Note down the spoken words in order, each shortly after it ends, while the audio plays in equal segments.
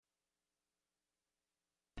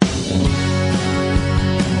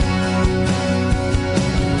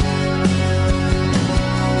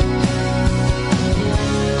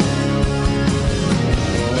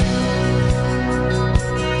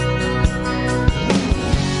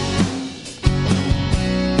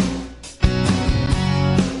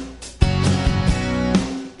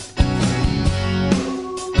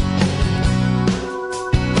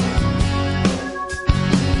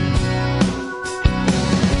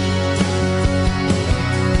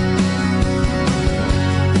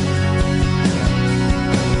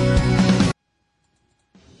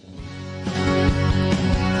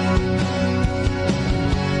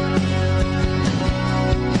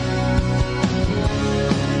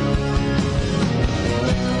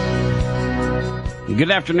Good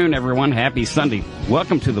afternoon, everyone. Happy Sunday.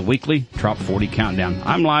 Welcome to the weekly Trop 40 Countdown.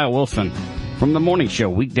 I'm Lyle Wilson from the morning show,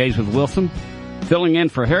 Weekdays with Wilson, filling in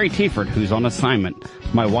for Harry Tiefert, who's on assignment.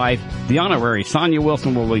 My wife, the honorary Sonia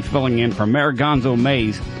Wilson, will be filling in for Mayor Gonzo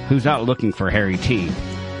Mays, who's out looking for Harry T.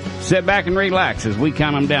 Sit back and relax as we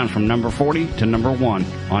count them down from number 40 to number 1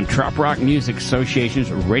 on Trop Rock Music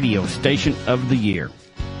Association's Radio Station of the Year.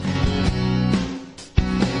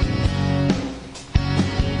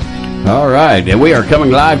 All right, and we are coming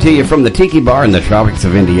live to you from the Tiki Bar in the tropics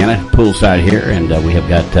of Indiana, poolside here, and we have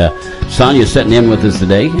got Sonia sitting in with us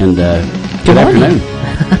today, and good afternoon.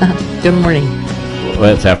 Good morning.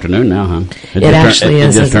 Well, it's afternoon now, huh? It actually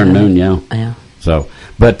is. It just turned noon, yeah. So,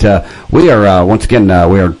 but we are, once again,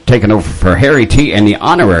 we are taking over for Harry T. and the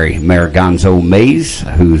honorary Mayor Gonzo Mays,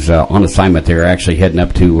 who's on assignment. They're actually heading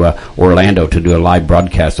up to Orlando to do a live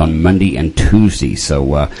broadcast on Monday and Tuesday.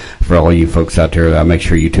 So for all you folks out there, make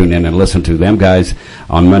sure you tune in and listen to them guys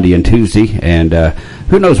on Monday and Tuesday. And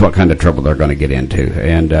who knows what kind of trouble they're going to get into.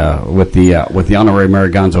 And with the honorary Mayor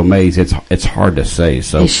Gonzo Mays, it's hard to say.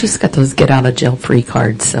 So hey, she's got those get-out-of-jail-free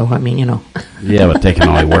cards, so, I mean, you know. Yeah, but they can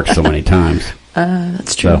only work so many times.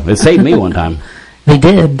 That's true. So it saved me one time. They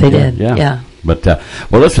did. Yeah. But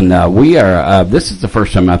well, listen. We are. This is the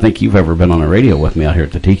first time I think you've ever been on the radio with me out here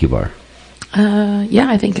at the Tiki Bar. Yeah,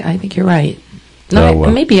 I think you're right. No,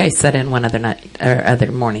 so, maybe I said in one other night or other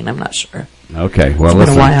morning. I'm not sure. Okay. Well, it's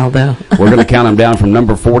been a while though. We're going to count them down from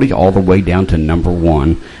number 40 all the way down to number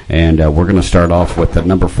 1, and we're going to start off with the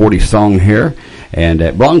number 40 song here, and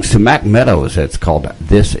it belongs to Mac Meadows. It's called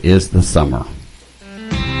 "This Is the Summer."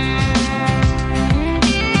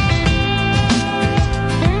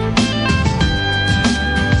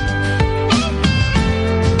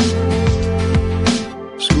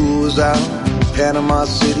 Out, Panama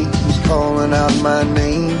City was calling out my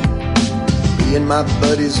name. Me and my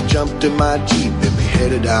buddies jumped in my Jeep and we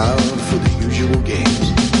headed out for the usual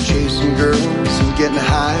games. Chasing girls and getting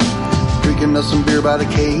high, drinking us some beer by the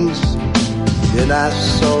case. Then I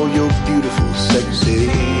saw your beautiful, sexy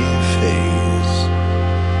face.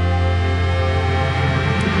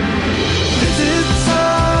 This is the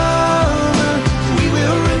summer we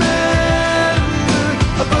will remember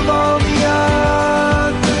above all the others.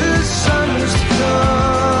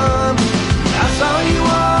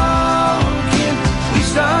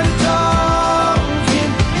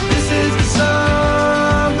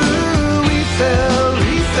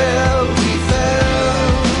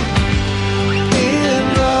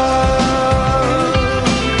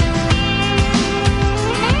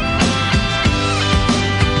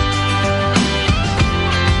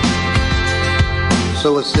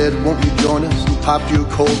 So I said, won't you join us and pop you a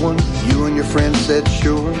cold one? You and your friend said,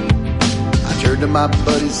 sure. I turned to my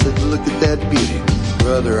buddy and said, look at that beauty.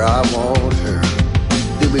 Brother, I want her.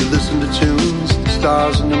 Then we listened to tunes, the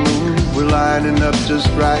stars and the moon were lining up just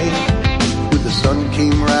right. When the sun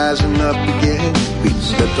came rising up again, we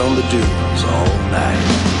slept on the dunes all night.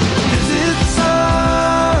 This is the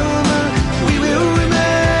summer we will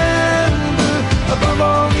remember above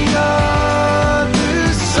all the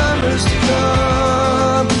other summers to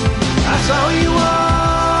come. I saw you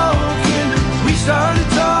walking, we started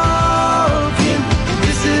talking.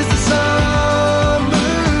 This is the summer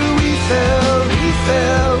we fell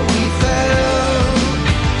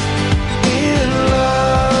in love.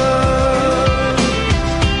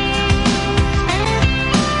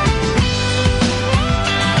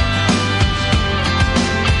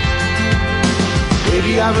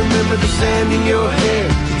 Baby, I remember the sand in your hair,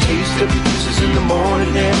 the taste of your kisses in the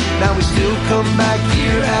morning air. Now we still come back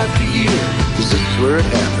year after year, 'cause this is where it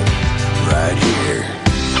happened, right here.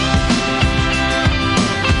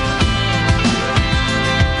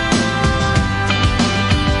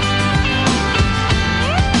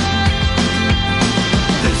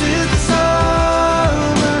 This is the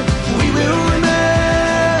summer we will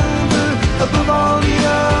remember above all the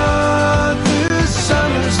other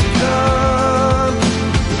summers to come.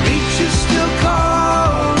 The beach is still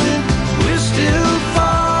calling, we're still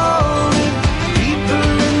falling deeper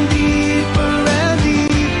and deeper and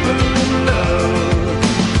deeper in love.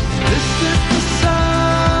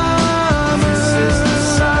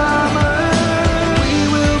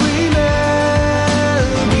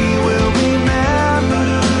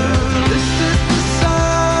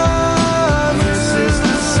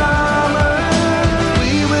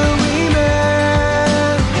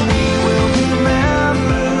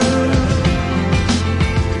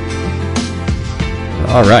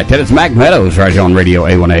 All right, that is Mac Meadows right here on Radio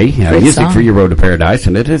A1A. Music for Your Road to Paradise,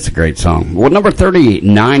 and it is a great song. Well, number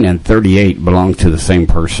 39 and 38 belong to the same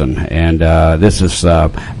person, and this is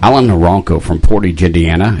Alan Naronco from Portage,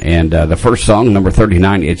 Indiana. And the first song, number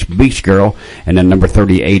 39, it's Beach Girl, and then number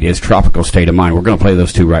 38 is Tropical State of Mind. We're going to play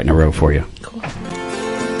those two right in a row for you. Cool.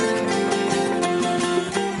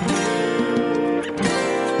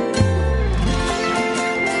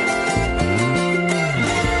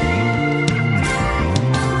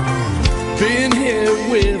 Being here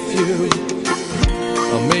with you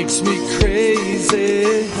makes me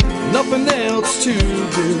crazy. Nothing else to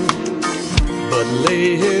do but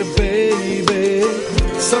lay here, baby.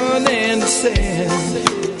 Sun and the sand,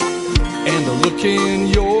 and the look in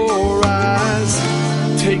your eyes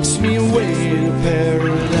takes me away to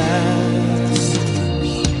paradise.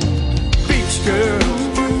 Beach girl,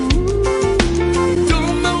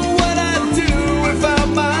 don't know what I'd do without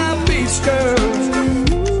my beach girl.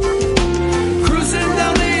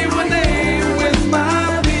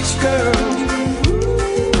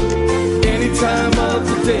 Time of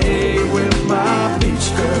the day with my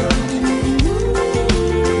beach girl.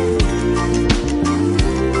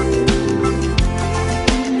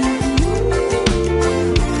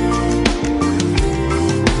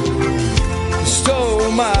 You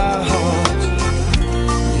stole my heart,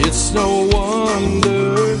 it's no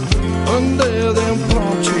wonder. Under them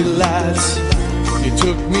palm tree lights, you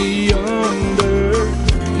took me under.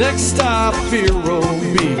 Next stop, Vero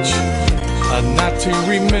Beach, a night to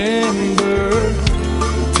remember,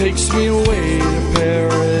 takes me away to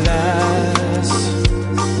paradise.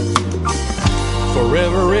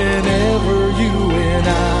 Forever and ever, you and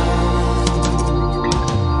I.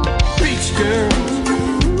 Beach girl,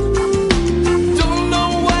 don't know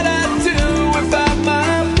what I'd do without my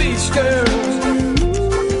beach girl.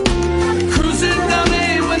 Cruising down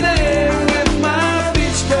A1A with my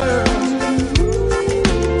beach girl.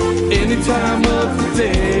 Any time of the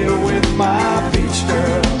day with my beach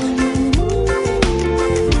girl.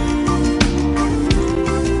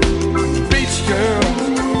 Beach girl,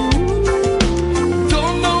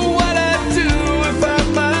 don't know what I'd do without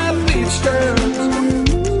my beach girl.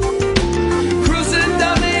 Cruising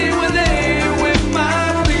down A1A with my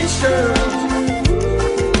beach girl.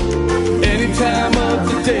 Any time of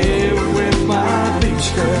the day with my beach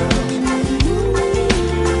girl.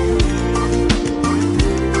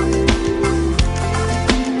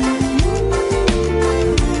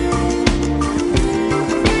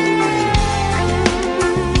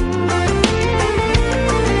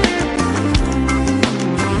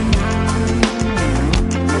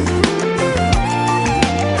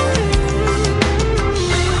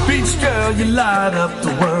 You light up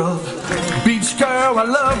the world. Beach girl, I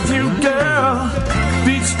love you, girl.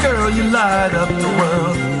 Beach girl, you light up the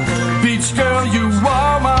world. Beach girl, you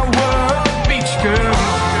are my world. Beach girl,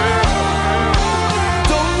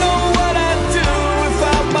 don't know what I'd do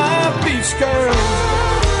without my beach girl.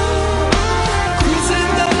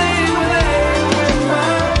 Cruising down A1A with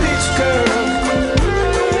my beach girl.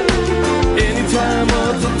 Any time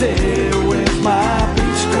of the day with my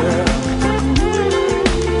beach girl.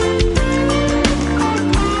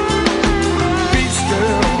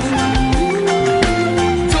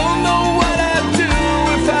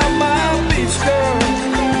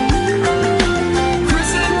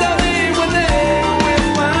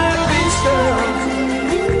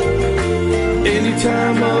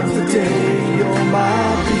 Time of the day, you're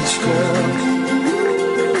my beach girl.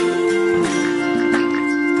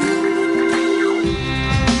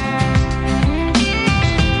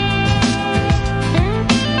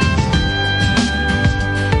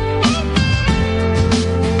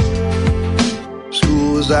 School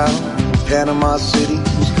was out, Panama City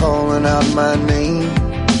was calling out my name.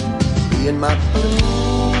 Me and my buddy.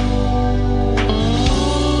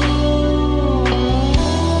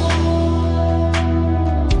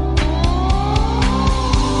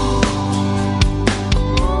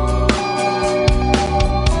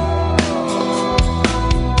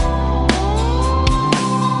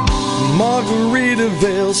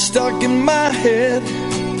 Margaritaville stuck in my head.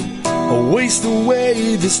 I waste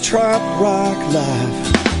away this trop rock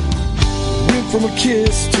life. Went from a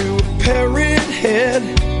kiss to a parrot head,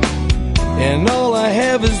 and all I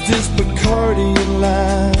have is this Bacardi in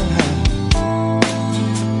life.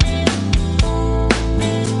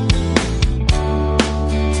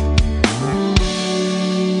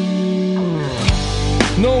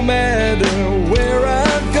 No matter where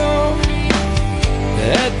I go,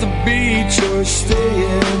 at the beach or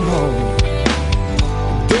staying home,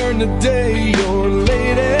 during the day or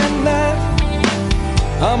late at night,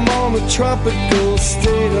 I'm on the a tropical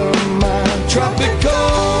state of mind. Tropical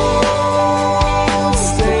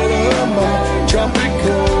state of mind.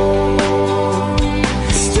 Tropical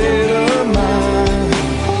state of mind.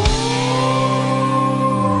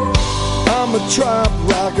 I'm a trop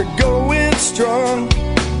rocker going strong.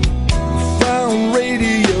 Found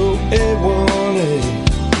radio A1A.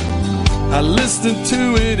 I listen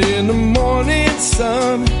to it in the morning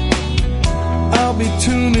sun. I'll be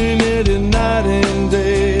tuning it in night and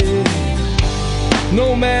day.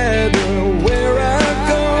 No matter where I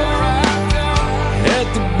go, at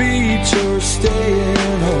the beach or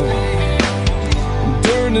staying home,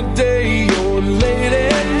 during the day or late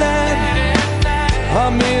at night,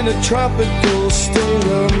 I'm in a tropical state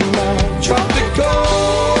of mind. Tropical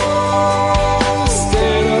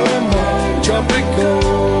state of mind. Tropical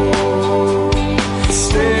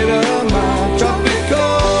state of mind.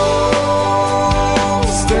 Tropical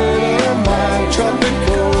state of mind.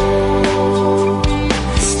 Tropical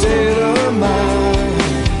state of mind.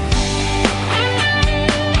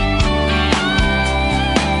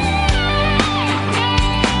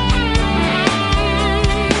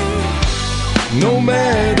 No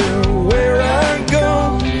matter where I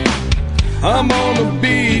go, I'm on the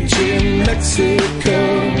beach in Mexico.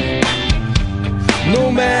 No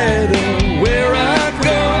matter where I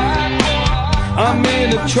go, I'm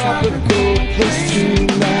in a tropical place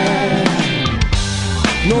tonight.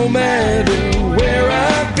 No matter where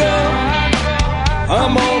I go,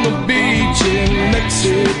 I'm on the beach in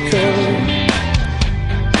Mexico.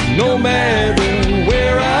 No matter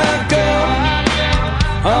where I go,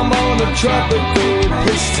 I'm on a tropical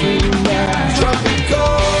place tonight.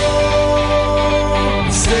 Tropical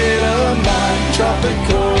state of mind.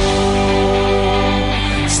 Tropical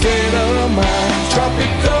state of mind.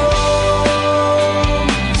 Tropical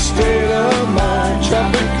state of mind.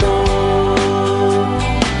 Tropical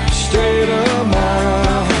state of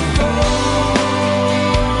mind.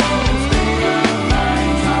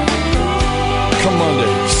 Come on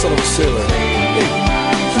there, son of a sailor. Hey,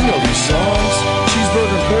 you know these songs.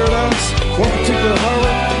 Cheeseburger in Paradise, one particular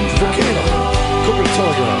highway, Volcano, Coca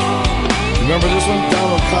Telegraph. Remember this one? Down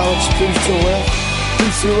on College, things to the left,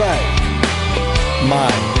 things to the right. My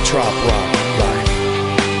trop rock life.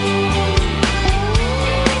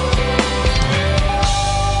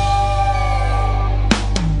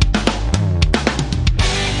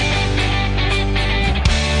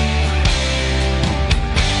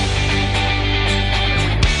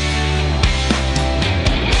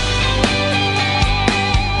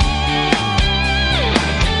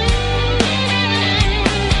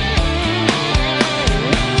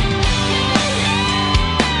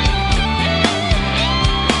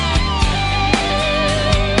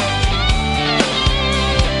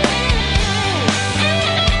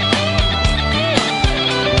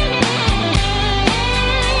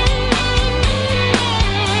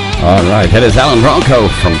 All right, that is Alan Bronco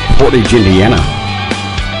from Portage, Indiana,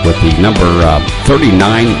 with the number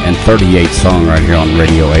 39 and 38 song right here on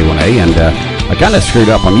Radio A1A. And I kind of screwed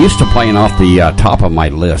up. I'm used to playing off the top of my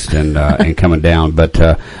list and coming down, but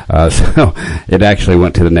so it actually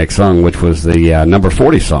went to the next song, which was the number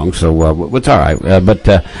 40 song. So it's all right. But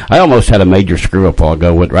I almost had a major screw up. I'll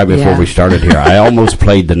go with right before we started here. I almost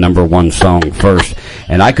played the number one song first,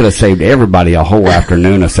 and I could have saved everybody a whole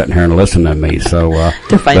afternoon of sitting here and listening to me. So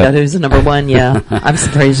to find out who's the number one, I'm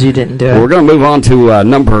surprised you didn't do it. We're going to move on to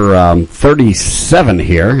number 37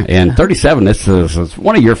 here, and 37. This is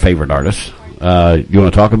one of your favorite artists. You want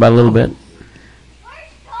to talk about it a little bit?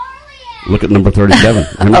 Look at number 37.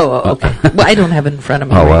 Oh, okay. Well, I don't have it in front of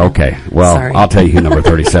me. Oh, well, okay. Well, sorry. I'll tell you who number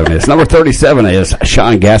 37 is. Number 37 is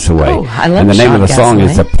Sean Gassaway. Oh, I love And the name Sean of the song Gassaway.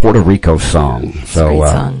 is the Puerto Rico Song. So, great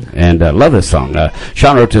song. And love this song.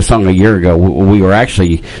 Sean wrote this song a year ago. We were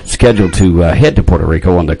actually scheduled to head to Puerto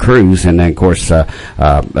Rico on the cruise, and then, of course,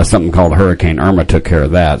 something called Hurricane Irma took care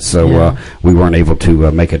of that. So we weren't able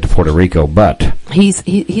to make it to Puerto Rico, but he's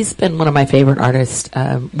been one of my favorite artists.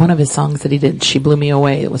 One of his songs that he did, "She Blew Me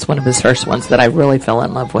Away," it was one of his first ones that I really fell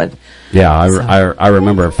in love with. Yeah, I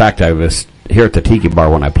remember. In fact, I was here at the Tiki Bar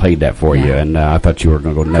when I played that for you, and I thought you were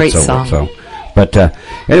going to go nuts over it. So, but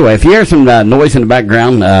anyway, if you hear some noise in the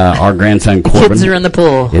background, our grandson Corbin kids are in the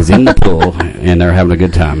pool. is in the pool, and they're having a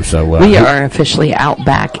good time. So we are officially out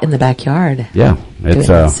back in the backyard. Yeah, it's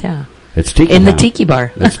It's Tiki in time. the Tiki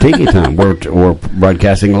Bar. It's Tiki time. We're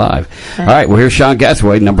broadcasting live. All right, well, here's Sean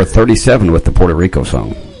Gassaway, number 37, with the Puerto Rico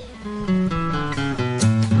song.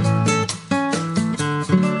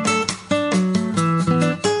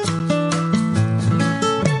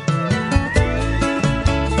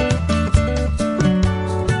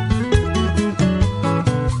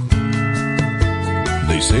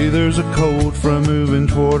 They say there's a cold front moving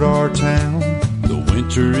toward our town. The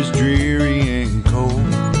winter is dreary and cold.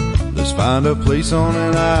 Let's find a place on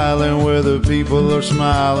an island where the people are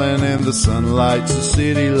smiling and the sun lights the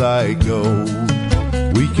city like gold.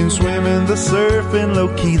 We can swim in the surf in Lo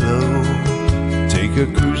Kilo, take a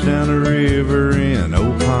cruise down the river in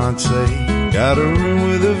Old Ponce. Got a room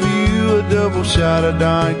with a view, a double shot of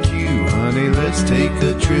Don Q. Honey, let's take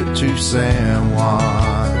a trip to San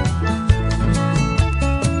Juan.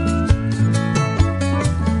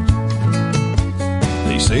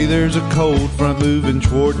 They say there's a cold front moving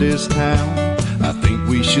toward this town. I think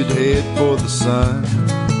we should head for the sun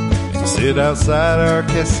and sit outside our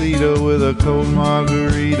casita with a cold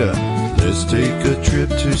margarita. Let's take a trip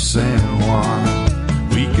to San Juan.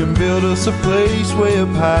 We can build us a place way up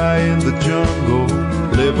high in the jungle,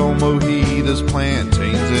 live on mojitos, plantains,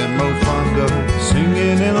 and mofongo,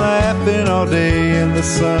 singing and laughing all day in the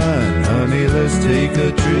sun. Honey, let's take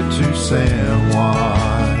a trip to San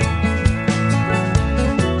Juan.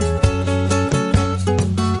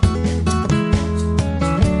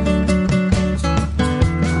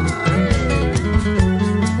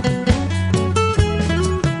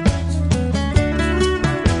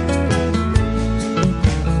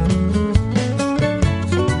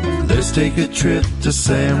 Take a trip to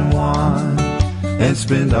San Juan and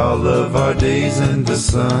spend all of our days in the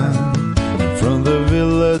sun. From the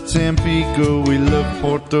Villa Tampico, we love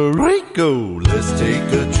Puerto Rico. Let's take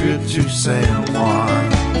a trip to San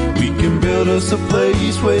Juan. We can build us a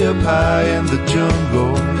place way up high in the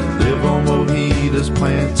jungle, live on mojitos,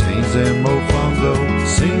 plantains, and mofongo,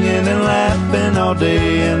 singing and laughing all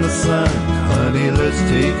day in the sun. Honey, let's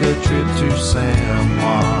take a trip to San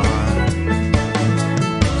Juan.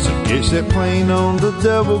 Catch that plane on the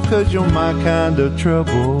double, 'cause you're my kind of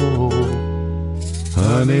trouble.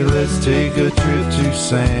 Honey, let's take a trip to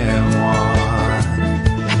San Juan.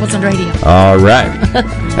 What's on the radio? All right.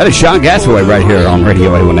 That is Sean Gasaway right here on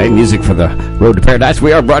Radio 818, music for the Road to Paradise.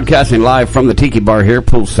 We are broadcasting live from the Tiki Bar here,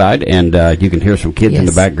 poolside, and you can hear some kids in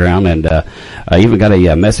the background. And I even got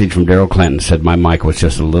a message from Daryl Clinton, said my mic was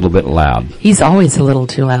just a little bit loud. He's always a little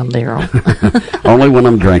too loud, Daryl. Only when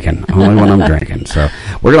I'm drinking. Only when I'm drinking. So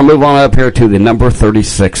we're going to move on up here to the number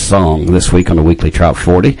 36 song this week on the Weekly Top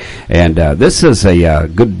 40. And this is a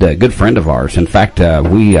good friend of ours. In fact,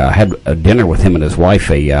 we had a dinner with him and his wife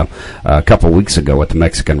a couple weeks ago at the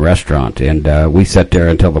Mexican restaurant. And we sat there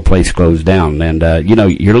until the place closed down. And,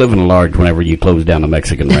 you're living large whenever you close down a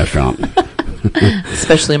Mexican restaurant.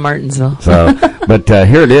 Especially in Martinsville. So, but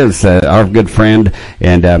here it is, our good friend,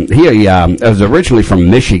 and he was originally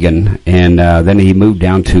from Michigan, and then he moved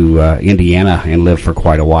down to Indiana and lived for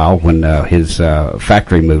quite a while when his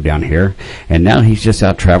factory moved down here, and now he's just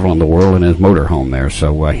out traveling the world in his motorhome there.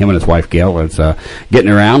 So him and his wife Gail is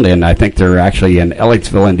getting around, and I think they're actually in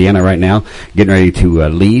Ellettsville, Indiana right now, getting ready to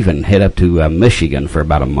leave and head up to Michigan for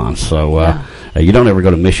about a month. So you don't ever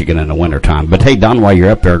go to Michigan in the wintertime. But hey, Don, while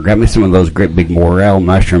you're up there, grab me some of those great big morel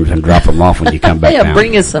mushrooms and drop them off when you come back down.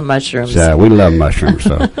 Bring us some mushrooms. We love mushrooms.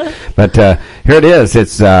 So, but here it is.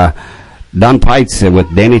 It's Don Pites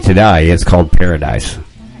with Danny Tadai. It's called Paradise.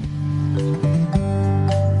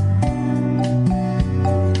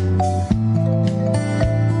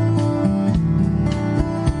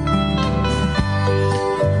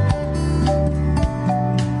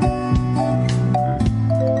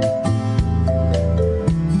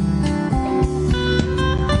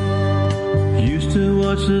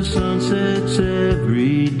 The sunsets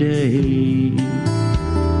every day.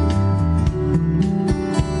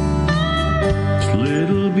 This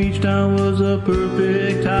little beach town was a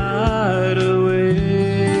perfect hideaway.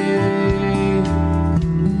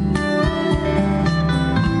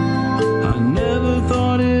 I never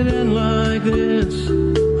thought it'd end like this,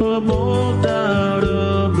 a bolt out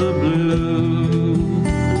of the blue.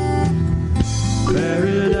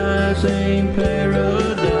 Paradise ain't paradise.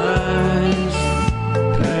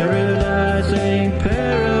 Paradise ain't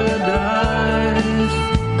paradise.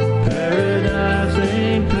 Paradise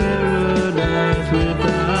ain't paradise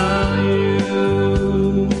without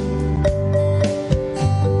you.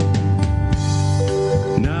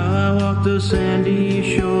 Now I walk the sandy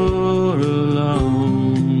shore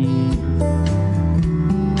alone,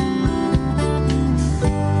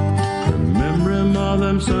 remembering all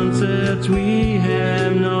them sunsets we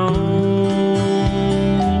have known.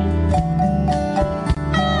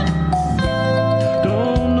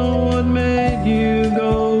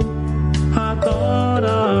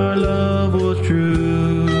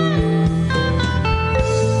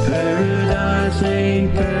 Paradise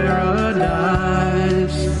ain't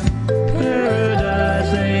paradise.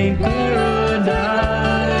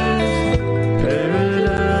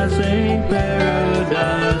 Paradise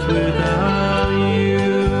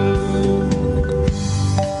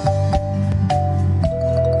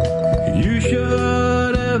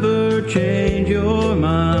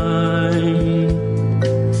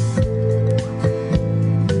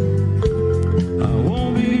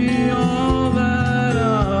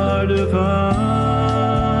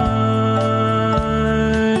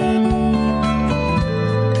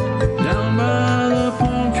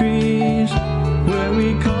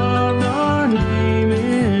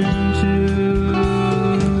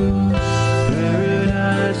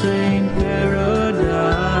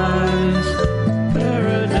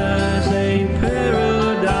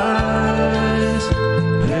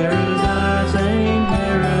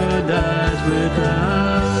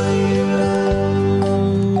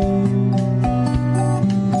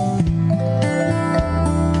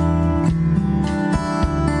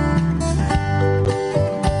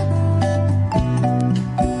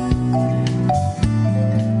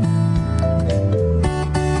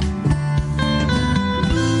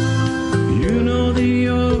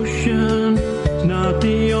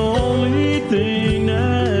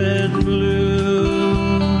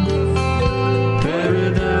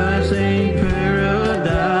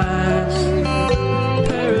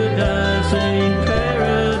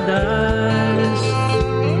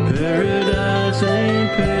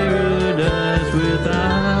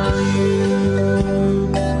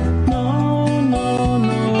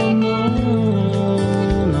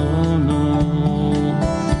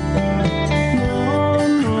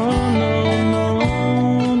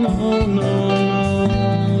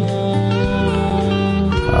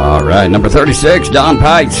All right, number 36, Don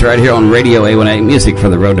Pikes, right here on Radio A1A, Music for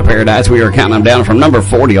the Road to Paradise. We are counting them down from number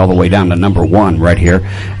 40 all the way down to number 1 right here.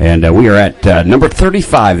 And we are at number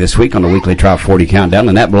 35 this week on the weekly Top 40 Countdown,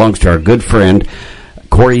 and that belongs to our good friend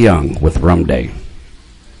Corey Young with Rum Day.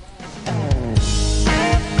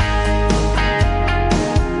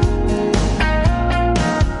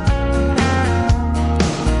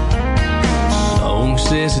 Song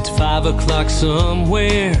says it's 5 o'clock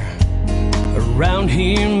somewhere around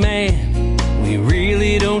here, man. We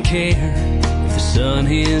really don't care if the sun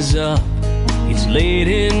is up. It's late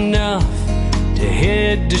enough to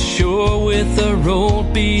head to shore with our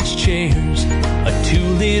old beach chairs, a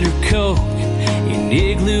 2-liter Coke, an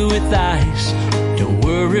igloo with ice. Don't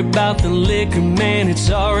worry about the liquor, man, it's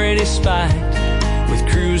already spiked with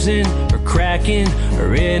cruising or cracking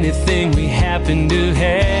or anything we happen to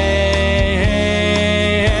have.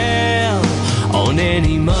 On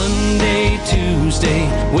any Monday, Tuesday,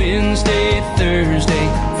 Wednesday, Thursday,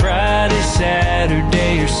 Friday,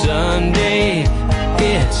 Saturday, or Sunday,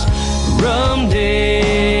 it's Rum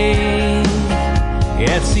Day.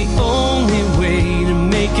 That's the only way to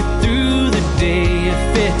make it through the day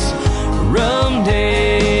if it's Rum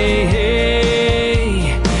Day.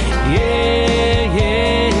 Yeah,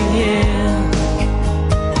 yeah, yeah.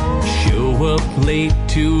 Show up late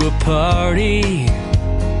to a party,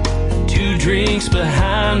 2 drinks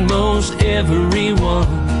behind most everyone.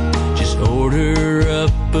 Just order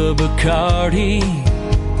up a Bacardi,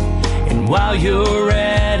 and while you're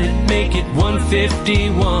at it, make it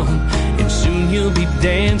 151. And soon you'll be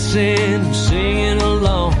dancing and singing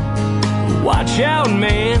along. Watch out,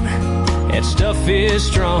 man, that stuff is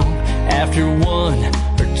strong. After 1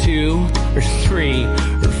 or 2 or 3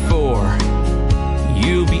 or 4,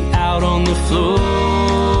 you'll be out on the floor.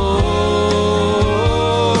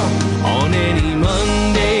 On any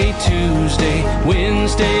Monday, Tuesday,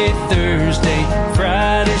 Wednesday, Thursday,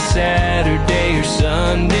 Friday, Saturday, or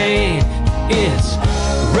Sunday, it's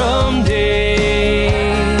Rum Day.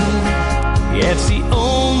 Yeah, it's the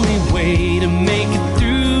only way to make it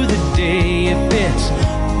through the day if it's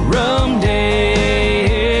Rum Day.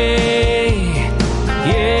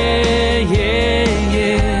 Yeah, yeah,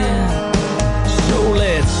 yeah. So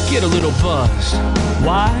let's get a little buzzed.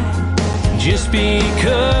 Why? Just because,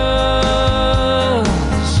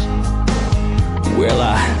 well,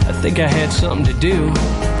 I think I had something to do.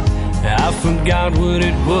 I forgot what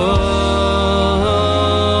it was.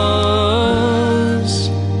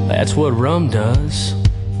 That's what rum does.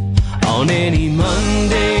 On any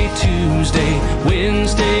Monday, Tuesday,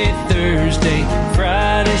 Wednesday, Thursday,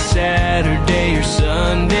 Friday, Saturday, or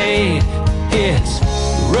Sunday, it's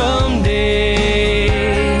Rum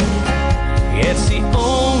Day. It's the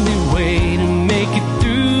only way to make it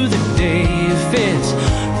through the day if it's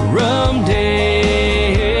Rum Day.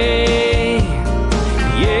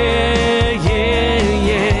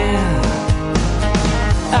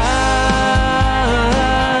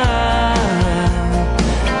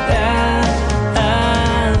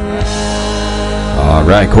 All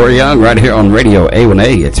right, Corey Young, right here on Radio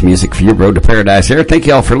A1A. It's Music for Your Road to Paradise here. Thank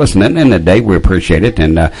you all for listening in today. We appreciate it.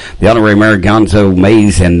 And the Honorary Mayor Gonzo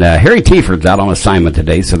Mays and Harry Tieford's out on assignment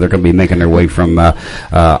today, so they're going to be making their way from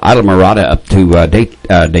Islamorada up to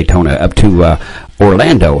Daytona, up to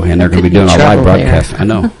Orlando, and they're going to be doing a live broadcast. I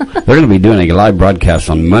know. They're going to be doing a live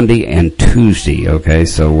broadcast on Monday and Tuesday, okay?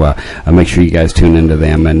 So make sure you guys tune into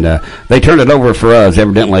them. And they turned it over for us.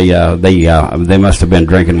 Evidently, they must have been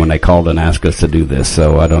drinking when they called and asked us to do this,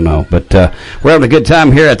 so I don't know. But we're having a good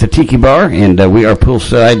time here at the Tiki Bar, and we are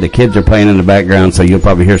poolside. The kids are playing in the background, so you'll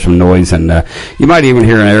probably hear some noise, and you might even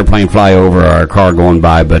hear an airplane fly over or a car going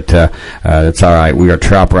by, but it's all right. We are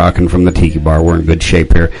trop rocking from the Tiki Bar. We're in good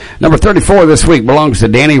shape here. Number 34 this week belongs to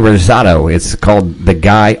Danny Rosado. It's called The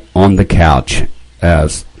Guy on the Couch.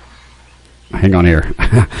 Hang on here.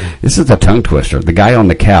 This is a tongue twister. The Guy on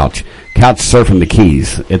the Couch. Couch surfing the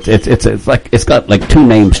Keys. It's like it's got like 2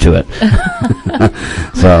 names to it.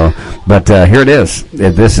 So, but here it is.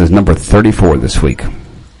 This is number 34 this week.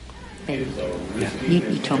 Baby,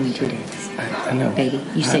 you told me 2 days. I know. Baby,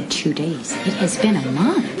 you said 2 days. It has been a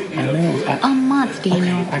month. I know. A month,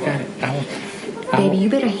 Daniel. Okay, I got it. Baby, you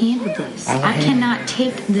better handle this. I cannot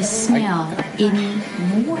take the smell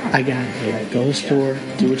anymore. I got it, baby. Go to the store.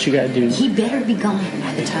 Do what you got to do. He better be gone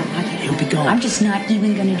by the time I get home. He'll be gone. I'm just not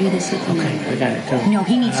even going to do this with you. Okay, I got it. Go. No,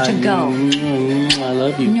 he needs to go. I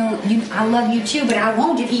love you. No, I love you too, but I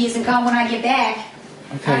won't if he isn't gone when I get back.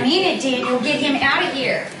 Okay. I mean it, Dad. You'll get him out of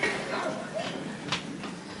here.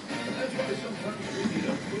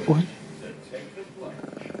 What?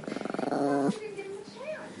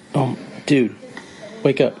 Dude,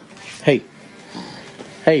 wake up. Hey,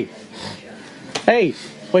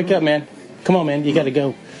 wake up, man. Come on, man. You got to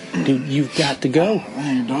go. Dude, you've got to go.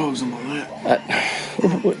 Man, dog's in my lap.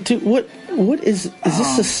 Dude, what is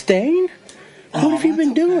this a stain? What have you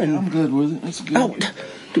been doing? I'm good with it. It's good. Oh,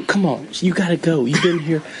 dude, come on. You got to go. You've been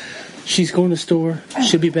here. She's going to the store.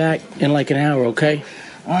 She'll be back in like an hour, okay?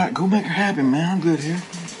 All right, go make her happy, man. I'm good here.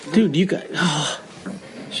 Dude, you got...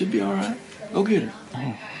 She'll be all right. Go get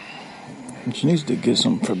her. She needs to get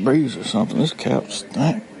some Febreze or something. This cap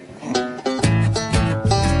stank.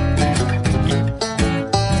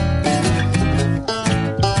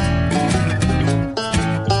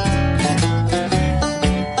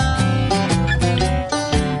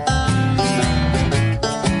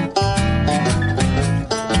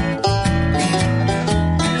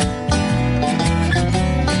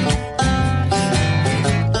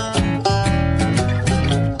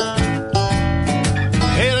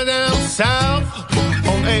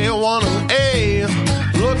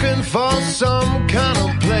 Some kind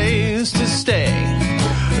of place to stay.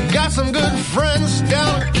 Got some good friends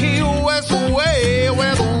down at Key West way,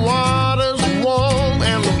 where the water's warm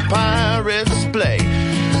and the pirates play.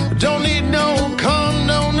 Don't need no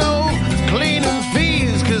condo, no cleaning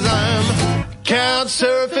fees, 'cause I'm couch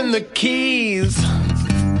surfing the Keys.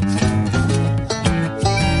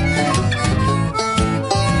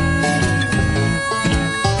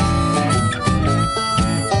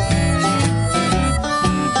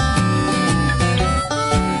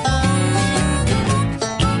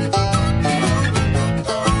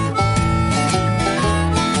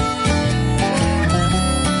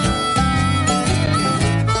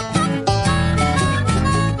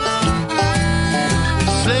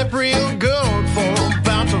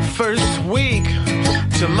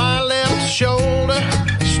 To my left shoulder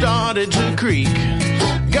started to creak.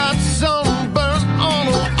 Got sunburn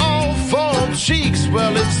on all four cheeks.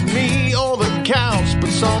 Well, it's me or the couch,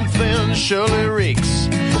 but something surely reeks.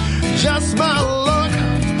 Just my luck,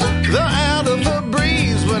 the out of the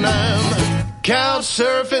breeze when I'm couch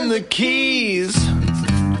surfing the Keys.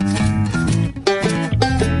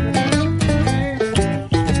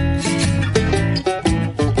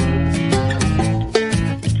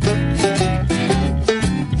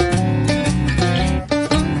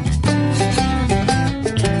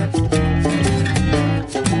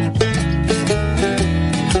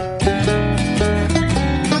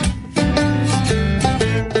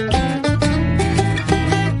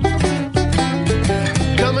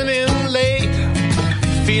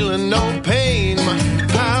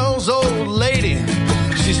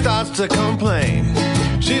 To complain,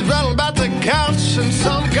 she's rattling about the couch and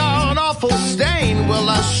some god-awful stain. Well,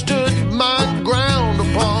 I stood my ground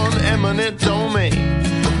upon eminent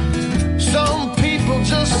domain. Some people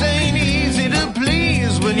just ain't easy to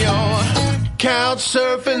please when you're couch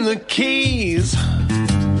surfing the Keys.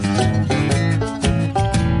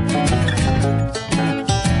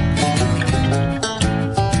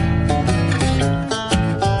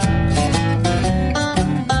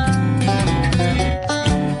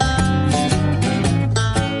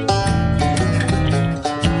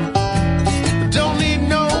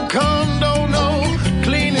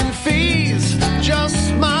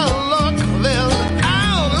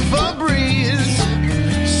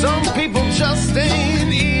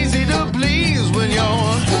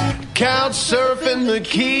 Couch surfing the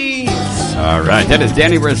Keys. All right, that is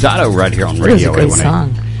Danny Rosado right here on Radio A1A. It is a good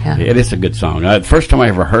song. Yeah. It is a good song. The first time I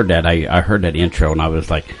ever heard that, I heard that intro and I was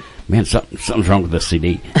like, man, something's wrong with the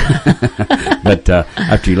CD. But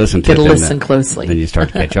after you listen to it, listen closely. Then you start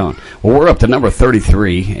to catch on. Well, we're up to number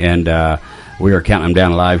 33, and we are counting them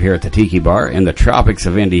down live here at the Tiki Bar in the tropics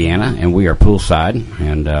of Indiana, and we are poolside.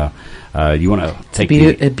 And you want to take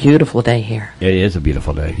a beautiful day here. It is a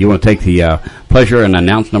beautiful day. You want to take the pleasure and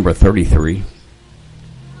announce number 33?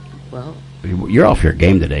 Well, you're off your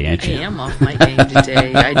game today, ain't you? I am off my game today.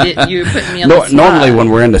 You put me on the spot. Normally, when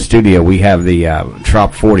we're in the studio, we have the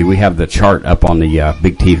Trop 40. We have the chart up on the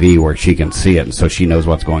big TV where she can see it, and so she knows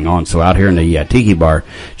what's going on. So out here in the Tiki Bar,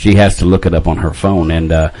 she has to look it up on her phone,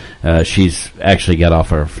 and she's actually got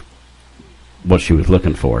off of what she was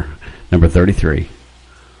looking for. Number 33.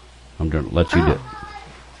 I'm going to let you do it.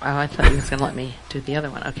 Oh, I thought he was going to let me do the other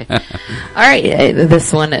one. Okay. All right.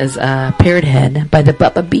 This one is Parrot Head by the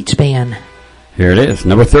Bubba Beach Band. Here it is,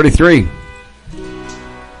 number 33.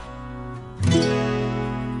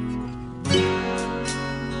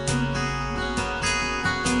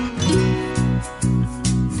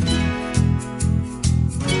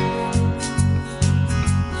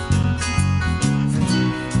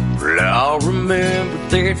 I'll remember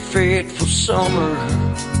that fateful summer,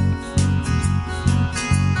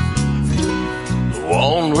 the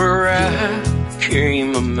one where I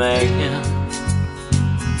became a man.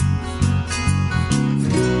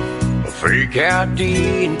 A fake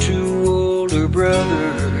ID and two older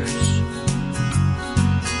brothers.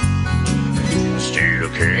 Still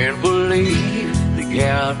can't believe they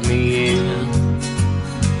got me in.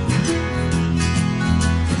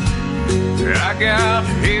 I got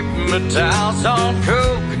hypnotized on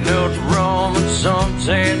coconut rum and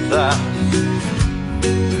sunset thighs,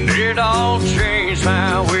 and it all changed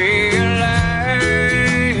my way of life.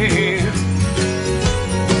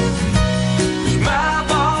 'Cause my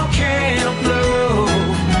volcano blew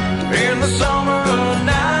in the summer of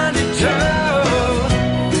 '92.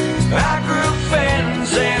 I grew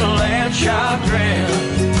fens and land shot ground.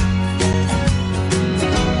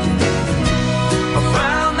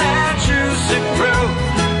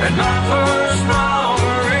 And my first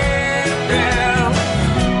strawberry down,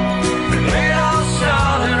 and it all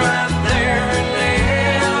started right there in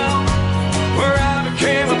hell, where I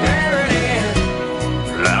became a parrot.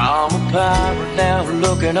 Well, I'm a pirate now,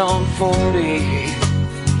 looking on 40,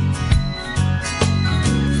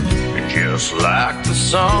 and just like the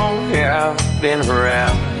song I've been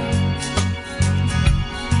around.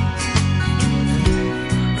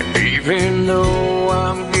 And even though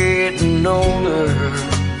I'm getting older,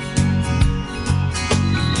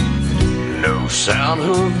 no sound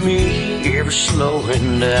of me ever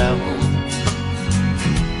slowing down.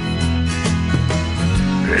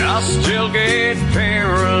 I still get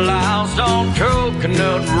paralyzed on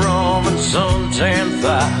coconut rum and suntan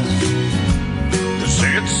thighs, 'cause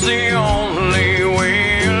it's the only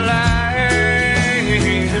way of life.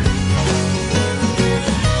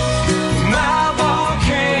 My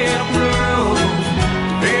volcano blew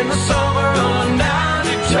in the summer of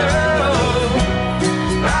 '92.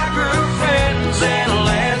 And a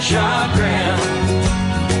land shot ground.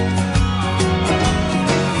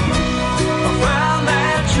 I found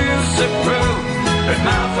that juicy fruit at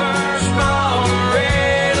my first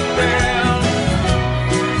red ground,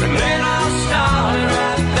 and then I started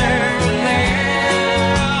right there in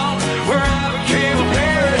hell, where I became a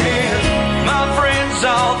parrot. My friends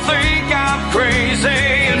all think I'm crazy,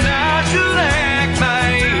 and I should act my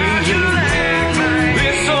age.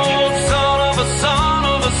 This old son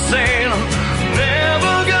of a sailor,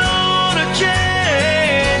 never gonna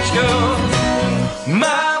change, 'cause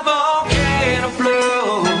my volcano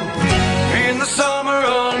blew in the summer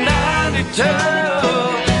of '92.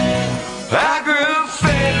 I grew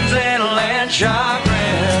fens and a land shot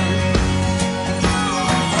ground.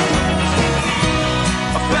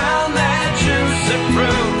 I found that juicy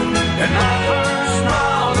fruit and my first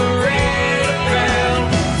strawberry ground.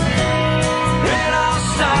 And I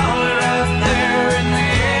started right there in the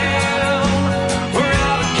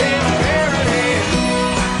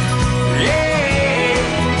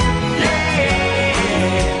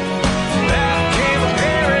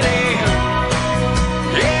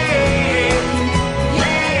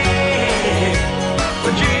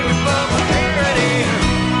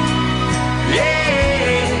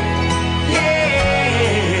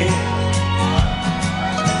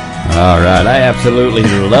All right, I absolutely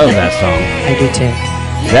love that song. I do too.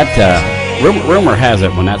 That rumor has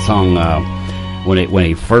it when that song, when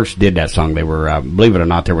he first did that song, they were, believe it or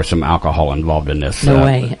not, there was some alcohol involved in this. No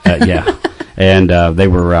way. Yeah, and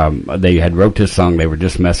they had wrote this song. They were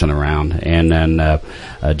just messing around, and then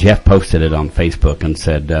Jeff posted it on Facebook and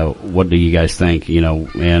said, "What do you guys think?" You know,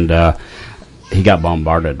 and he got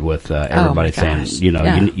bombarded with everybody saying, you know,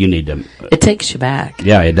 yeah. you need to. It takes you back.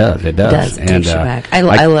 Yeah, it does. It does. It takes you back.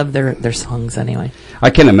 I love their songs anyway.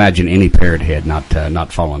 I can imagine any parrot head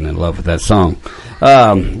not falling in love with that song.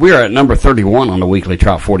 We are at number 31 on the weekly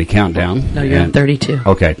Top 40 countdown. No, you're at 32.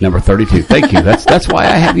 Okay, number 32. Thank you. That's why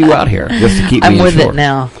I have you out here, just to keep me I'm with informed. it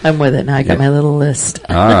now. I got my little list.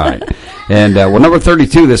 All right. And number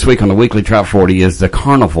 32 this week on the weekly Top 40 is the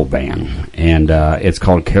Carnival Band, and it's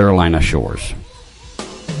called Carolina Shores.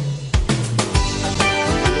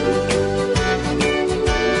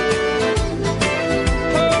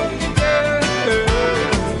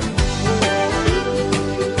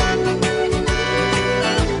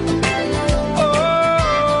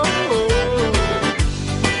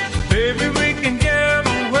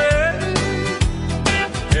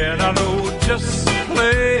 just a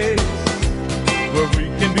place where we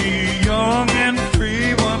can be young and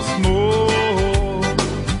free once more.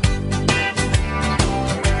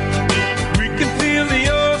 We can feel the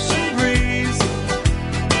ocean breeze,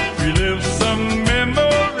 relive some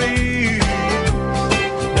memories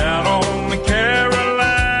down on the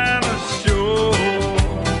Carolina shore.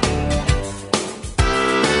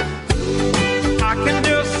 I can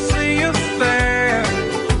just see us there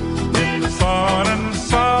in the sun and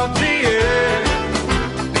salty air,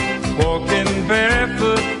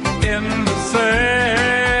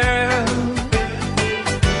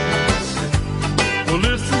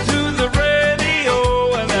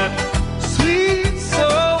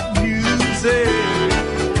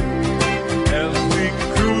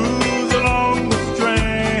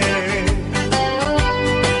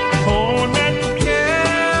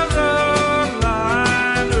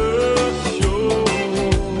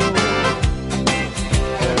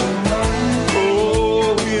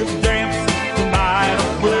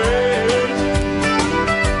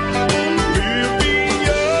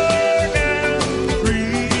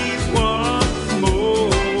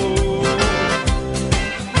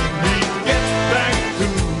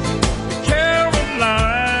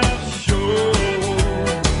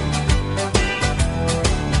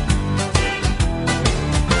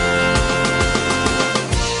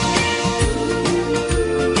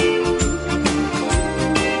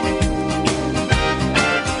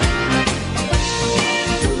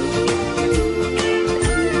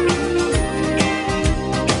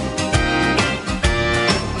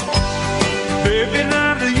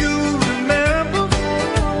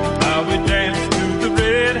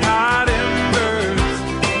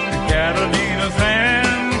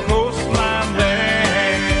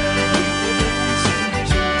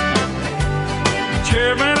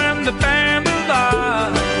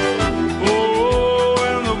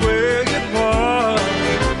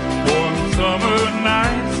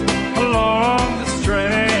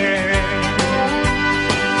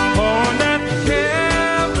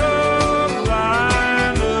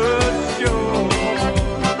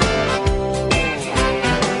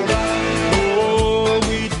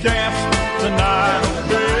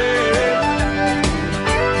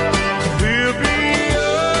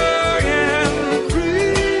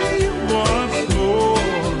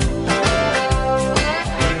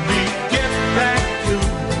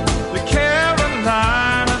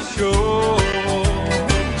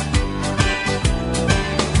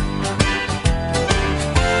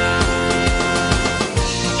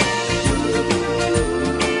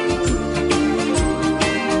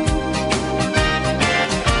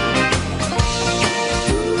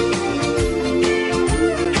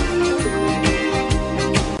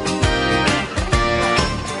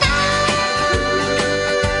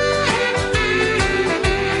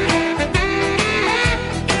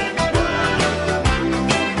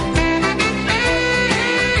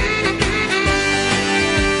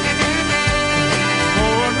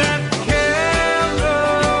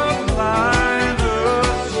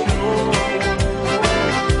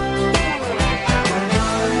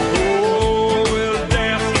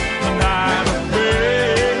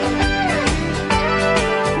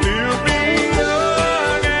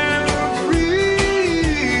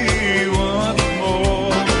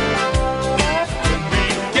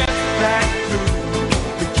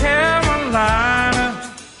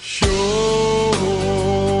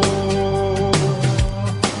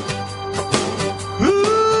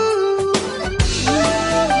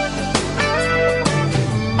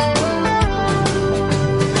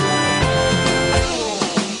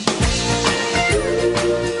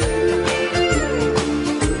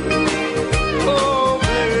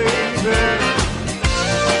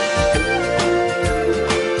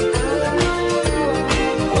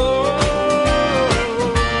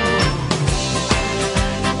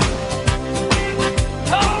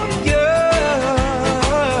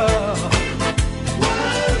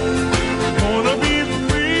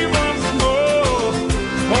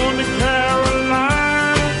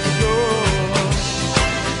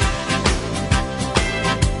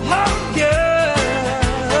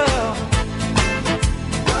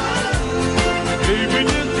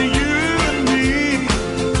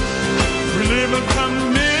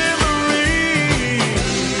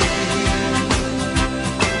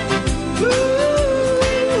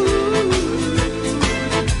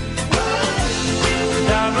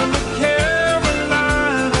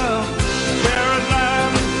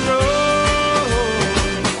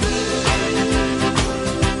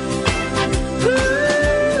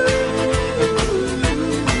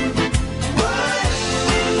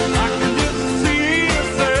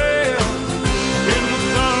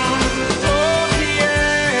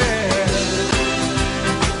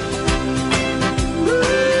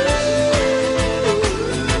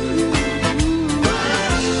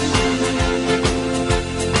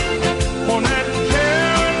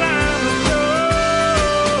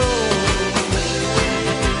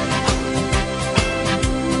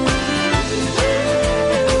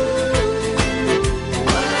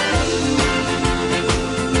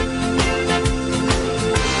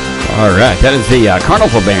 All right, that is the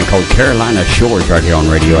carnival band called Carolina Shores right here on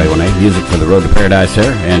Radio A1A. Music for the Road to Paradise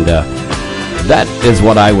there. And that is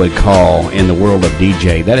what I would call, in the world of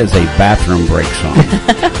DJ, that is a bathroom break song.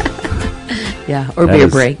 Yeah, or beer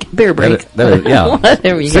break. Beer break. That is, yeah.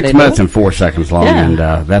 Whatever you 6 minutes and 4 seconds long.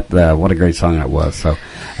 Yeah. And what a great song that was. So,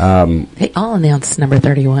 hey, I'll announce number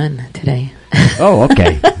 31 today. Oh,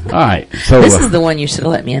 okay. All right. So this is the one you should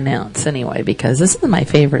have let me announce anyway, because this is my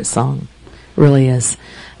favorite song. Really is.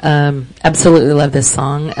 Absolutely love this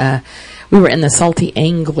song. We were in the Salty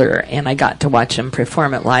Angler, and I got to watch him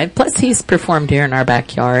perform it live. Plus, he's performed here in our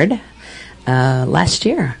backyard last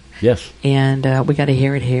year. Yes. And we got to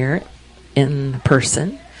hear it here in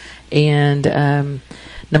person. And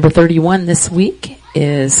number 31 this week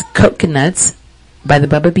is Coconuts by the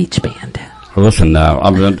Bubba Beach Band. Well, listen,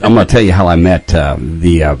 I'm going to tell you how I met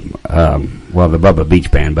the Bubba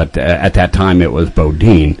Beach Band, but at that time it was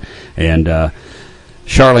Bodine, and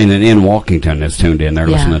Charlene and Ian Walkington is tuned in. They're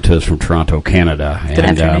listening to us from Toronto, Canada. Good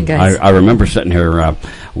afternoon, guys. I remember sitting here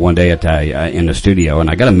one day in the studio, and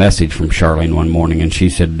I got a message from Charlene one morning, and she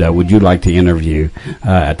said, would you like to interview,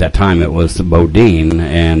 at that time it was Bodine,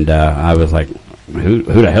 and I was like, who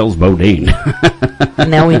the hell's Bodine?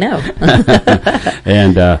 Now we know.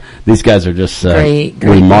 And these guys are just great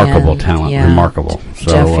remarkable band. talent. Yeah. Remarkable.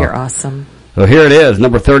 So, Jeff, you're awesome. So here it is,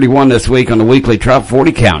 number 31 this week on the weekly Top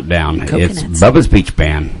 40 Countdown. Coconuts. It's Bubba's Beach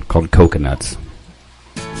Band called Coconuts.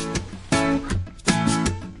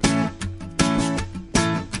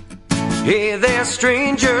 Hey there,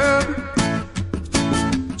 stranger.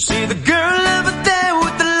 See the girl over there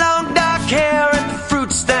with the long dark hair at the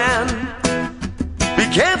fruit stand. Be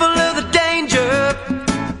careful of the danger.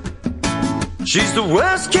 She's the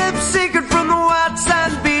worst kept secret from the white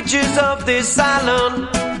sand beaches of this island.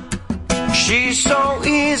 She's so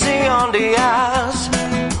easy on the eyes,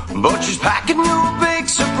 but she's packing you a big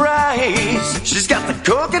surprise. She's got the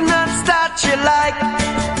coconuts that you like,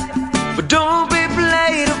 but don't be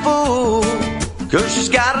played a fool, 'cause she's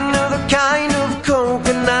got another kind of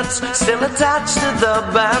coconuts still attached to the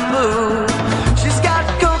bamboo. She's got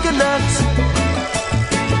coconuts.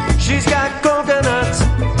 She's got coconuts.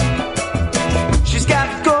 She's got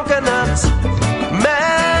coconuts.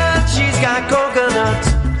 Man, she's got coconuts.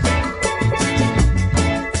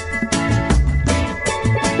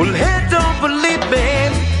 Well, hey, don't believe me.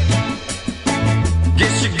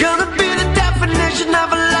 Guess you're gonna be the definition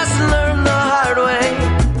of a lesson learned the hard way.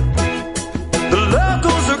 The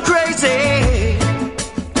locals are crazy,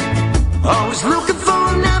 always looking for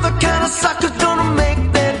another kind of sucker gonna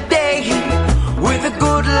make their day with a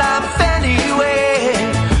good life anyway.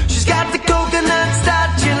 She's got the coconuts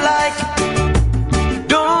that you like.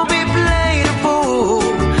 Don't be played a fool,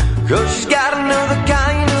 'cause she's got another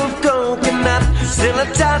kind of coconut still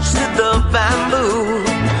attached to the bamboo.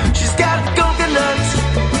 She's got coconuts.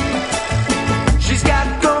 She's got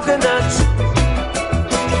coconuts.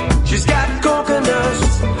 She's got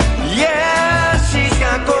coconuts. Yeah, she's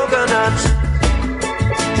got coconuts.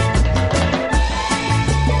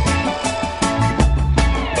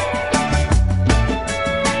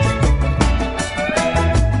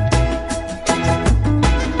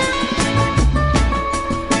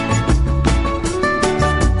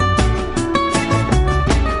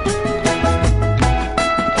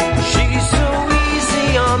 She's so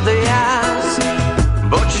easy on the eyes,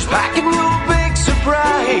 but she's packing you a big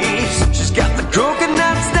surprise. She's got the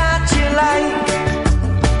coconuts that you like,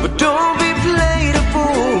 but don't be played a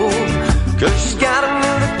fool, 'cause she's got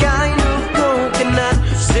another kind of coconut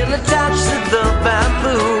still attached to the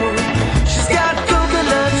bamboo. She's got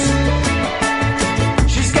coconuts.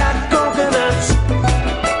 She's got coconuts.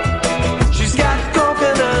 She's got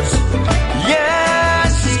coconuts. Yeah,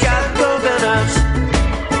 she's got coconuts.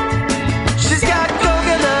 She's got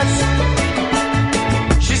coconuts.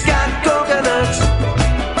 She's got coconuts.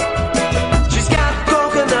 She's got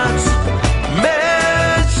coconuts.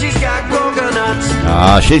 Man, she's got coconuts.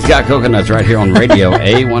 She's got coconuts right here on Radio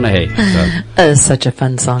A1A. So, That is such a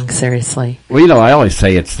fun song, seriously. well, I always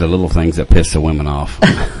say it's the little things that piss the women off.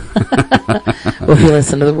 Well, if you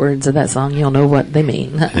listen to the words of that song, you'll know what they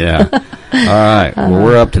mean. Yeah. All right. Well,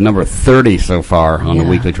 we're up to number 30 so far on the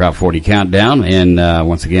weekly Top 40 Countdown. And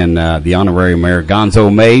once again, the honorary mayor,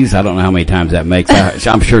 Gonzo Mays. I don't know how many times that makes.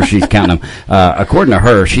 I'm sure she's counting them. According to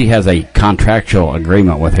her, she has a contractual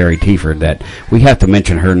agreement with Harry Tieford that we have to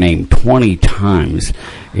mention her name 20 times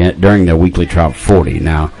during the weekly Top 40.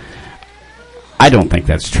 Now, I don't think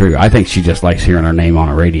that's true. I think she just likes hearing her name on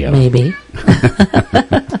a radio. Maybe.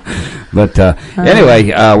 But anyway,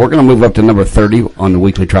 we're going to move up to number 30 on the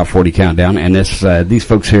weekly Top 40 countdown, and these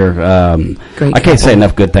folks here, I can't say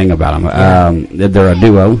enough good thing about them. Yeah. They're a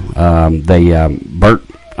duo. Bert,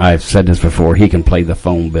 I've said this before, he can play the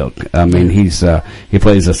phone book. I mean, he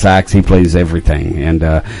plays the sax, he plays everything, and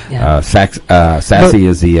Sassy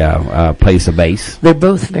is the plays the bass. They're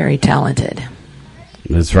both very talented.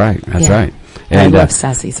 That's right. That's right. And I love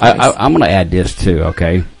Sassy's voice. I'm going to add this too.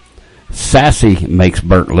 Okay. Sassy makes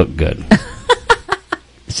Bert look good.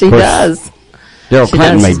 She does. Daryl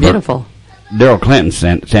Clinton made beautiful. Daryl Clinton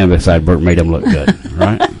standing beside Bert made him look good,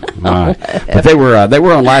 right? Right. But they were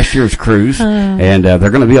on last year's cruise, and they're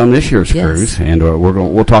going to be on this year's cruise, and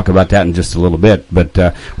we'll talk about that in just a little bit. But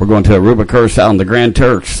we're going to Aruba, Curacao, and the Grand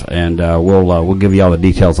Turks, and we'll give you all the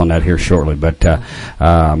details on that here shortly. But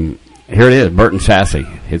here it is, Bert and Sassy.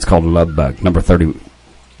 It's called Love Bug, number 30.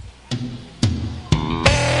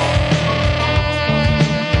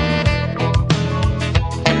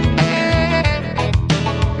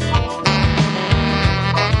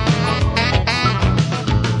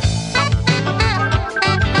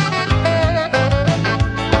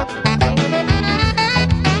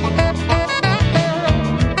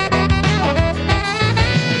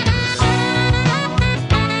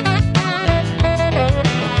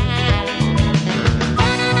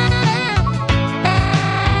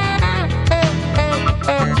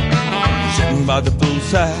 By the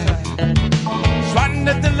poolside, swatting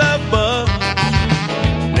at the love bug,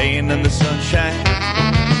 laying in the sunshine,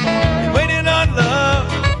 waiting on love.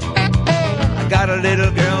 I got a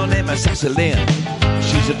little girl named Sassy Lynn.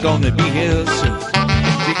 She's gonna be here soon.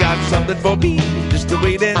 She got something for me, just to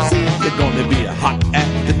wait and see. It's gonna be a hot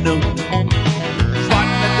afternoon.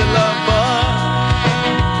 Swatting at the love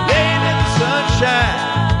bug, laying in the sunshine,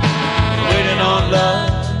 waiting on love.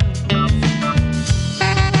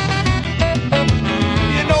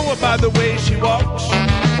 By the way she walks,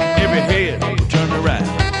 every head will turn around.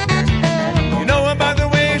 You know her by the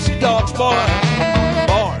way she talks, boy,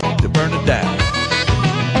 born to burn it down.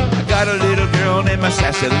 I got a little girl named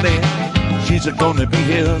Sassy Lynn. She's gonna be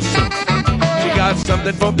here soon. She got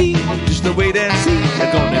something for me, just to wait and see.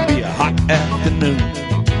 It's gonna be a hot afternoon.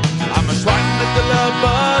 I'm a swatting at the love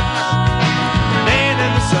bugs, laying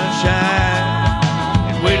in the sunshine,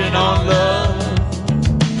 and waiting on love.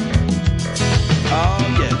 Oh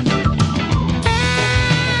yeah.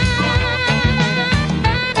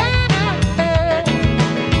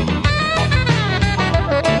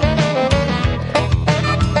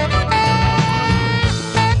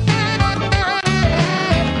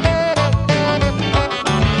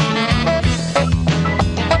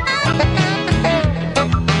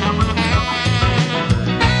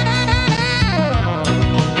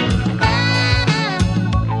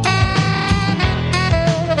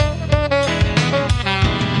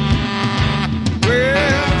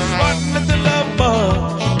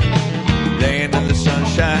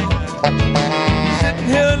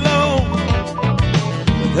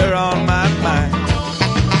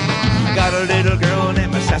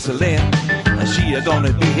 She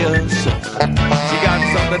gonna be here soon. She got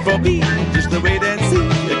something for me, just to wait and see.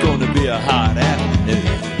 It's gonna be a hot afternoon.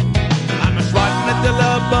 I'm a swatting at the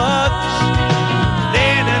love bugs,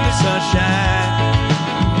 laying in the sunshine,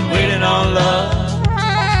 waiting on love.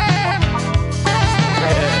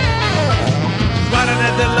 Yeah. Swatting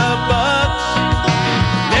at the love bugs,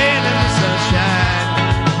 laying in the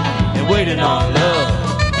sunshine, and waiting on love.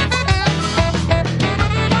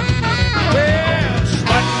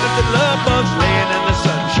 Love bugs laying in the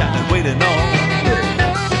sunshine and waiting on love.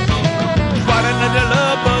 Swatting at the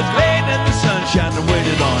love bugs laying in the sunshine and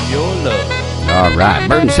waiting on your love. All right,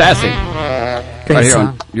 Bert and Sassy. Great right here song.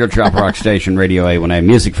 on your Trop Rock station, Radio A1A.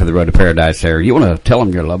 Music for the Road to Paradise there. You want to tell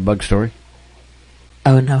them your love bug story?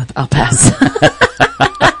 Oh, no, I'll pass.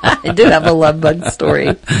 I do have a love bug story.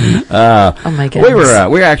 Oh my goodness.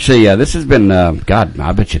 We were actually, this has been, God,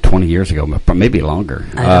 I bet you 20 years ago, maybe longer.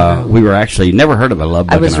 We were actually, never heard of a love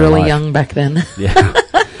bug. I was really young back then. Yeah.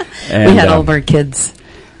 And, we had all of our kids.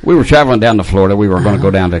 We were traveling down to Florida. We were going to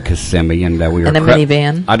go down to Kissimmee, and we were in a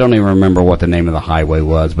minivan. I don't even remember what the name of the highway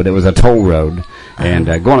was, but it was a toll road. And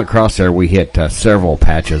going across there, we hit several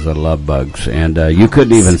patches of love bugs, and you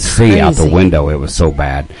couldn't even see out the window. It was so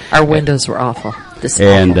bad. Our windows were awful.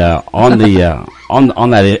 And on the on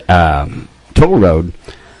that toll road,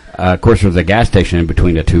 of course, there's a gas station in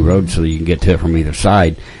between the two roads, so you can get to it from either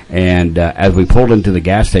side. And as we pulled into the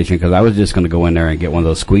gas station, because I was just going to go in there and get one of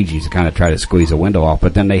those squeegees to kind of try to squeeze a window off,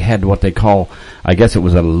 but then they had what they call, I guess it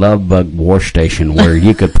was a love bug wash station, where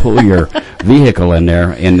you could pull your vehicle in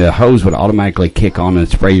there, and the hose would automatically kick on and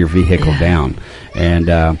spray your vehicle down.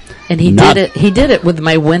 And he did it with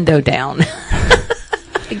my window down.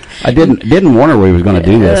 I didn't warn her we was going to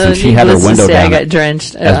do this, and she had her window down. I got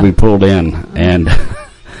drenched as we pulled in, and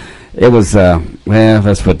it was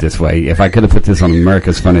let's put it this way: if I could have put this on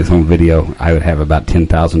America's Funniest Home Video, I would have about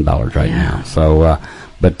 $10,000 right now. So,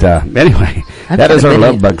 but anyway, that is our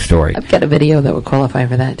love bug story. I've got a video that would qualify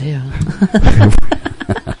for that too.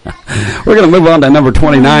 We're going to move on to number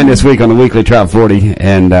 29 this week on the Weekly Top 40,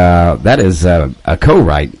 and that is a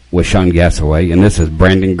co-write with Sean Gassaway, and this is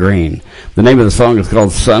Brandon Green. The name of the song is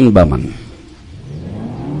called Sun Bummin'.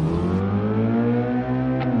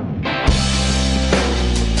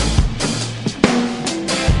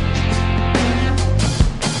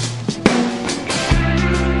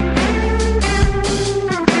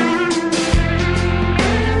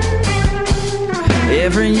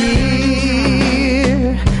 Every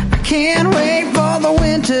year I can't wait for the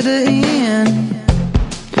winter to end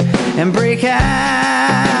and break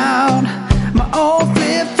out my old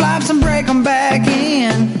flip-flops and break them back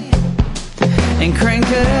in and crank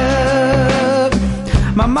up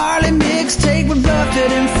my Marley mixtape with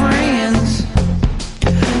Buffett and Friends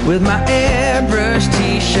with my airbrush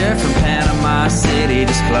t-shirt from Panama City.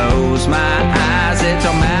 Just close my eyes, it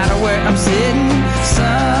don't matter where I'm sitting,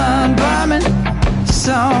 sun bumming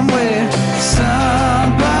somewhere,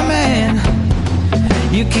 sun bumming.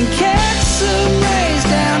 You can catch some rays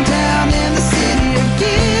downtown in the city or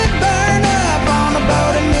get burned up on a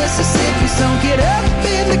boat in Mississippi. So get up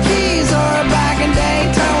in the Keys or a bike in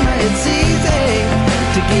Daytona. It's easy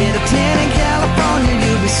to get a tan in California.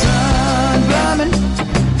 You'll be sun bumming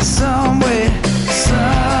somewhere,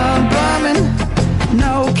 sun bumming,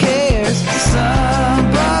 no cares, sun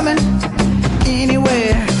bumming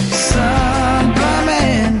anywhere, sun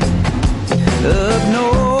bumming. Up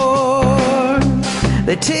north,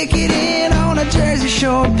 they take it in on a Jersey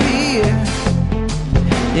Shore pier.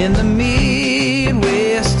 In the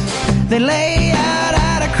Midwest, they lay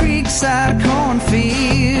out a creekside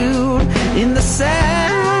cornfield. In the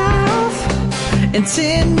South, in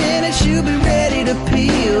 10 minutes you'll be ready to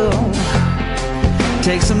peel.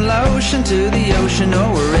 Take some lotion to the ocean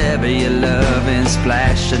or wherever you love and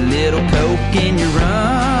splash a little Coke in your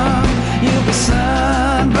rum. You'll be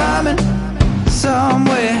sun bumming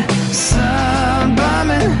somewhere, sun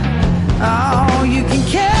bumming. Oh, you can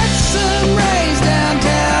catch some rays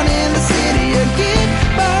downtown in the city or get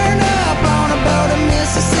burned up on a boat in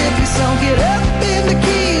Mississippi. So get up in the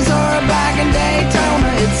Keys or a bike in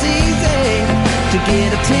Daytona. It's easy to get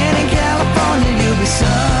a tan in California. You'll be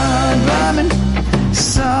sun bumming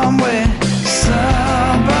somewhere,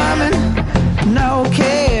 sun bumming, no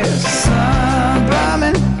cares, sun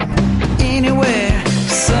bumming anywhere,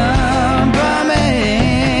 sun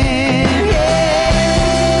bumming,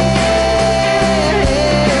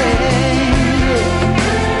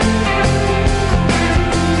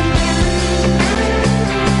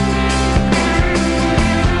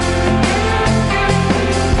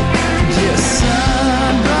 just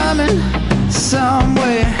sun bumming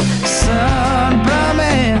somewhere, sun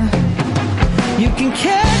bumming. You can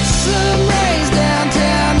catch some rays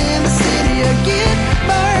downtown in the city or get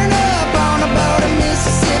burned up on a boat in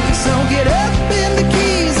Mississippi. So get up in the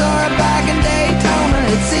Keys or a bike in Daytona.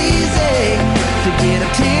 It's easy to get a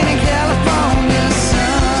tan in California.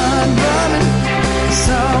 Sun bumming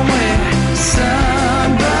somewhere,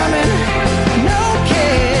 sun bumming, no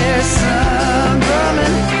care, sun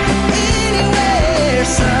bumming anywhere,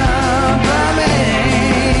 sun bumming.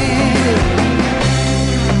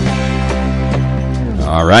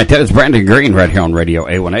 All right, that is Brandon Green right here on Radio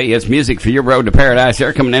A1A. It's music for your road to paradise.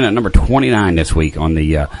 They're coming in at number 29 this week on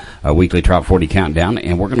the Weekly Top 40 Countdown,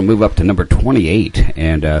 and we're going to move up to number 28.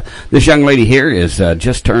 And this young lady here is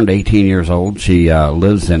just turned 18 years old. She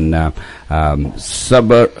lives in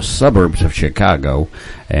suburbs of Chicago,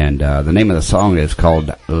 and the name of the song is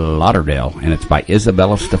called Lauderdale, and it's by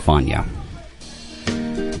Isabella Stefania.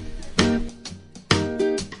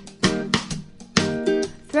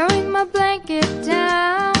 Throwing my blanket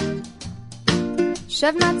down,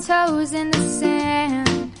 shoved my toes in the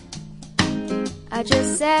sand. I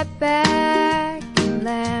just sat back and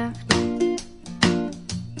laughed.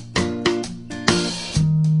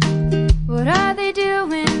 What are they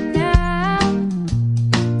doing now?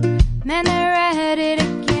 Man, they're at it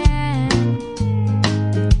again.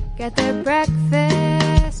 Got their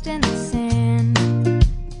breakfast in the sand.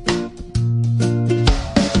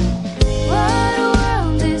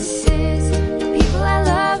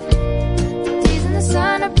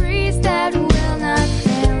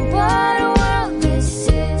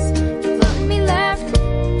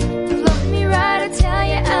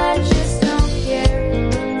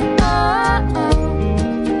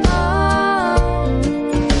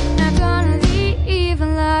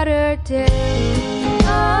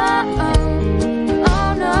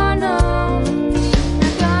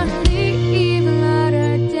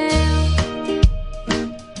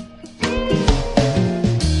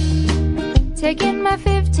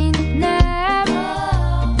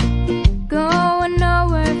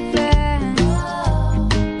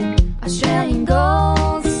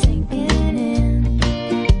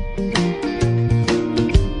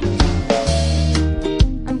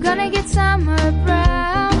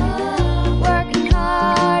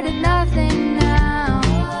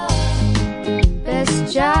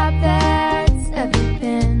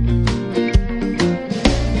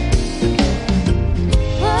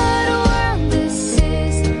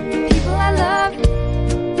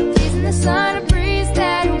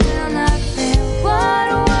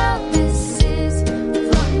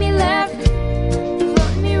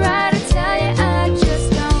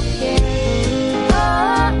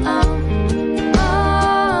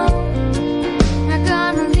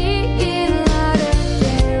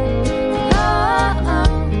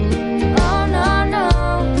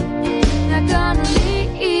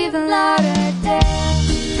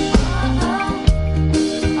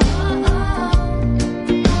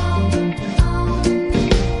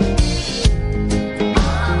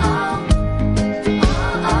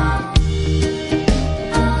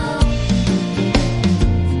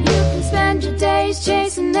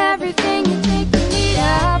 everything you think you need.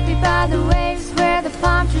 I'll be by the waves where the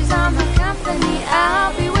palm trees are my company.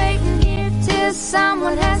 I'll be waiting here till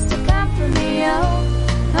someone has to comfort me. Oh,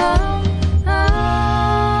 oh, oh.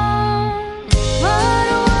 What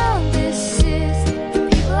a world this is. The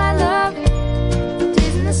people I love,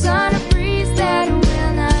 days in the sun, a breeze that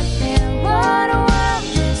will not fail. What a world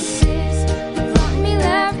this is. Floating me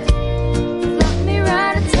left, floating me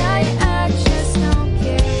right. I tell you, I just don't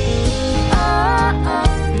care. Oh, oh,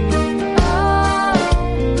 oh.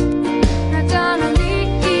 Not gonna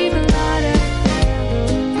leave a lot of trail.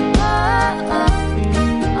 Oh, oh,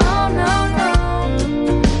 oh, no, no.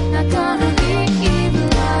 Not gonna leave a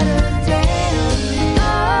lot of trail.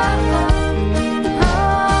 Oh, oh, oh.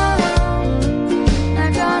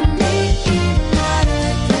 Not gonna leave a lot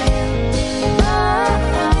of trail. Oh,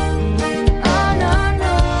 oh, oh, no,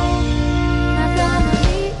 no. Not gonna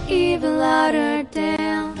leave a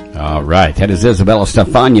Lauderdale. All right, that is Isabella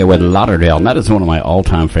Stefania with Lauderdale. And that is one of my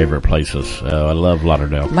all-time favorite places. I love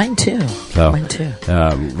Lauderdale. Mine too. So, Mine too.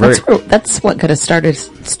 Very, That's what got us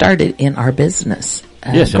started in our business.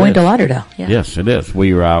 Yes, it going is. to Lauderdale. Yeah. Yes, it is.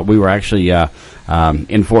 We were actually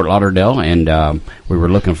in Fort Lauderdale, and we were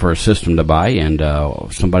looking for a system to buy. And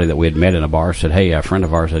somebody that we had met in a bar said, "Hey, a friend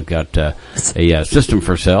of ours had got a system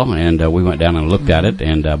for sale." And we went down and looked at it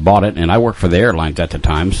and bought it. And I worked for the airlines at the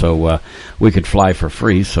time, so we could fly for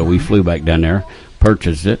free. So we flew back down there,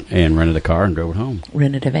 purchased it, and rented a car and drove it home.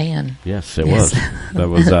 Rented a van. Yes, it was. That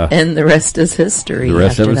was. And the rest is history. The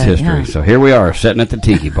rest of after it's that, history. yeah. So here we are, sitting at the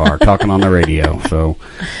Tiki Bar, talking on the radio. So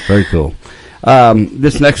very cool.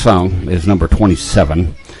 This next song is number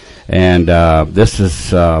 27, and this is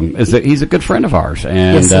he's a good friend of ours,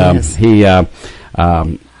 and Yes, he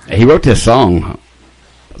he wrote this song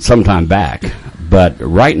sometime back, but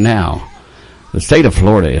right now the state of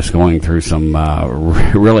Florida is going through some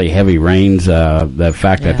really heavy rains. The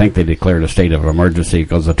fact, I think they declared a state of emergency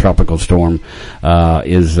because the tropical storm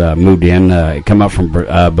is moved in. It come up from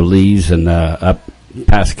Belize and up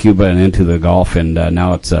past Cuba and into the Gulf, and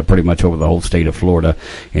now it's pretty much over the whole state of Florida,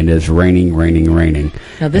 and it's raining.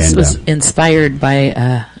 Now, this was inspired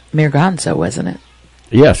by Mayor Gonzo, wasn't it?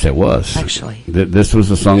 Yes, it was. Actually. This was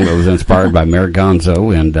a song that was inspired by Mayor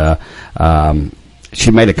Gonzo, and she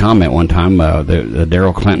made a comment one time.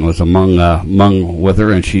 Daryl Clinton was among with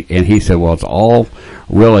her, and he said, "Well, it's all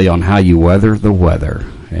really on how you weather the weather."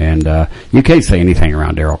 And you can't say anything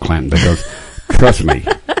around Daryl Clinton because, trust me,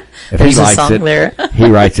 if There's he a likes song it, there. he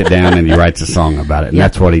writes it down and he writes a song about it, and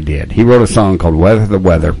that's what he did. He wrote a song called "Weather the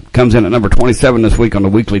Weather." Comes in at number 27 this week on the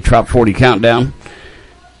weekly Top 40 Countdown.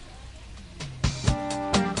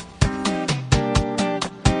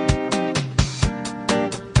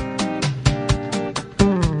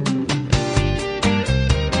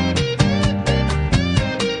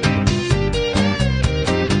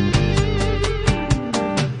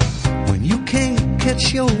 When you can't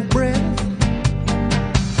catch your breath,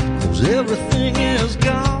 'cause everything is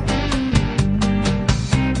gone,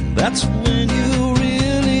 that's when you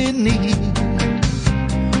really need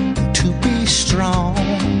to be strong.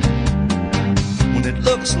 When it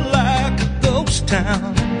looks like a ghost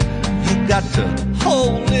town, you got to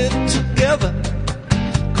hold it together,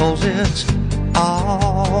 'cause it's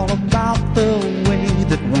all about the way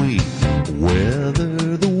that we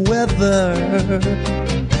weather the weather.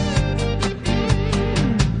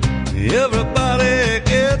 Everybody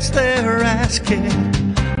gets their ass kicked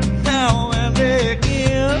now and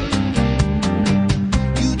again.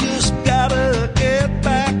 You just gotta get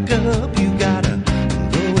back up. You gotta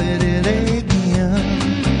go at it again.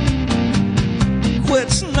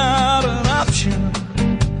 Quit's not an option.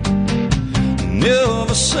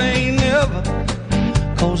 Never say never,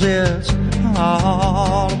 'cause it's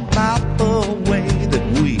all about the way that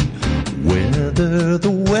we weather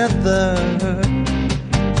the weather.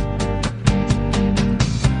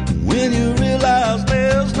 When you realize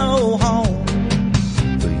there's no home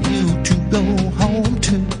for you to go home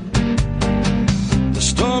to, the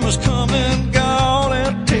storm is coming, gone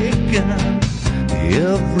and taken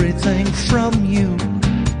everything from you.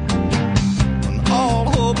 When all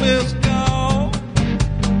hope is gone,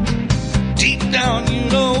 deep down you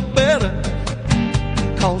know better,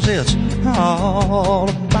 'cause it's all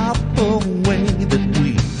about the way that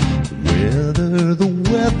we weather the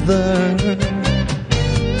weather.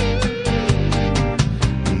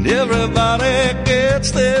 Everybody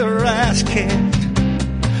gets their ass kicked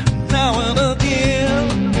now and again.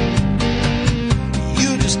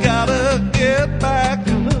 You just gotta get back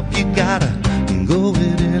up. You gotta go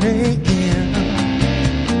at it again.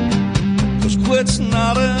 'Cause quit's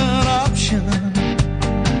not an option.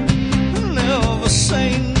 Never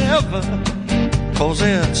say never, 'cause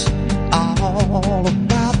it's all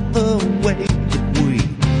about the way that we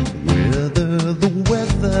weather the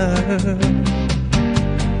weather.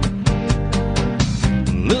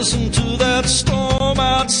 Listen to that storm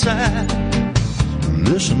outside,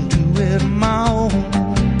 listen to it moan.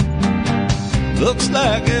 Looks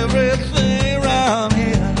like everything around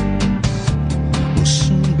here will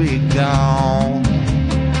soon be gone.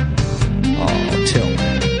 Oh, tell me.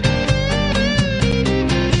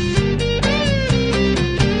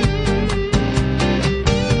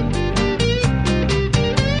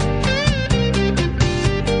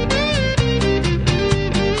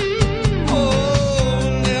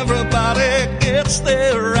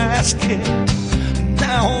 Their ass kicked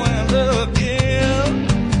now and again.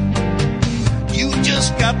 You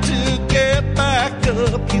just got to get back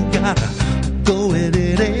up. You gotta go at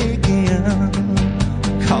it again.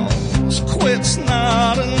 'Cause quit's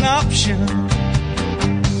not an option.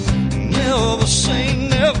 Never say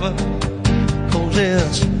never. 'Cause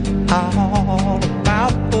it's all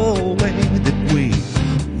about the way that we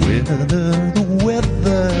weather the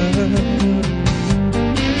weather.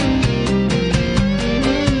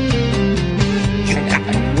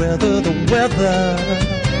 Weather the weather.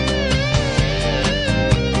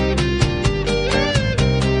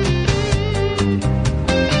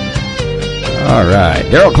 All right.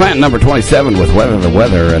 Daryl Clanton, number 27 with Weather the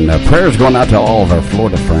Weather. And prayers going out to all of our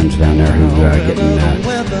Florida friends down there who are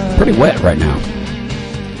getting pretty wet right now.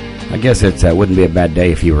 I guess it wouldn't be a bad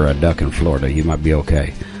day if you were a duck in Florida. You might be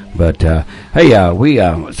okay. But, hey,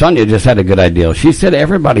 Sonia just had a good idea. She said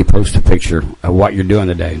everybody post a picture of what you're doing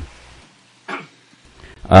today.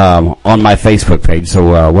 On my Facebook page.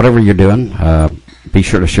 So whatever you're doing, be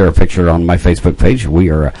sure to share a picture on my Facebook page. We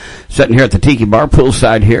are sitting here at the Tiki Bar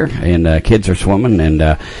poolside here, and kids are swimming. And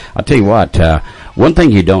I'll tell you what, one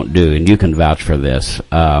thing you don't do, and you can vouch for this,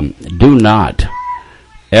 do not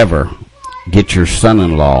ever get your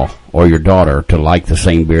son-in-law or your daughter to like the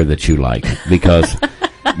same beer that you like. Because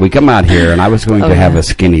we come out here, and I was going to have a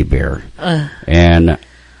skinny beer. And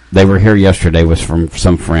they were here yesterday with from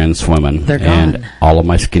some friends swimming. They're gone. And all of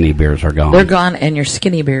my skinny beers are gone. They're gone, and your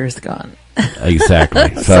skinny beer is gone.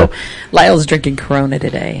 Exactly. So Lyle's drinking Corona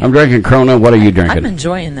today. I'm drinking Corona. What are you drinking? I'm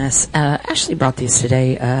enjoying this. Ashley brought these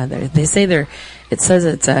today. They say it says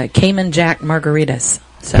it's Cayman Jack margaritas.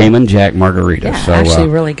 So, Cayman Jack margaritas. Yeah, so, actually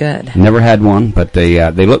really good. Never had one, but they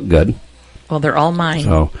look good. Well, they're all mine.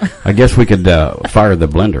 So I guess we could fire the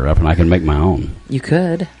blender up, and I can make my own. You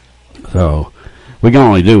could. So we can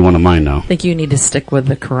only do one of mine now. I think you need to stick with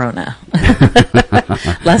the Corona.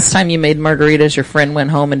 Last time you made margaritas, your friend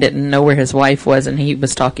went home and didn't know where his wife was, and he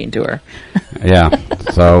was talking to her. Yeah.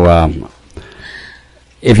 So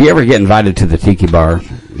if you ever get invited to the Tiki Bar,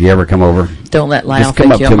 you ever come over? Don't let Lyle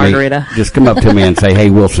make you a margarita. Just come up to me and say, "Hey,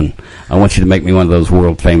 Wilson, I want you to make me one of those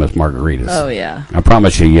world-famous margaritas." Oh, yeah. I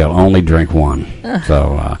promise you'll only drink one.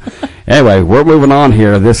 So anyway, we're moving on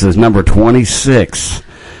here. This is number 26.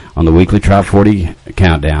 On the weekly Top 40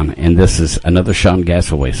 countdown, and this is another Sean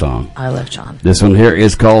Gasaway song. I love Sean. This one here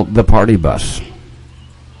is called The Party Bus.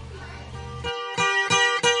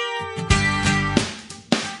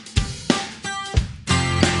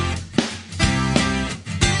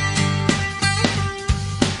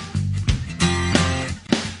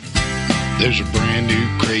 There's a brand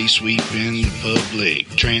new craze sweeping the public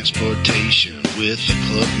transportation with a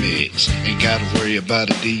club mix. Ain't gotta worry about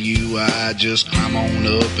a DUI, just climb on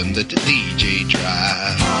up and let the DJ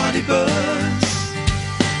drive. Party bus,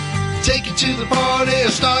 take you to the party or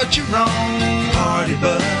start your own. Party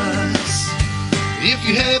bus, if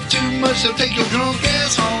you have too much, they'll take your drunk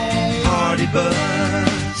ass home. Party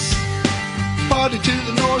bus, party to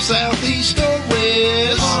the north, south, east, or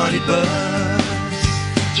west. Party bus,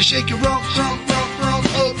 just shake your rump, rump, rump, rump,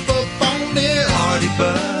 up, up on it. Party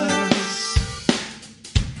bus,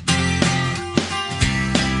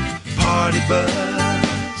 party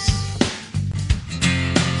bus.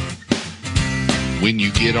 When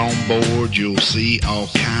you get on board, you'll see all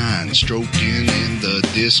kinds stroking in the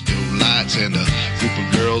disco lights, and a group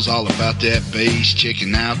of girls all about that bass,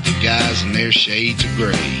 checking out the guys in their shades of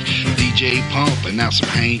gray. DJ pumping out some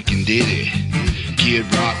Hank and Diddy, Kid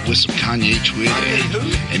Rock with some Kanye Twitty.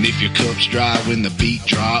 And if your cup's dry when the beat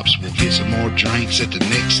drops, we'll get some more drinks at the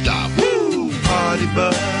next stop. Woo! Party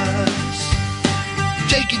bus,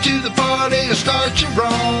 take you to the party and start your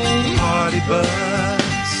own. Party bus,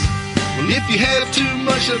 well, if you have too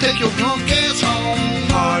much, they'll take your drunk ass home.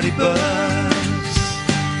 Party bus,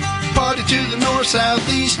 party to the north, south,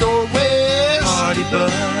 east, or west. Party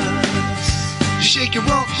bus, you shake your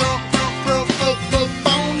rump, rump, rump, rump, up, up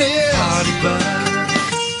on it. Party bus.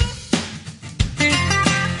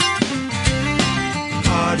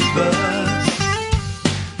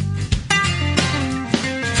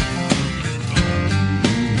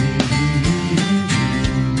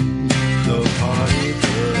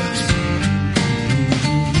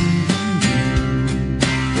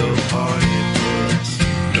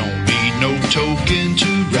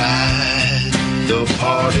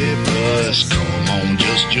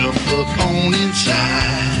 Jump up on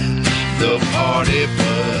inside the party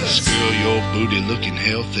bus. Girl, your booty looking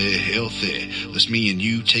healthy, healthy. Let's me and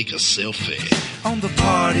you take a selfie on the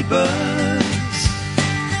party bus.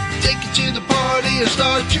 Take it to the party and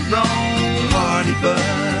start your own party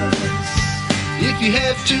bus. If you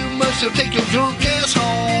have too much, they'll take your drunk ass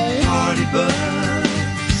home. Party bus.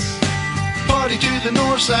 Party to the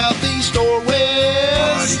north, south, east, or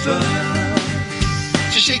west. Party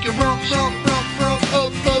bus. Just shake your rump, rump, rump, rump,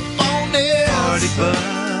 up, up on this. Party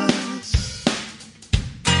bus.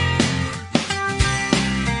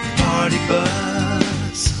 Party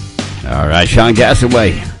bus. All right, Sean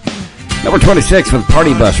Gassaway. Number 26 with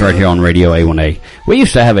Party Bus right here on Radio A1A. We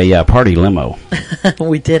used to have a party limo.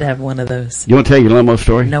 We did have one of those. You want to tell your limo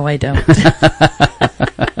story? No, I don't.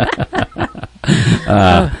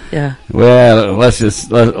 Yeah. Well, let's just...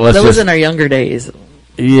 That was in our younger days.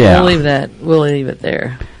 Yeah. We'll leave that. We'll leave it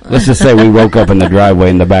there. Let's just say we woke up in the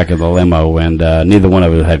driveway in the back of the limo, and neither one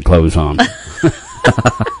of us had clothes on.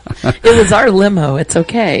 It was our limo. It's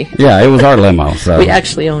okay. Yeah, it was our limo. So we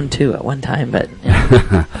actually owned two at one time, but...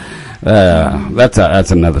 Yeah.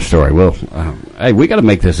 That's another story. Well, hey, we got to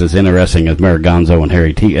make this as interesting as Mayor Gonzo and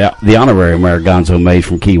Harry T. The honorary Mayor Gonzo Mays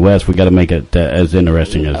from Key West. We got to make it as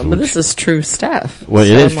interesting as. But this is true stuff. Well,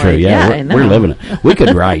 so it is true. Yeah, we're living it. We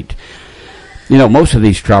could write. You know, most of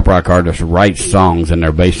these trop rock artists write songs and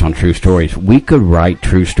they're based on true stories. We could write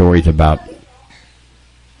true stories about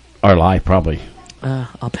our life, probably.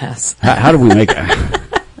 I'll pass. How do we make it?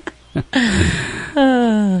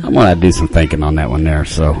 I'm going to do some thinking on that one there.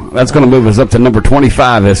 So that's going to move us up to number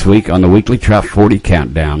 25 this week on the weekly Trop 40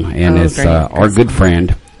 Countdown. And it's our good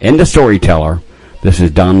friend and the storyteller. This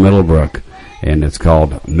is Don Middlebrook, and it's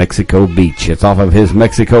called Mexico Beach. It's off of his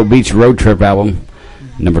Mexico Beach road trip album,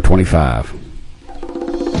 number 25.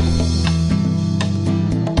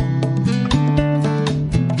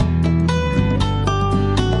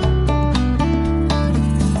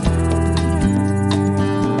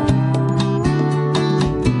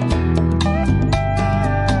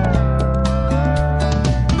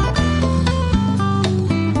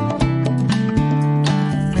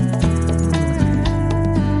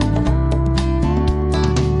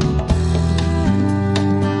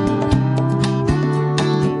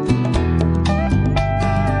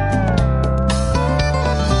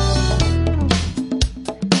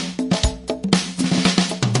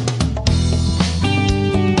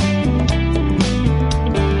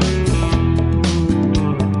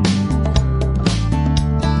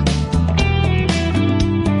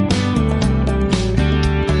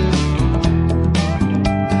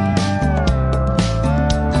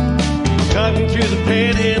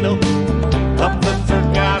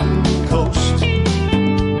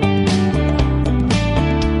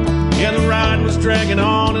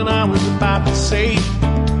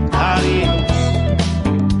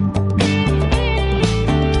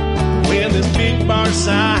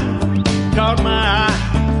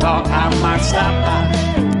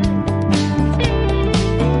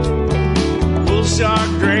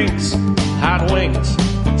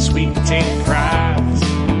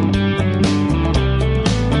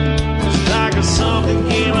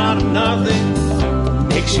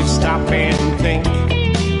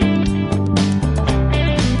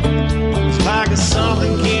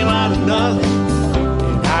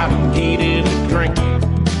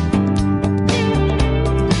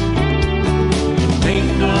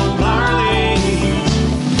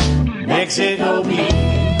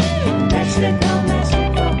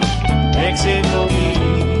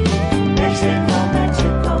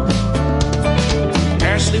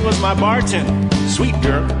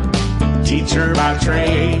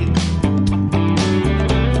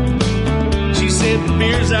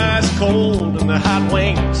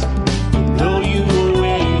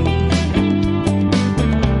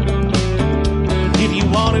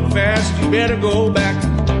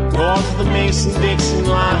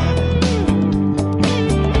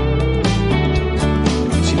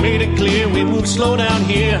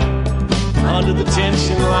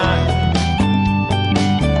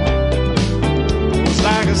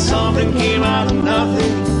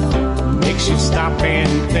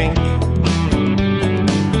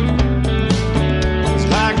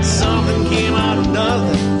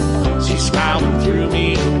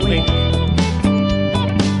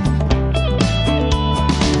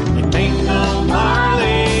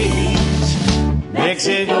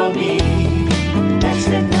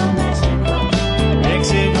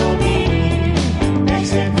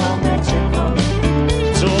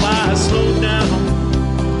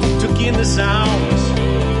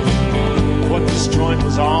 What this joint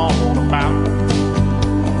was all about.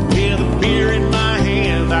 With a beer in my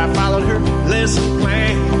hand, I followed her lesson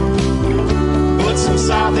plan. Put some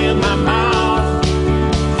salt in my mouth.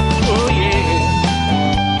 Oh yeah.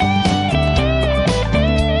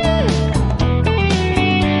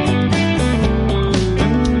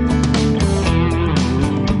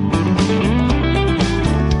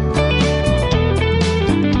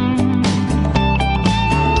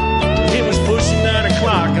 It was pushing 9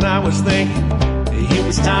 o'clock and I was thinking it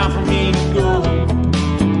was time for me to go.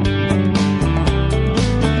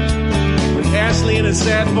 When Ashley in a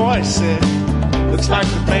sad voice said, looks like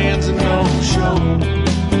the band's a no-show.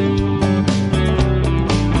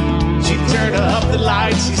 She turned up the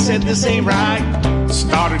lights, she said this ain't right.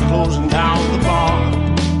 Started closing down the bar.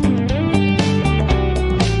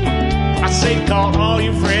 I say call all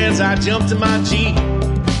your friends, I jumped in my Jeep,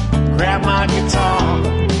 grabbed my guitar.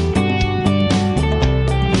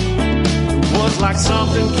 It was like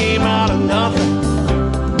something came out of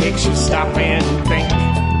nothing, makes you stop and think.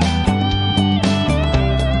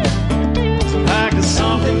 Like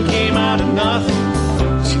something came out of nothing,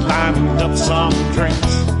 she lined up some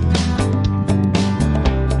drinks.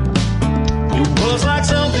 It was like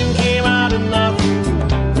something came out of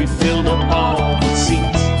nothing, we filled up all the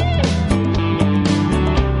seats.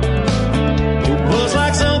 It was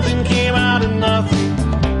like something came out of nothing,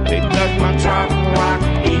 they dug my trop rock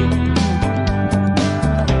beat.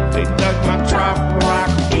 They dug my trop rock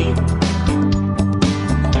beat.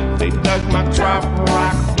 They dug my trop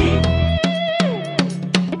rock beat.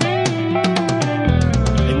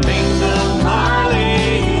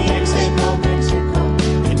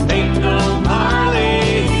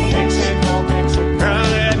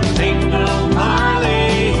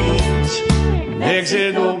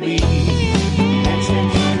 Mexico Beach, Mexico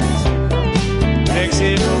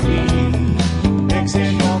Beach,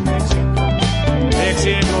 Mexico, Mexico,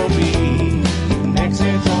 Mexico Beach,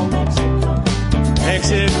 Mexico, Mexico,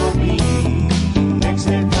 Mexico Beach,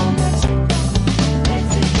 Mexico, Mexico.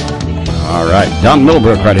 All right, Don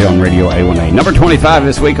Middlebrook right here on Radio A1A. Number 25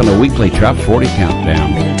 this week on the weekly Top 40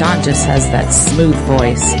 Countdown. I mean, Don just has that smooth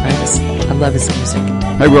voice. I love his music.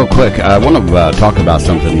 Hey, real quick, I want to talk about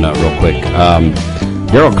something real quick.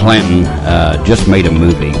 Daryl Clanton just made a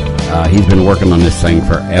movie. He's been working on this thing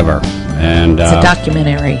forever. And it's a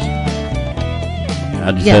documentary.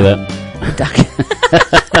 How'd you say that?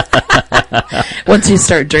 Once you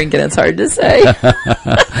start drinking, it's hard to say.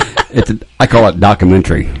 I call it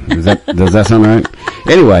documentary. Does that sound right?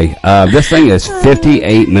 Anyway, this thing is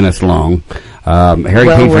 58 minutes long.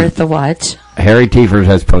 Worth the watch. Harry Tiefers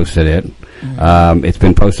has posted it. It's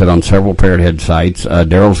been posted on several Parrot Head sites.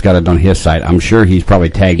 Daryl's got it on his site. I'm sure he's probably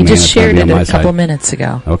tagged me. He just shared it a couple site. Minutes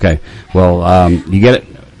ago. Okay. Well, you get it.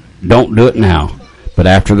 Don't do it now. But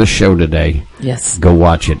after the show today, yes, go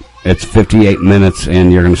watch it. It's 58 minutes,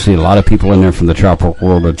 and you're going to see a lot of people in there from the trop rock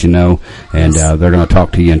world that you know, and they're going to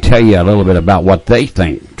talk to you and tell you a little bit about what they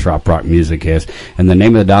think trop rock music is. And the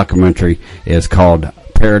name of the documentary is called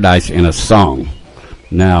Paradise in a Song.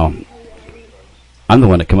 Now, I'm the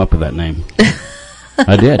one that came up with that name.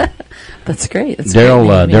 I did. That's great.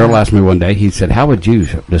 Daryl asked me one day, he said, how would you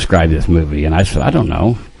describe this movie? And I said, I don't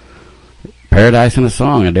know. Paradise in a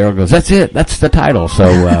Song. And Daryl goes, that's it. That's the title. So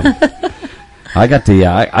I got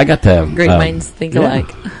the great minds think alike.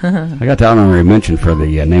 I got the honorary mention for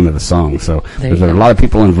the name of the song. So there's a lot of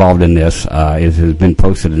people involved in this. It has been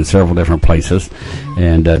posted in several different places.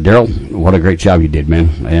 And Daryl, what a great job you did, man.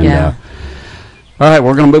 And all right,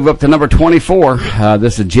 we're going to move up to number 24.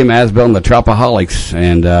 This is Jim Asbell and the Tropaholics,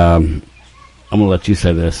 and I'm going to let you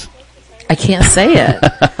say this. I can't say it.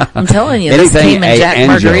 I'm telling you, this team and Jack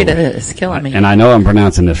Margarita is killing me. And I know I'm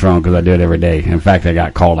pronouncing this wrong because I do it every day. In fact, I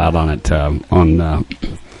got called out on it on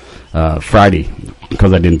Friday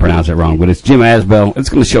because I didn't pronounce it wrong. But it's Jim Asbell. It's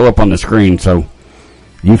going to show up on the screen, so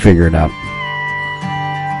you figure it out.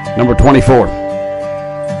 Number 24.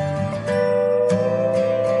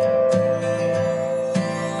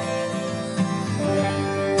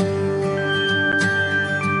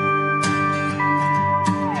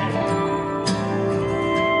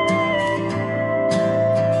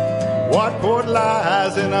 What port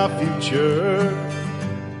lies in our future?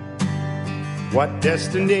 What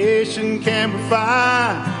destination can we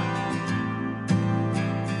find?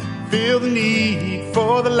 Feel the need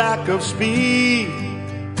for the lack of speed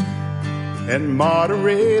and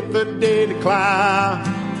moderate the daily climb.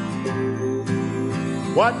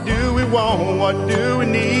 What do we want? What do we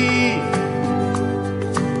need?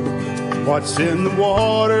 What's in the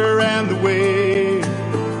water and the wave?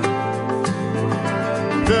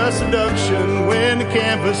 The seduction when the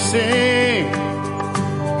canvas sings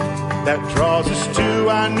that draws us to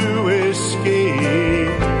our new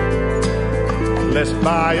escape. Let's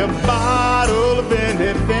buy a bottle of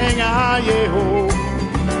anything, aye-ho.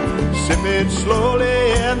 Sip it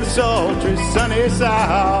slowly in the sultry sunny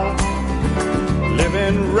south.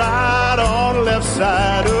 Living right on the left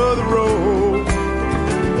side of the road.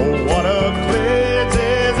 Oh, what a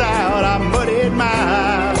cleanses out our muddied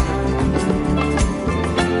mind.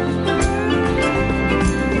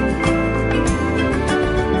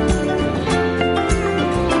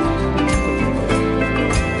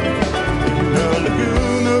 The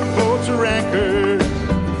lagoon of boats are anchored.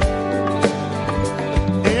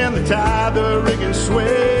 In the tide the rigging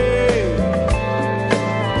sway.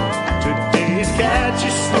 Today's catch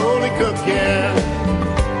is slowly cooking.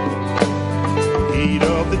 Heat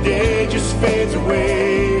of the day just fades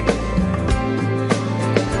away.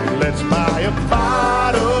 Let's buy a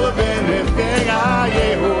bottle of anything,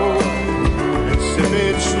 aye-ho, and sip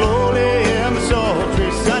it slowly in the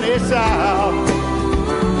sultry sunny south.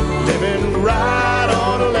 Living right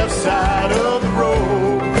on the left side of the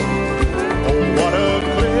road. Oh, what a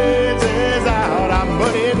cleanses out our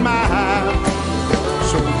muddied mind.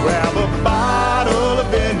 So grab a bottle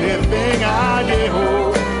of anything,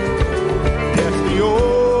 aye-ho. Yes, the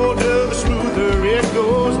older, the smoother it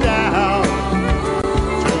goes down.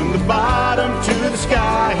 Turn the bottom to the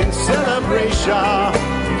sky in celebration.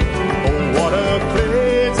 Oh, what a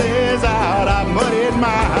cleanses out our muddied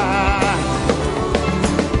mind.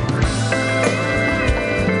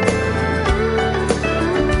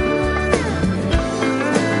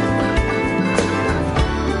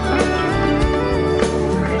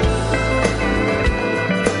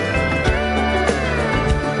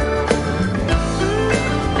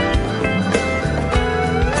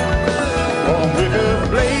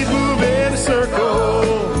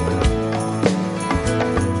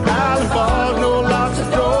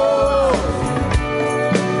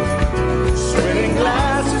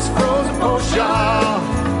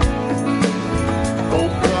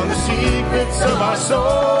 Of our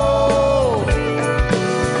soul.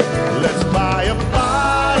 Let's buy a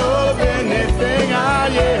bottle of anything,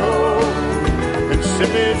 aye-ho, and sip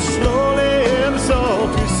it slowly in the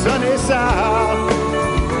sultry sunny south.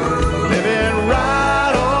 Living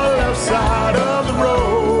right on the left side of the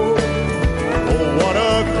road. Oh, what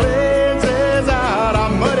a cleanses out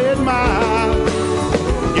our muddied mind.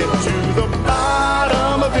 Get to the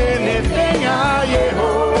bottom of anything,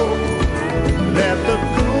 aye-ho. Let the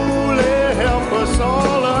help us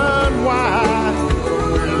all unwind.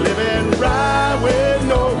 We're living right with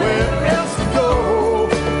nowhere else to go.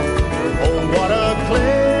 Oh, what a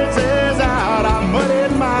cleanses out our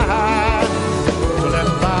muddied mind. So let's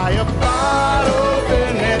buy a bottle of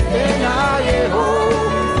anything, aye-ho.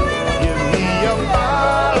 Give me a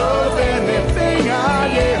bottle of anything,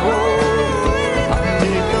 aye-ho. I'll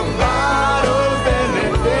take a bottle of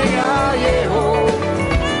anything, aye-ho.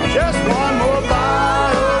 Just one more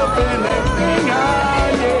bottle of anything,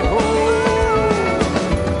 aye-ho.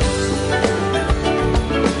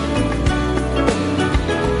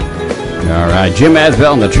 All right, Jim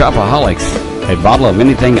Asbell and the Tropaholics. A bottle of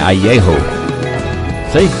anything, aye-ho.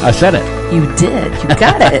 See, I said it. You did. You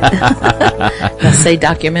got it. Let's say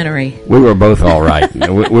documentary. We were both all right.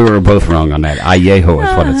 we were both wrong on that. Ayeho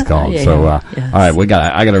is what it's called. Ayeho, So, yes. all right,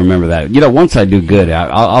 I got to remember that. You know, once I do good,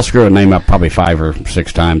 I'll screw a name up probably 5 or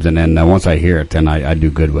 6 times, and then once I hear it, then I do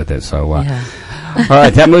good with it. So, all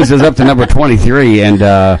right, that moves us up to number 23,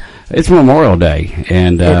 and it's Memorial Day,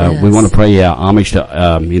 and we want to pay homage to,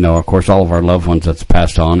 of course, all of our loved ones that's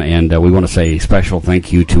passed on, and we want to say a special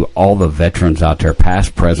thank you to all the veterans out there,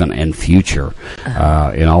 past, present, and future,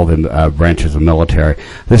 in all the branches of military.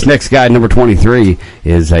 This next guy, number 23,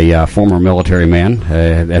 is a former military man.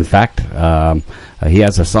 In fact, he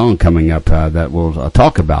has a song coming up that will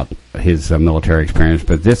talk about his military experience,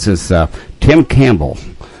 but this is Tim Campbell.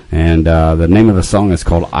 And the name of the song is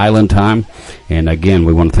called Island Time. And again,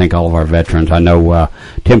 we want to thank all of our veterans. I know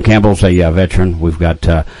Tim Campbell's a veteran. We've got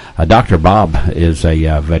Dr. Bob is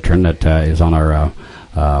a veteran that is on our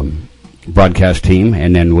broadcast team.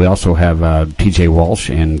 And then we also have T.J. Walsh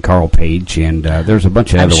and Carl Page. And there's a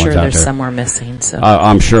bunch of other ones out there. I'm sure there's some more missing. So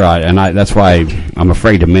I'm sure. That's why I'm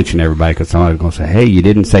afraid to mention everybody, because somebody's going to say, hey, you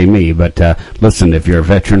didn't say me. But listen, if you're a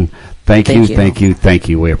veteran, Thank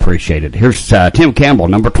you. We appreciate it. Here's Tim Campbell,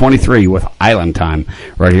 number 23, with Island Time,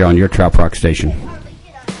 right here on your Trop Rock station.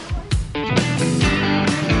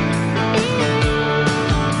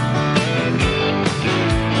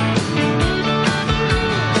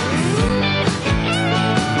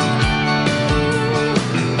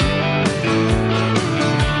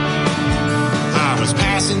 I was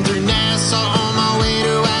passing through Nassau on my way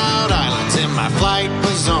to Wild Islands, and my flight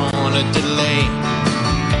was on a delay.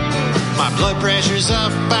 My blood pressure pressure's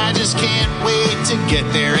up, I just can't wait to get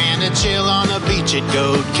there and to chill on the beach at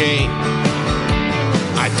Goat Cay.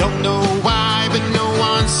 I don't know why, but no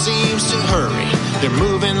one seems to hurry. They're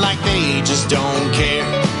moving like they just don't care.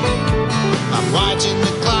 I'm watching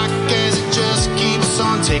the clock as it just keeps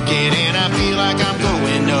on ticking, and I feel like I'm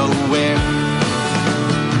going nowhere.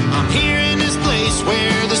 I'm here in this place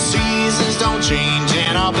where the seasons don't change,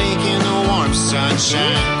 and I'll bake in the warm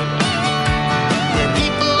sunshine, where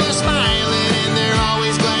people are smiling and they're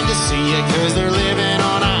always glad to see you, 'cause they're living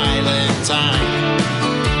on island time.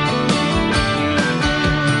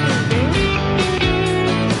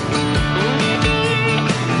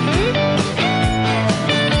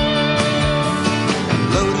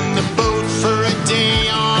 Loading the boat for a day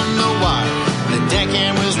on the water, the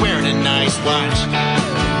deckhand was wearing a nice watch.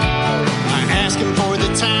 I asked him for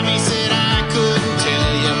the time, he said I couldn't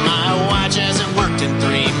tell you, my watch hasn't worked in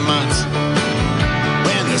 3 months.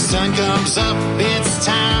 When the sun comes up, it's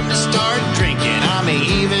time to start drinking. I may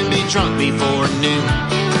even be drunk before noon.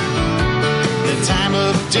 The time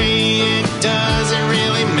of day, it doesn't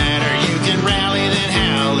really matter. You can rally then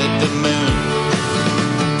howl at the moon.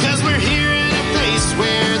 'Cause we're here in a place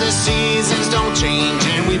where the seasons don't change,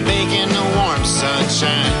 and we bake in the warm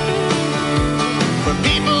sunshine, where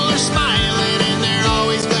people are smiling and they're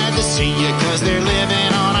always glad to see you, 'cause they're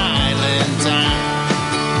living on island time.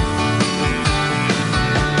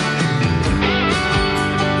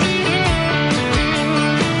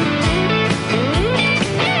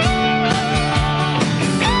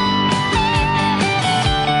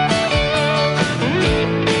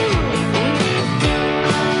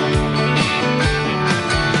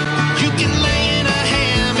 You can lay in a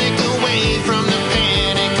hammock away from the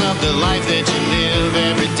panic of the life that you live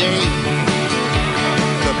every day.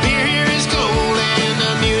 The beer here is cold and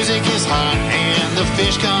the music is hot, and the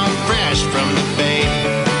fish come fresh from the bay.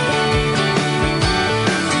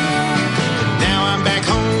 Now I'm back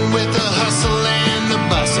home with the hustle and the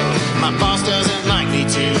bustle. My boss doesn't like me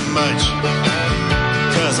too much,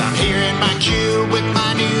 'cause I'm here in my cube with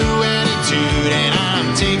my new attitude, and I'm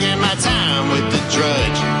taking my time with the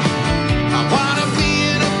drudge. I wanna be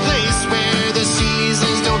in a place where the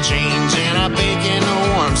seasons don't change, and I bake in the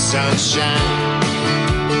warm sunshine,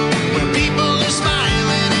 where people are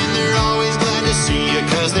smiling and they're always glad to see you,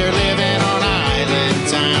 'cause they're living on island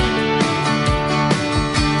time.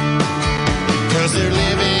 'Cause they're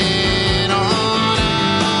living on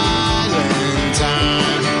island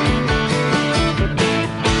time.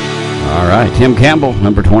 All right, Tim Campbell,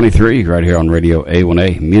 number 23, right here on Radio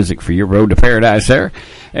A1A, music for your road to paradise there.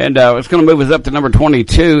 And it's going to move us up to number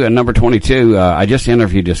 22. And number 22, I just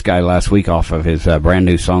interviewed this guy last week off of his brand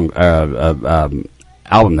new song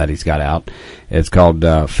album that he's got out. It's called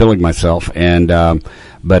Feeling Myself. And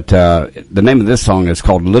but the name of this song is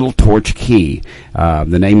called Little Torch Key.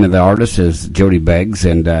 The name of the artist is Jody Beggs.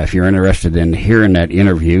 And if you're interested in hearing that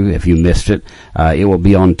interview, if you missed it, it will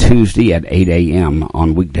be on Tuesday at 8 a.m.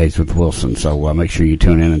 on Weekdays with Wilson. So make sure you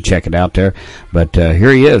tune in and check it out there. But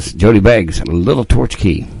here he is, Jody Beggs, Little Torch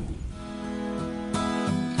Key.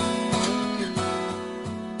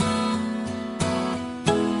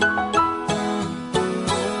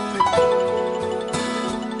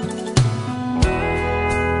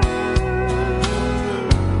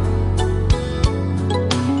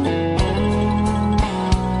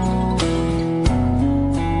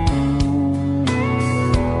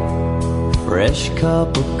 Fresh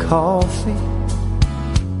cup of coffee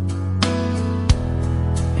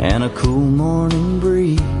and a cool morning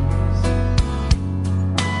breeze,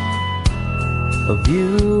 a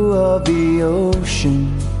view of the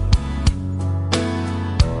ocean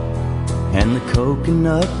and the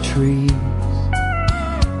coconut trees,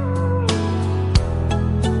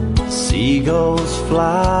 seagulls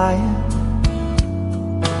flying,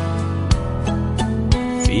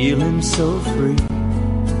 feeling so free.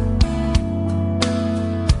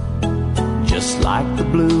 Just like the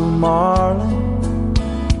blue marlin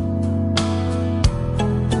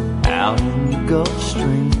out in the Gulf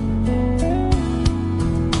Stream.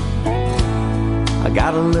 I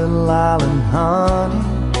got a little island honey,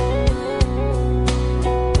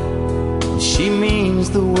 she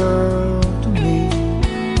means the world to me,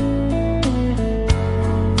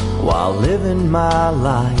 while living my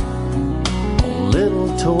life on Little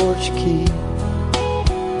Torch Key.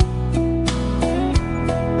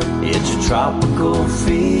 It's a tropical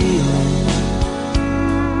feeling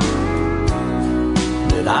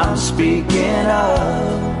that I'm speaking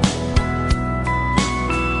of.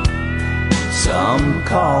 Some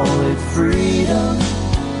call it freedom,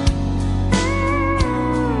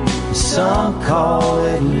 some call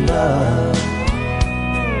it love.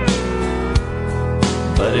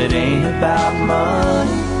 but it ain't about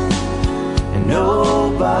money, and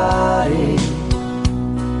nobody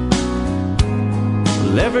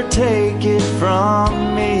will ever take it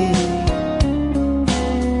from me.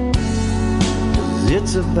 'Cause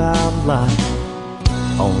it's about life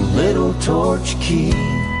on Little Torch Key.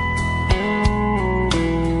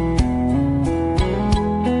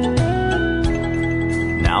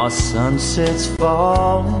 Now a sunset's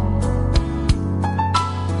falling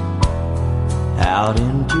out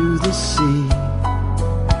into the sea.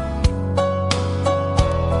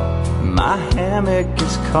 My hammock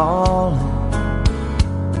is calling,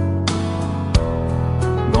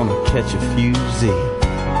 gonna catch a few Z.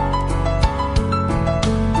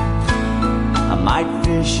 I might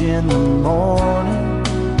fish in the morning,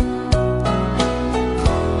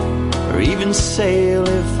 or even sail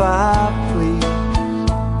if I please,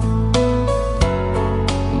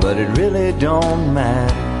 but it really don't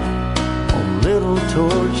matter on Little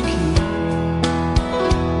Torch Key.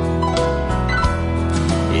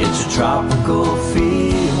 It's a tropical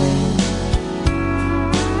feeling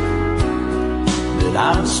that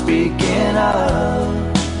I'm speaking of.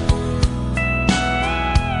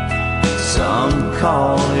 Some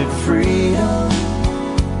call it freedom,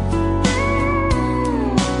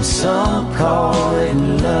 some call it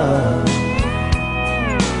love,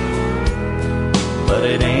 but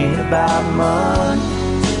it ain't about money,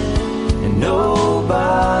 and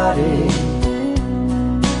nobody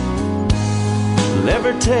will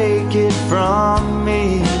ever take it from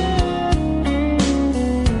me.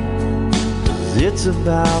 'Cause it's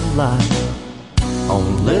about life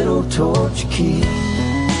on Little Torch Key.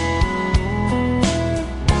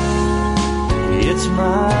 It's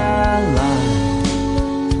my life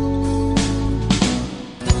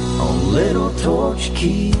on Little Torch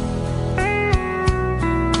Key.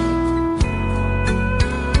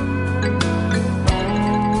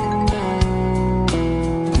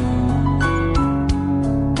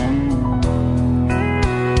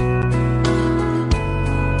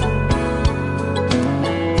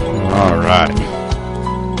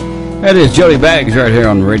 That is Jody Baggs right here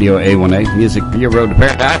on Radio A1A, Music via Road to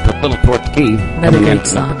Paradise with Little Torch Key. Another great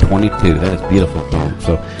song. Number 22. That is a beautiful song.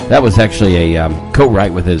 So that was actually a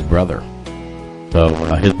co-write with his brother. So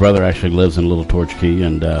his brother actually lives in Little Torch Key,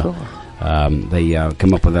 and cool. They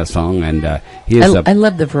come up with that song. And he is. I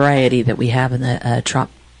love the variety that we have in the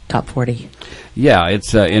Top 40. Yeah,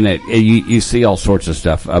 it's in it. You see all sorts of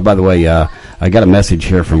stuff. By the way, I got a message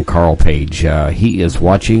here from Carl Page. He is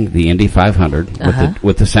watching the Indy 500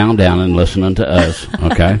 with the sound down and listening to us.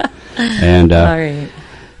 Okay, and all right.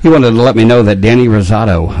 He wanted to let me know that Danny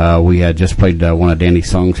Rosado. We just played one of Danny's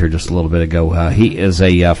songs here just a little bit ago. He is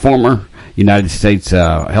a former United States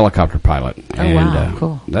helicopter pilot. Oh, and, wow,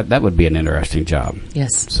 cool. That would be an interesting job.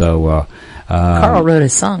 Yes. So. Carl wrote a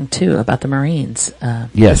song too about the Marines.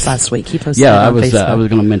 Yes, this last week he posted. Yeah, I was going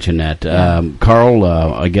to mention that. Yeah. Carl,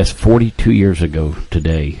 I guess 42 years ago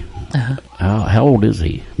today. How old is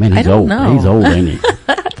he? Man, he's old. Know. He's old, ain't he?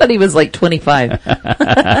 I thought he was like 25.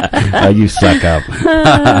 You suck up.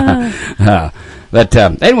 But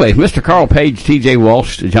anyway, Mr. Carl Page, T.J.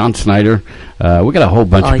 Walsh, John Snyder, we got a whole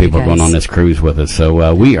bunch of people going on this cruise with us.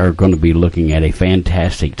 So we are going to be looking at a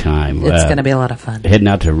fantastic time. It's going to be a lot of fun. Heading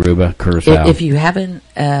out to Aruba, Curacao. If you haven't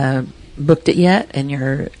booked it yet and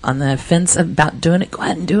you're on the fence about doing it, go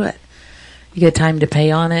ahead and do it. You get time to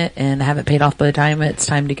pay on it and have it paid off by the time it's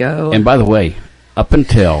time to go. And by the way, up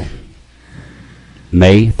until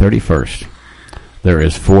May 31st, there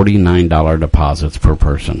is $49 deposits per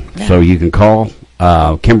person. Yeah. So you can call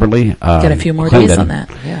Kimberly. Get a few more Clinton, days on that.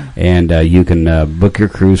 Yeah. And you can book your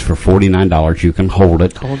cruise for $49. You can hold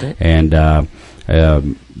it. And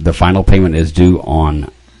the final payment is due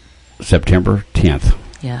on September 10th.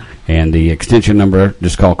 Yeah. And the extension number,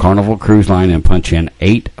 just call Carnival Cruise Line and punch in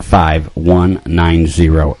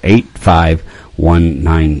 85190.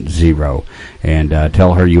 85190. And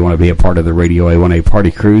tell her you want to be a part of the Radio A1A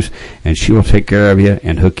Party Cruise, and she will take care of you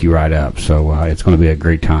and hook you right up. So it's going to be a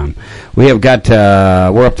great time. We have got,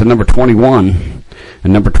 we're up to number 21.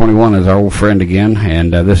 And number 21 is our old friend again,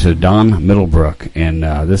 and this is Don Middlebrook. And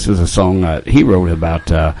this is a song he wrote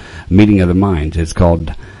about Meeting of the Minds. It's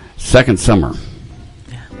called Second Summer.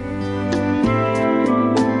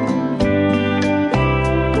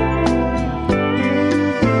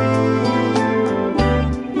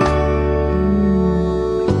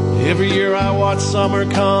 Every year I watch summer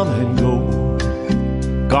come and go,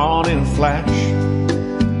 gone in a flash,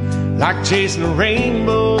 like chasing a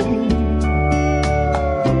rainbow.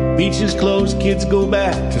 Beaches closed, kids go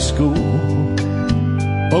back to school.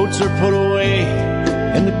 Boats are put away,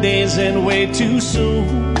 and the days end way too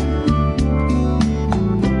soon.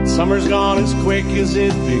 Summer's gone as quick as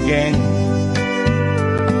it began.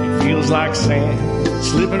 It feels like sand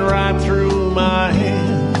slipping right through my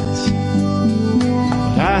hands.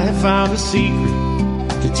 But I have found a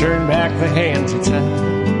secret to turn back the hands of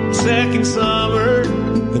time. Second summer,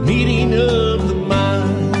 the meeting of the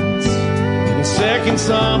minds. In the second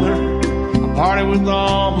summer, I party with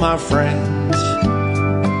all my friends.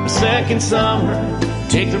 The second summer,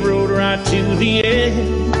 take the road right to the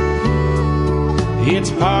end.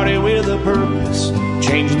 It's a party with a purpose,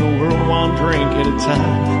 changing the world one drink at a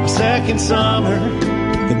time. A second summer,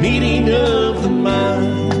 the meeting of the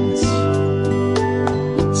minds.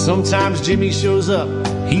 Sometimes Jimmy shows up,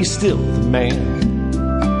 he's still the man.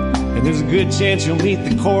 And there's a good chance you'll meet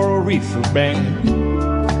the Coral Reefer Band.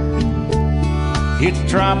 It's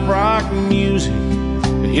trop rock music,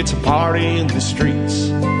 it's a party in the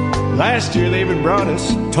streets. Last year they even brought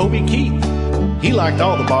us Toby Keith, he liked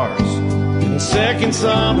all the bars. In the second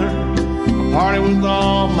summer, I party with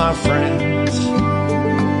all my friends.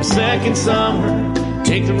 The second summer,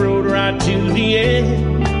 take the road right to the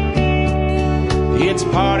end. It's a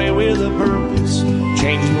party with a purpose,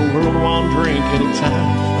 changing the world one drink at a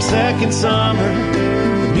time. The second summer,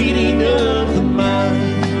 the meeting of the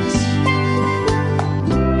minds.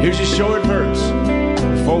 Here's your short verse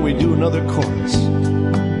before we do another chorus.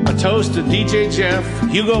 A toast to DJ Jeff,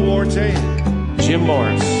 Hugo Warte, Jim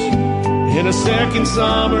Morris. In a second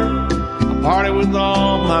summer, I party with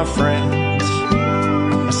all my friends.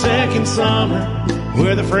 A second summer,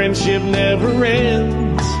 where the friendship never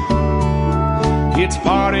ends. It's a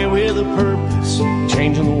party with a purpose,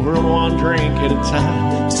 changing the world one drink at a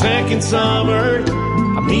time. Second summer,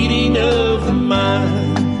 a meeting of the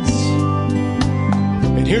minds.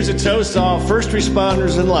 And here's a toast to all first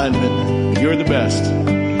responders and linemen. You're the best.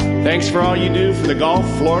 Thanks for all you do for the Gulf,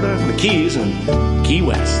 Florida, the Keys, and Key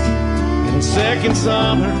West. In the second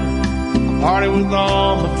summer, I party with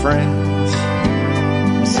all my friends.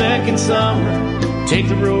 The second summer, take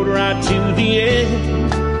the road right to the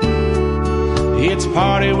end. It's a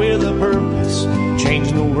party with a purpose,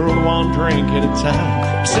 changing the world one drink at a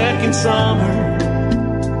time. Second summer,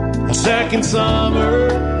 a second summer,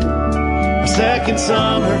 a second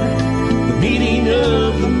summer, the meeting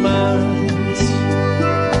of the minds.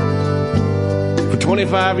 For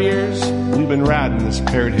 25 years, we've been riding this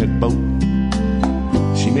parrot-head boat.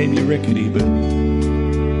 She may be rickety, but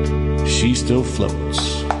she still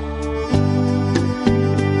floats.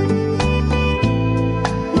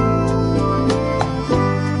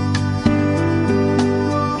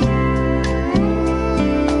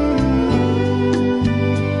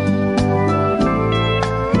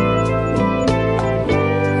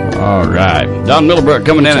 All right. Don Middlebrook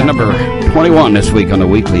coming in at number 21 this week on the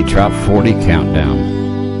weekly Top 40 Countdown.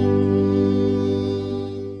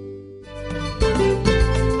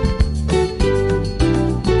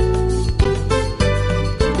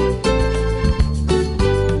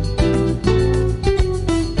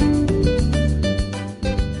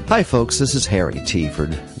 Hi, folks. This is Harry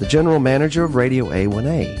Teaford, the general manager of Radio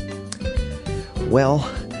A1A. Well,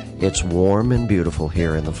 it's warm and beautiful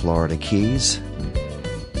here in the Florida Keys.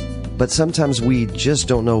 But sometimes we just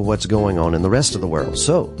don't know what's going on in the rest of the world.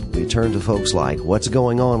 So we turn to folks like What's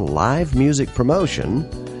Going On Live Music Promotion,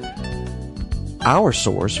 our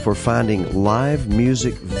source for finding live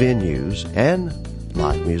music venues and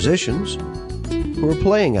live musicians who are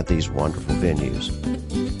playing at these wonderful venues.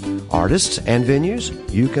 Artists and venues,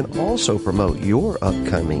 you can also promote your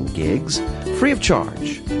upcoming gigs free of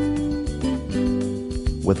charge.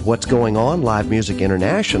 With What's Going On Live Music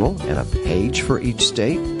International and a page for each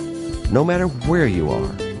state, no matter where you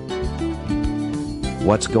are.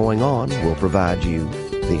 What's Going On will provide you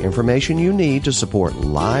the information you need to support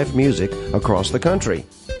live music across the country.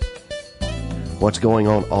 What's Going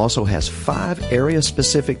On also has 5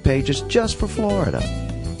 area-specific pages just for Florida.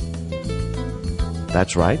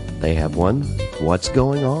 That's right, they have one, What's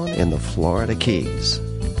Going On in the Florida Keys.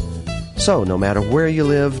 So, no matter where you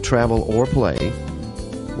live, travel, or play,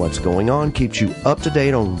 What's Going On keeps you up to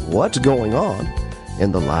date on what's going on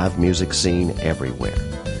in the live music scene everywhere.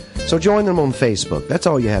 So join them on Facebook. That's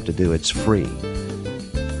all you have to do. It's free.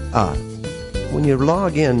 When you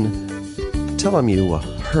log in, tell them you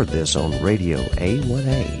heard this on Radio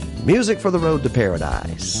A1A. Music for the road to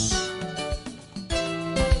paradise.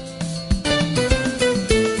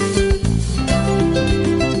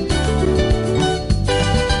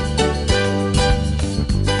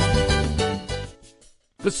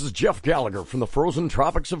 This is Jeff Gallagher from the frozen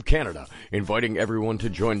tropics of Canada, inviting everyone to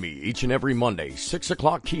join me each and every Monday, 6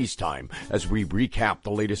 o'clock Keys time, as we recap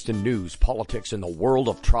the latest in news, politics, and the world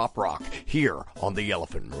of trop rock here on The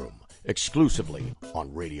Elephant Room. exclusively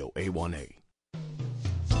on Radio A1A.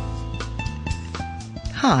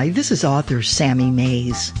 Hi, this is author Sammy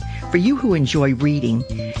Mays. For you who enjoy reading,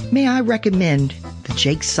 may I recommend the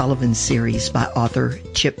Jake Sullivan series by author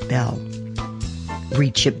Chip Bell.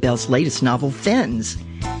 Read Chip Bell's latest novel, Fins.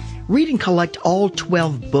 Read and collect all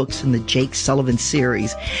 12 books in the Jake Sullivan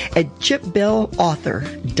series at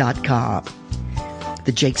chipbellauthor.com.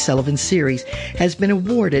 The Jake Sullivan series has been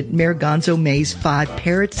awarded Mayor Gonzo May's 5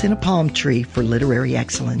 Parrots in a Palm Tree for literary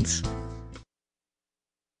excellence.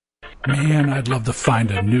 Man, I'd love to find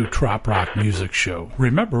a new trop rock music show.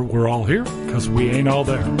 Remember, we're all here because we ain't all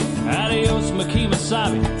there. Adios, Maki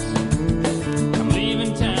Wasabi. I'm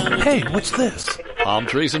leaving town. Hey, what's this? Palm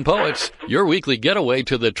Trees and Poets, your weekly getaway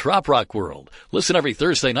to the trop rock world. Listen every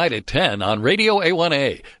Thursday night at 10 on Radio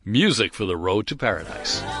A1A. Music for the road to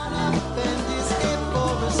paradise.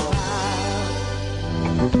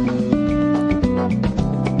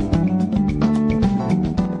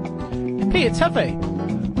 Hey, it's Hefe.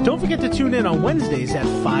 Don't forget to tune in on Wednesdays at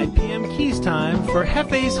 5 p.m. Keys time for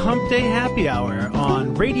Hefe's Hump Day Happy Hour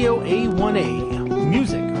on Radio A1A.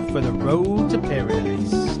 Music for the road to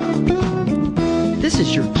paradise. This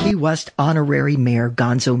is your Key West Honorary Mayor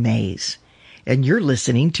Gonzo Mays, and you're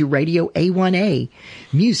listening to Radio A1A,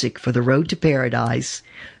 Music for the Road to Paradise.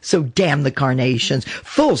 So damn the carnations,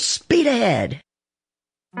 full speed ahead!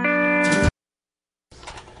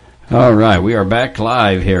 All right, we are back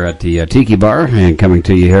live here at the Tiki Bar and coming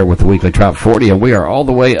to you here with the Weekly Trop 40, and we are all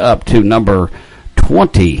the way up to number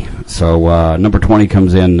 20. So number 20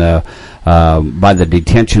 comes in by the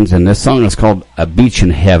Detentions, and this song is called A Beach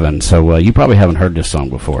in Heaven. So you probably haven't heard this song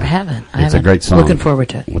before. I haven't. It's a great song. Looking forward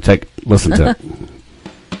to it. We'll listen to it.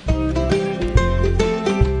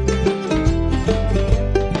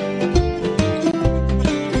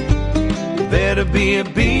 Better be a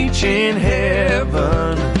beach in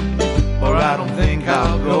heaven, or I don't think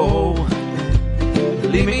I'll go.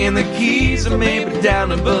 Leave me in the Keys, or maybe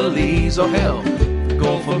down in Belize, or hell,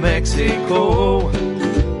 Gulf of Mexico.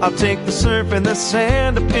 I'll take the surf and the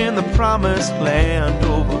sand up in the promised land,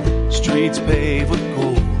 over streets paved with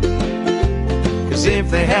gold. Cause if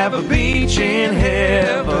they have a beach in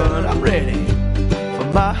heaven, I'm ready for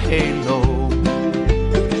my halo.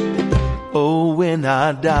 Oh, when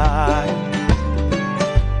I die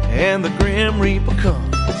and the Grim Reaper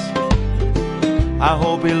comes, I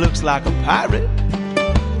hope he looks like a pirate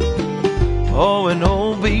or an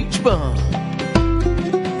old beach bum.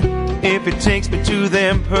 If it takes me to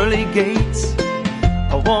them pearly gates,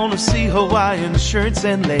 I wanna see Hawaiian shirts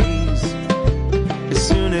and lace. As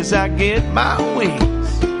soon as I get my wings,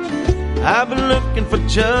 I've been looking for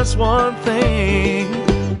just one thing.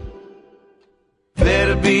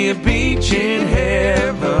 Better be a beach in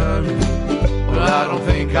heaven, but I don't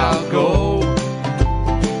think I'll go.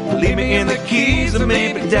 Leave me in the Keys, or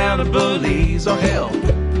maybe down to Belize, or hell,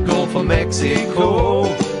 Gulf of Mexico.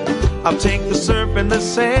 I'll take the surf and the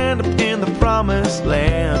sand up in the promised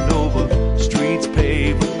land, over streets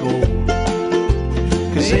paved with gold.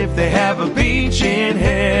 Cause if they have a beach in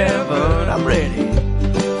heaven, I'm ready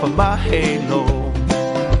for my halo.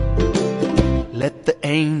 Let the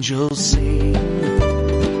angels sing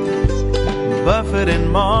Buffett and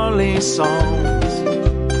Marley songs,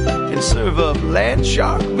 and serve up land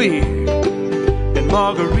shark beer and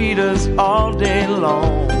margaritas all day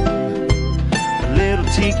long. A little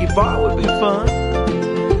tiki bar would be fun,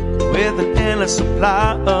 with an endless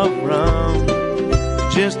supply of rum,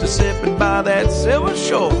 just a sipping by that silver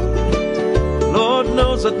shore. Lord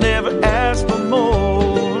knows I'd never ask for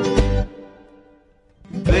more.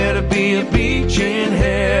 Better be a beach in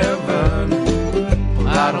heaven, well,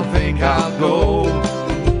 I don't think I'll go.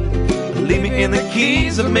 Leave me in the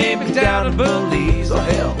Keys, or maybe down in Belize, or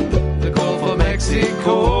hell, the Gulf of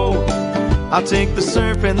Mexico. I'll take the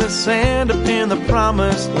surf and the sand up in the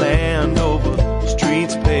promised land, over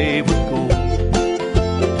streets paved with gold.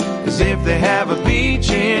 Cause if they have a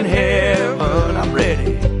beach in heaven, I'm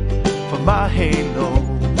ready for my halo.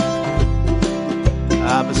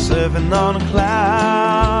 I've been surfing on a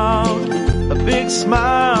cloud, a big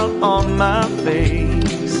smile on my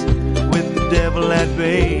face, with the devil at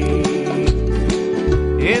bay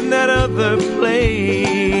in that other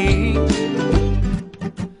place.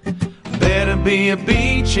 Better be a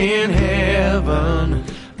beach in heaven,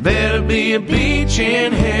 better be a beach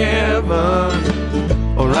in heaven,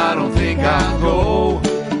 or I don't think I'll go.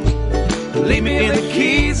 Leave me in the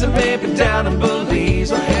Keys, or maybe down in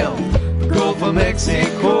Belize, or hell, Gulf of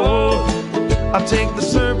Mexico. I'll take the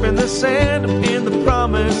surf and the sand up in the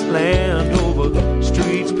promised land, over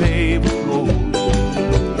streets paved with gold.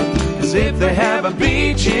 Cause if they have a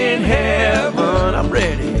beach in heaven, I'm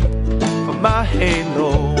ready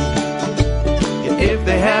halo. Yeah, if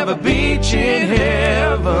they have a beach in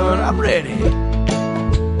heaven, I'm ready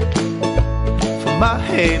for my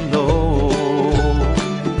halo.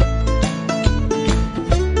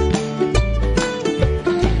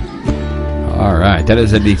 All right, that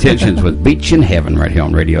is the Detentions with Beach in Heaven right here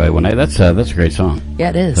on Radio A1A. That's a great song. Yeah,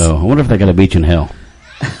 it is. So I wonder if they got a beach in hell.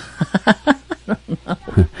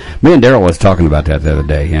 Me and Daryl was talking about that the other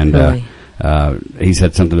day, and Really? Daryl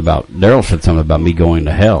said something about me going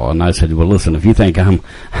to hell, and I said, well, listen, if you think I'm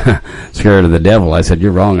scared of the devil, I said,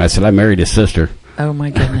 you're wrong. I said, I married his sister. Oh,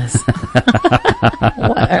 my goodness.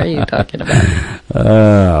 What are you talking about?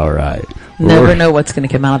 All right. Never know what's going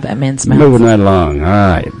to come out of that man's mouth. Moving right along. All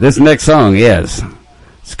right. This next song is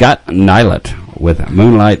Scott Nilet with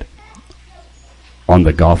Moonlight on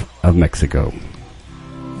the Gulf of Mexico.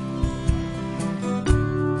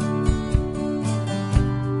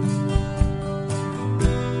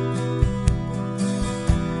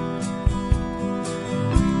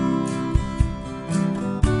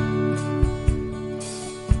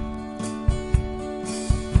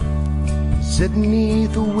 Sitting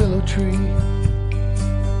beneath a willow tree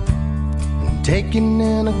and taking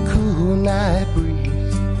in a cool night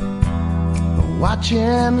breeze,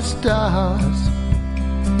 watching the stars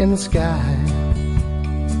in the sky.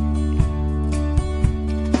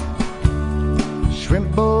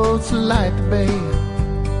 Shrimp boats light the bay,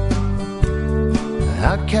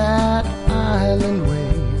 Outcat Island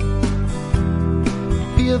wave.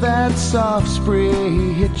 Feel that soft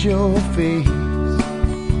spray hit your face.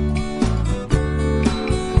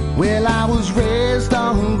 Well, I was raised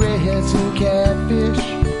on grits and catfish.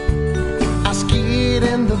 I skied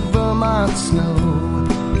in the Vermont snow,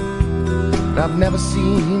 but I've never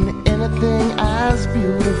seen anything as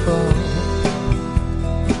beautiful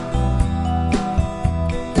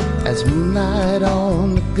as moonlight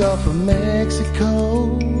on the Gulf of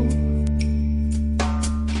Mexico.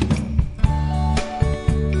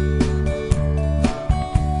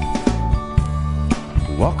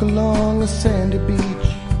 Walk along a sandy beach,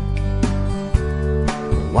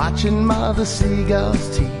 watching mother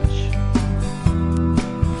seagulls teach.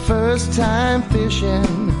 First time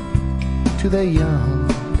fishing to their young.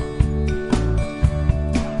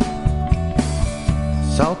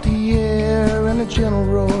 Salty air and a gentle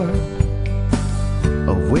roar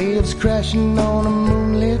of waves crashing on a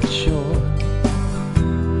moonlit shore.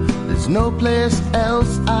 There's no place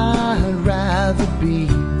else I'd rather be.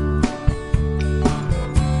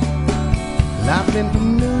 I've been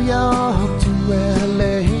from New York to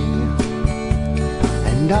LA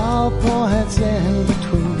and all points in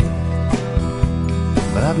between,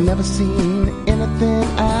 but I've never seen anything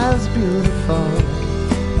as beautiful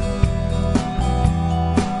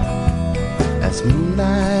as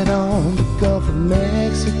moonlight on the Gulf of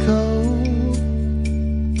Mexico.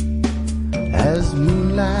 As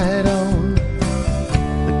moonlight on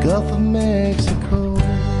the Gulf of Mexico.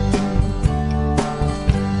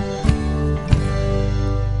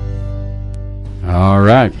 All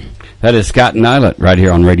right. That is Scott Nilet right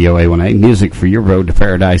here on Radio A1A. Music for your road to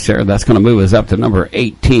paradise there. That's going to move us up to number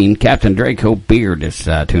 18. Captain Draco Beard is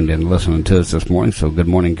tuned in listening to us this morning. So good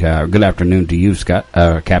morning, good afternoon to you, Scott,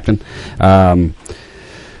 Captain. We're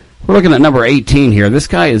looking at number 18 here. This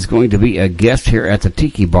guy is going to be a guest here at the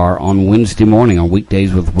Tiki Bar on Wednesday morning on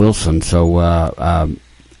Weekdays with Wilson. So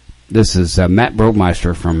this is Matt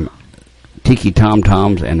Bromeister from Tiki Tom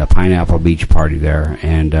Toms and the Pineapple Beach Party there,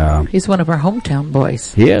 and he's one of our hometown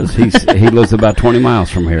boys. He is. He lives about 20 miles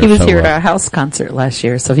from here. He was here at our house concert last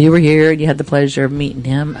year, so if you were here and you had the pleasure of meeting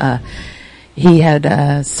him, he had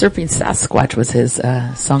Surfing Sasquatch was his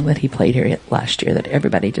song that he played here last year that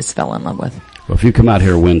everybody just fell in love with. Well, if you come out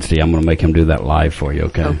here Wednesday, I'm going to make him do that live for you.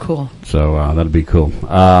 Okay? Oh, cool. So that'll be cool.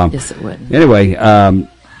 Yes, it would. Anyway.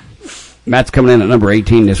 Matt's coming in at number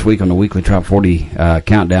 18 this week on the Weekly Top 40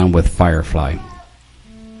 Countdown with Firefly.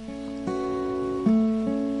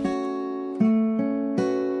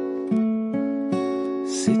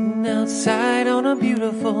 Sitting outside on a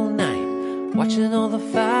beautiful night, watching all the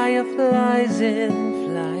fireflies in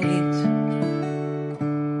flight.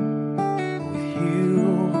 With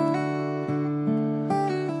you,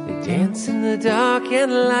 they dance in the dark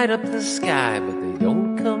and light up the sky, but they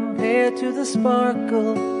don't compare to the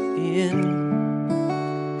sparkle in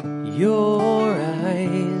your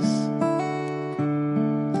eyes.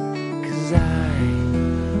 'Cause I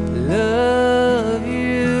love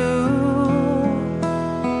you.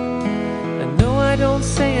 I know I don't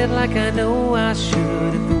say it like I know I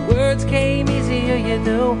should. If the words came easier, you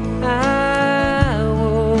know I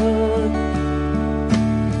would.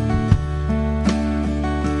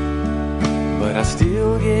 But I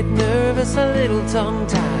still get nervous, a little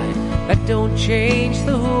tongue-tied. That don't change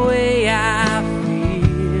the way I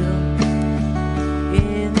feel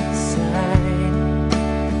inside.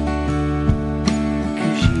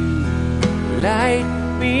 'Cause you light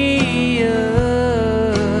me up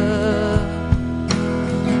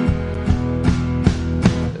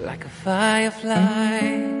like a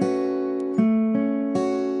firefly.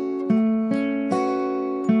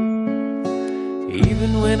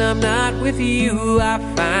 Even when I'm not with you, I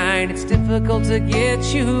find it's difficult to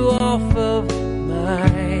get you off of my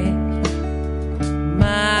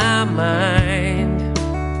mind.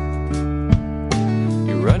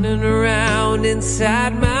 You're running around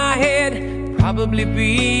inside my head, probably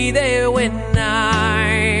be there when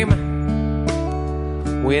I'm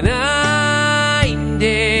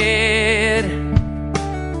dead.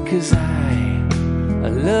 'Cause I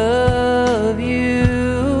love you.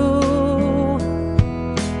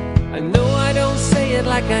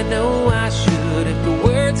 Like I know I should. If the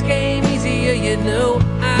words came easier, you know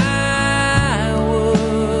I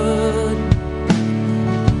would.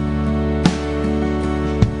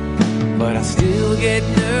 But I still get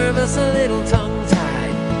nervous, a little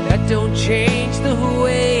tongue-tied. That don't change the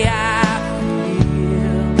way I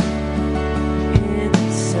feel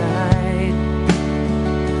inside.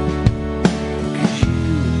 'Cause you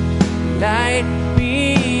light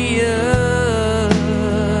me up.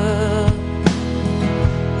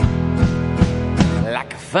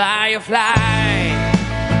 Firefly.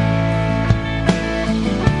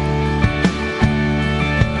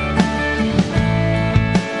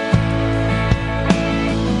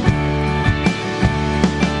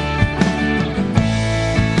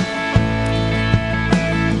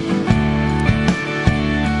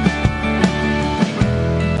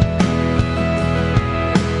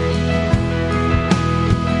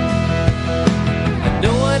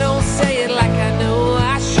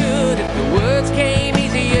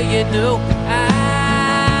 You know I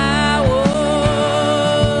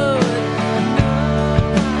would,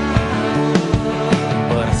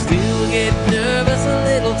 but I still get nervous, a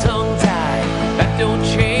little tongue-tied. That don't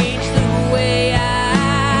change the way I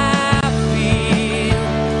feel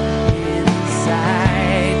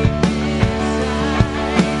inside.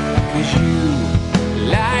 'Cause you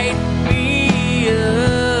light me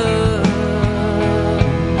up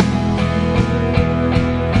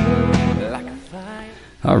like a fire.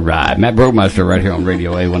 All right, Matt Bromeister right here on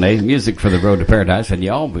Radio A1A, music for the road to paradise, and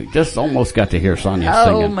y'all just almost got to hear Sonia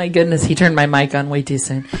singing. Oh my goodness, he turned my mic on way too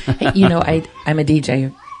soon. Hey, you know, I'm a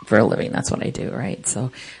DJ for a living. That's what I do, right?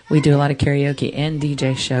 So we do a lot of karaoke and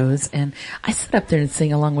DJ shows, and I sit up there and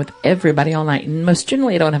sing along with everybody all night. And most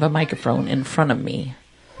generally, I don't have a microphone in front of me.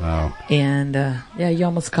 Wow. And yeah, you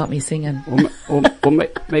almost caught me singing. Well,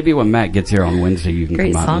 maybe when Matt gets here on Wednesday, you can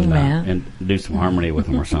Great come out song, Matt. and do some harmony with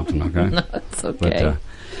him or something. Okay. No, it's okay. But,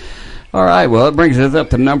 all right, well, it brings us up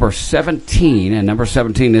to number 17, and number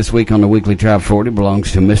 17 this week on the Weekly Top 40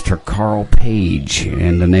 belongs to Mr. Carl Page,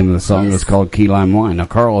 and the name of the song is called Key Lime Wine. Now,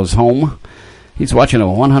 Carl is home. He's watching a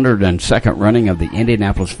 102nd running of the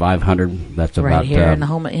Indianapolis 500. That's right about here in the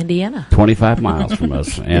home of Indiana, 25 miles from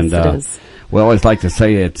us. And yes, it is. We always like to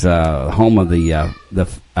say it's home of the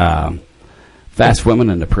fast women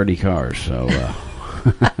and the pretty cars. So.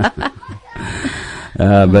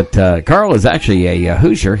 But Carl is actually a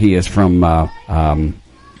Hoosier. He is from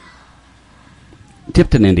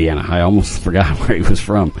Tipton, Indiana. I almost forgot where he was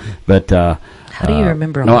from. But how do you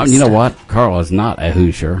remember all no, this you know stuff? what? Carl is not a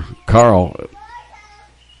Hoosier.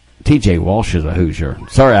 T.J. Walsh is a Hoosier.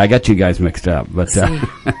 Sorry, I got you guys mixed up. But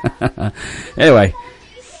anyway,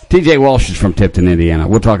 T.J. Walsh is from Tipton, Indiana.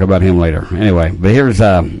 We'll talk about him later. Anyway, but here's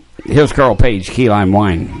Carl Page, Key Lime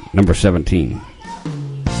Wine, number 17.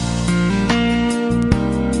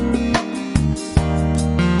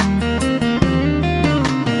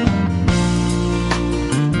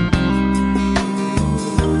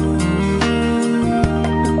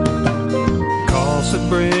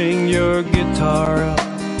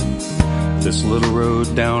 This little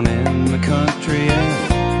road down in the country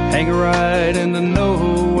and hang a ride into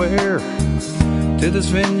nowhere to this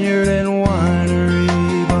vineyard and winery.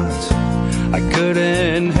 But I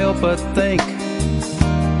couldn't help but think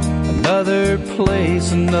another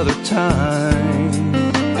place, another time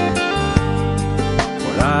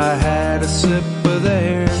when I had a sip of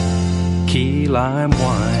their key lime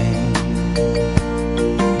wine.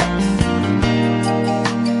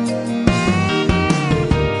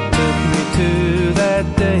 That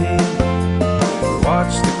day,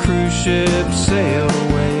 watched the cruise ship sail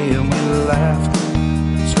away, and we laughed,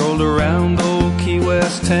 strolled around old Key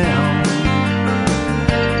West town.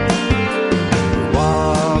 We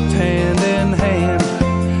walked hand in hand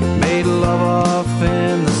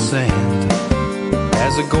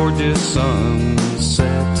gorgeous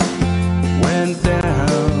sunset went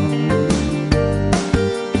down.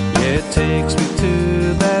 Yeah, it takes me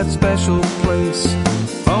to that special place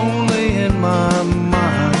only in my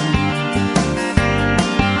mind.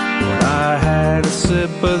 When I had a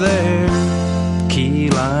sip of their key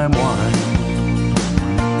lime wine.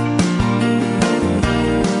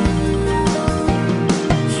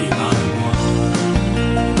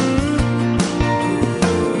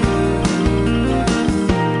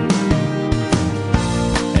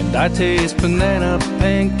 I taste banana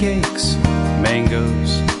pancakes,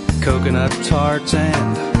 mangoes, coconut tarts,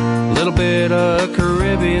 and a little bit of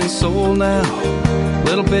Caribbean soul now. A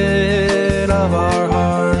little bit of our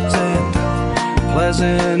hearts and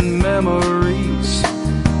pleasant memories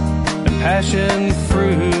and passion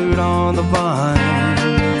fruit on the vine.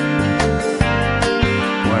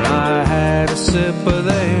 When I had a sip of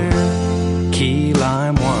their key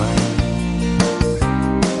lime wine.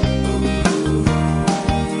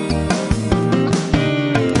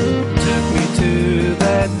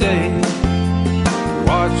 Day,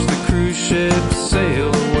 watched the cruise ship sail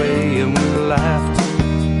away, and we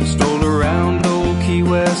laughed, strolled around old Key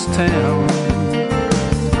West town,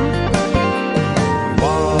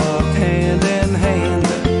 walked hand in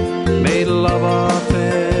hand, made love off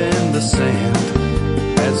in the sand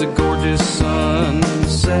as a gorgeous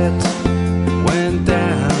sunset went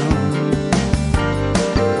down.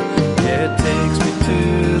 Yeah, it takes me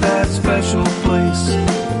to that special place,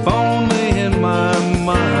 if only in my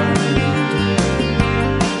mind.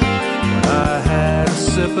 I had a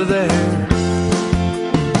sip of their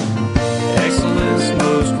excellence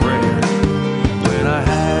most rare. When I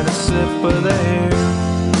had a sip of their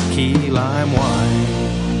key lime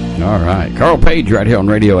wine. All right. Carl Page right here on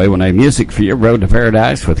Radio A1A. Music for your Road to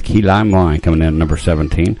Paradise with key lime wine coming in at number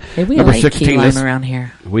 17. Hey, we number like 16 key lime around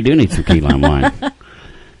here. We do need some key lime wine.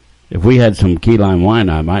 If we had some key lime wine,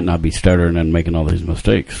 I might not be stuttering and making all these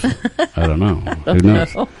mistakes. I don't know. Who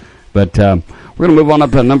knows? But we're going to move on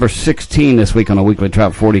up to number 16 this week on a weekly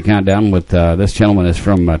Top 40 countdown with this gentleman is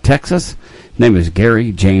from Texas. His name is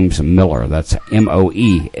Gary James Miller. That's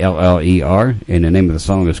Moeller. And the name of the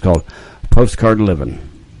song is called Postcard Living.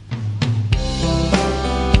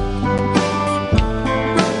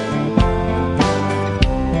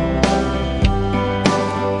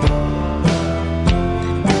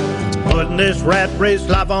 This rat race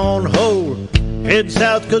life on hold. Head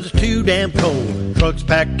south cause it's too damn cold. Trucks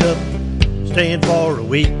packed up, staying for a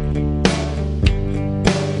week.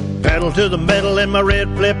 Pedal to the metal in my red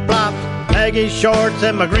flip-flops, baggy shorts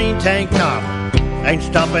and my green tank top. Ain't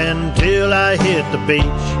stopping till I hit the beach.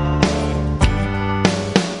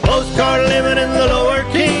 Postcard living in the lower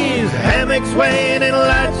keys, hammock swaying in a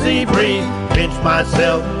light sea breeze. Pinch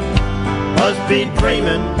myself, must be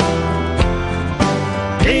dreaming.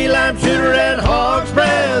 Key lime shooter at Hog's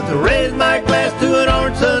Breath, raise my glass to an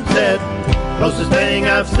orange sunset. Closest thing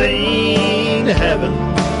I've seen to heaven.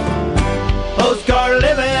 Postcard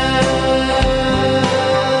living.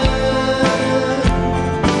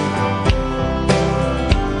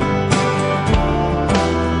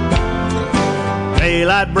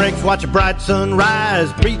 Daylight breaks, watch a bright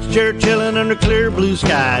sunrise. Beach chair chilling under clear blue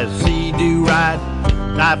skies. Sea-doo ride,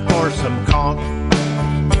 dive for some conch.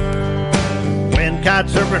 Kite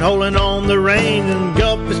surfing, holding on the reins, and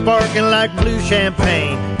Gulf is sparking like blue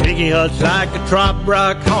champagne. Piggy huts like a trop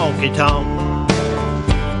rock honky tonk.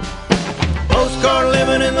 Postcard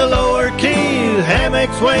living in the lower keys,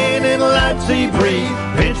 hammock swaying in a light sea breeze.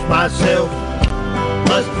 Pinch myself,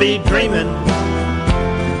 must be dreaming.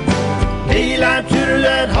 Key lime shooters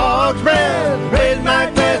at Hog's Breath, raise my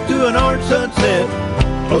glass to an orange sunset.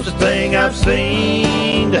 Closest thing I've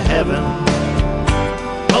seen to heaven.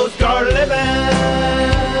 Postcard living.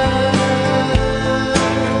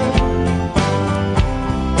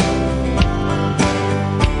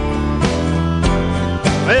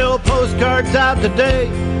 Well, postcards out today.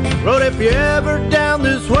 Road, if you're ever down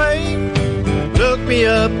this way, look me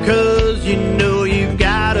up, cause you know you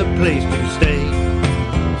got a place to stay.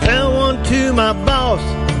 Send one to my boss,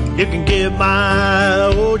 you can give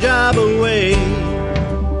my old job away.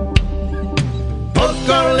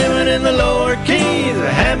 Postcard living in the lower keys, a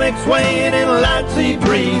hammock swaying in a light sea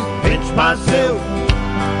breeze. Pinch myself,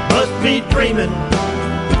 must be dreaming.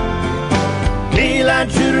 Key line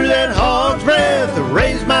shooters at Hog's Breath,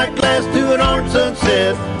 raise my glass to an orange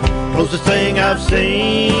sunset. Closest thing I've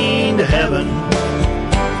seen to heaven.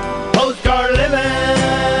 Postcard living.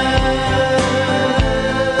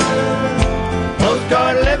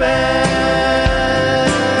 Postcard living.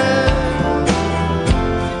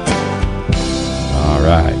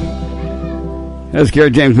 That's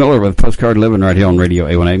Gary James Miller with Postcard Living right here on Radio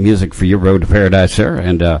A1A. Music for your road to paradise, sir.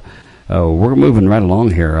 And we're moving right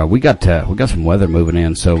along here. We got some weather moving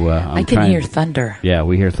in, so I can hear thunder. Yeah,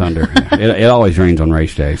 we hear thunder. it always rains on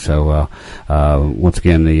race day. So once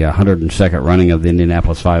again, the 102nd running of the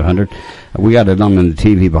Indianapolis 500. We got it on the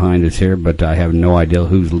TV behind us here, but I have no idea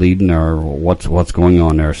who's leading or what's going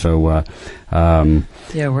on there. So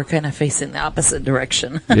yeah, we're kind of facing the opposite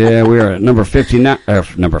direction. Yeah, we are at number 59.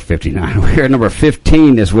 Number 59. We're at number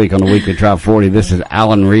 15 this week on the Weekly Top 40. This is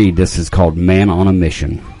Alan Reed. This is called Man on a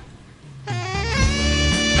Mission.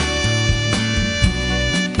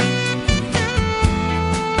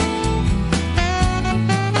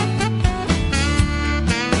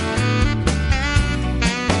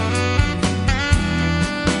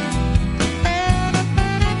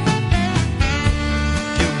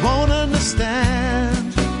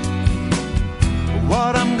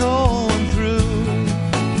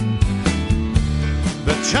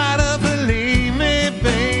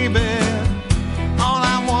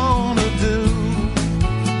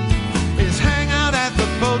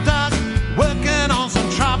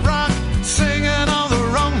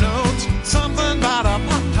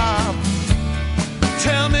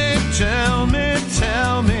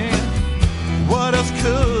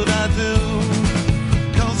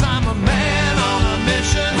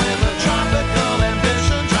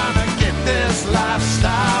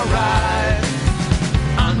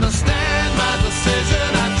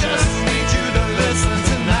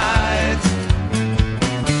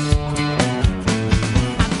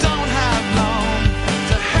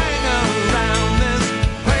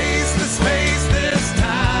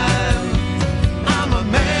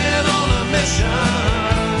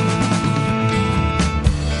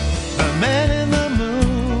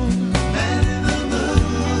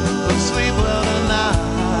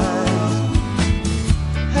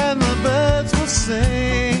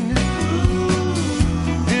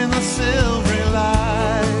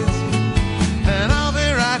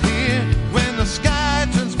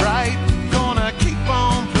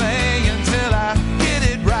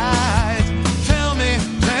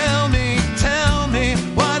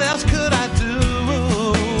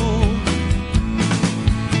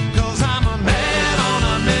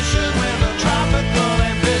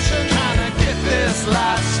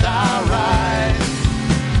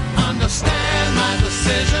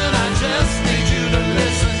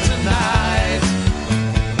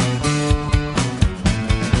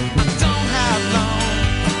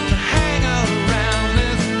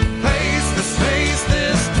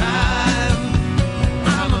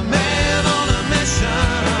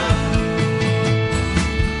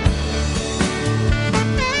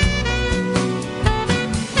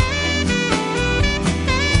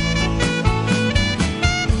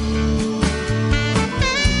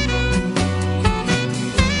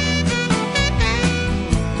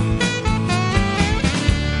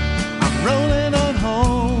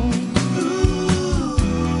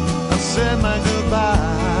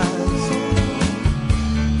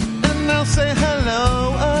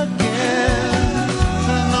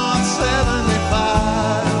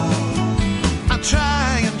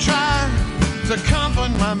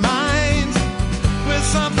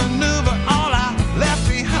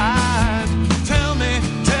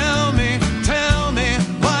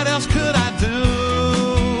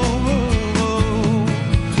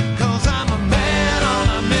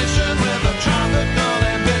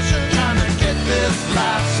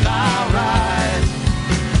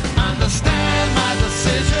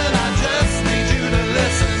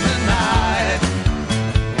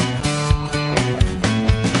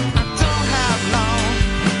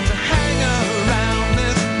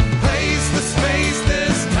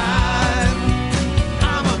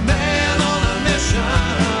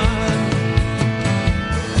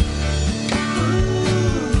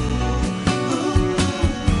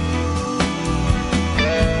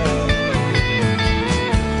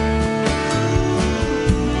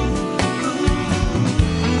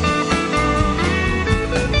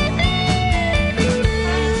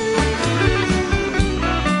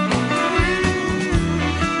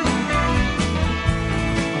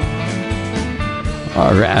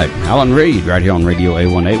 All right, Alan Reed right here on Radio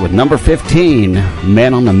A1A with number 15,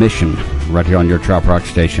 Man on a Mission, right here on your Trop Rock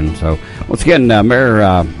station. So once again,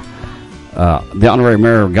 Mayor The honorary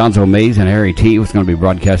mayor Gonzo Mays and Harry T. was going to be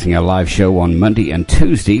broadcasting a live show on Monday and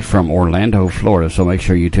Tuesday from Orlando, Florida. So make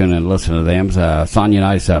sure you tune in and listen to them. Sonia and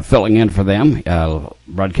I filling in for them,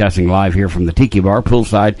 broadcasting live here from the Tiki Bar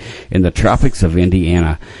poolside in the tropics of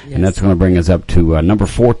Indiana. Yes. And that's going to bring us up to number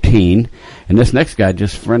 14. And this next guy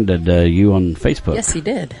just friended you on Facebook. Yes, he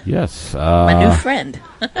did. Yes. My new friend.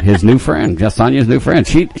 His new friend. Just Sonia's new friend.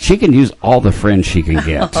 She can use all the friends she can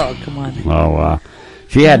get. Oh, come on. Oh,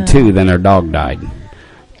 she had 2, then her dog died.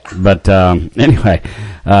 But anyway,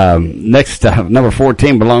 next, number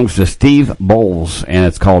 14 belongs to Steve Bowles, and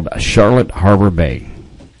it's called Charlotte Harbor Bay.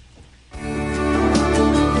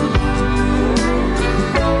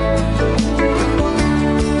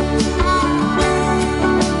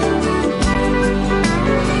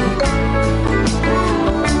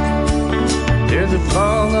 There's a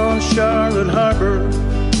fog on Charlotte Harbor.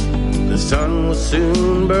 The sun will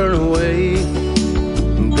soon burn away.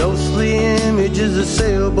 Ghostly images of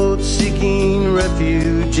sailboats seeking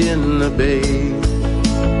refuge in the bay.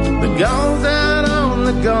 The gulls out on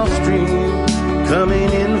the Gulf Stream coming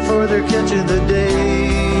in for their catch of the day.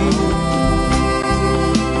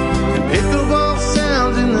 And pickleball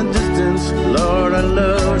sounds in the distance. Lord, I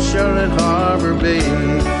love Charlotte Harbor Bay.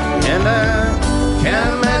 And I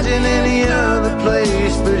can't imagine any other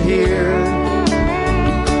place but here.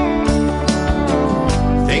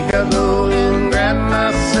 Think I'll go and grab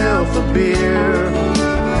myself a beer.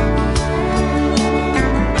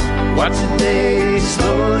 Watch the day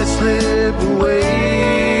slowly slip away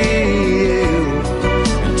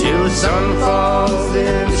until the sun falls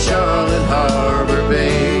in Charlotte Harbor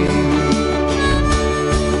Bay.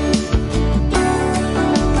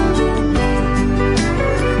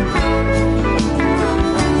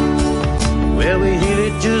 Well, we hit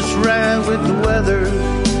it just right with the weather.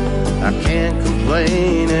 I can't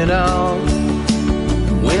complain at all.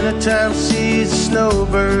 Wintertime sees the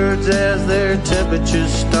snowbirds as their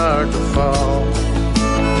temperatures start to fall.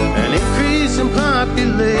 An increase in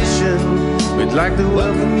population, we'd like to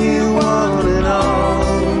welcome you one and all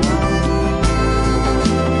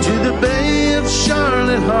to the Bay of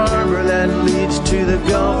Charlotte Harbor that leads to the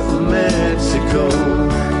Gulf of Mexico.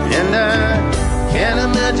 And I can't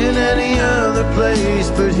imagine any other place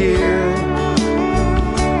but here.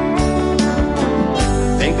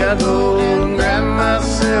 Think I'll go and grab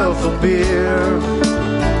myself a beer.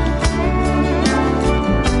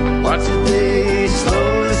 Watch the day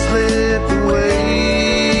slowly slip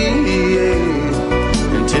away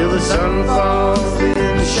until the sun falls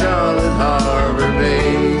in Charlotte Harbor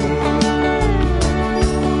Bay.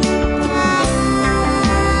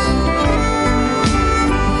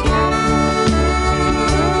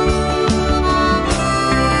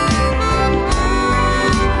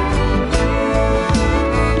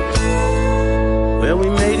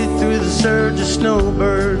 Surge of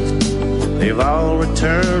snowbirds, they've all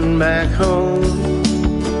returned back home.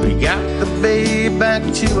 We got the bay back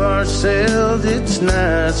to ourselves, it's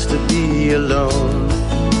nice to be alone.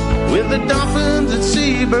 With the dolphins and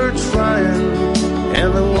seabirds flying,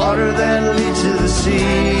 and the water that leads to the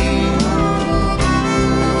sea.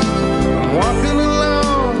 I'm walking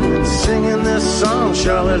along and singing this song,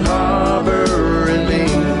 Charlotte Harbor and me.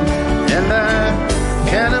 And I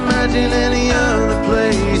can't imagine any other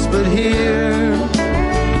place but here.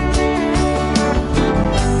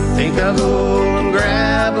 Think I'll go and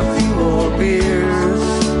grab a few more beers.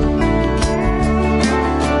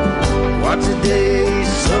 Watch the day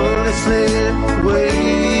slowly slip away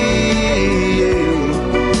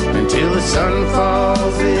until the sun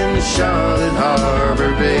falls in Charlotte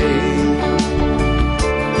Harbor Bay.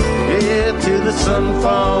 Yeah, till the sun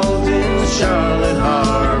falls in Charlotte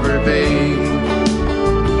Harbor Bay.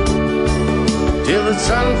 Till the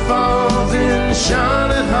sun falls in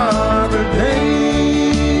Charlotte Harbor Bay.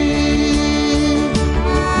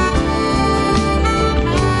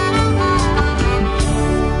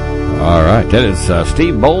 All right, that is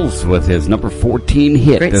Steve Bowles with his number 14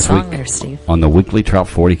 hit Great this song week there, Steve. on the weekly Top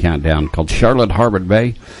 40 Countdown called Charlotte Harbor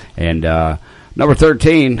Bay. And number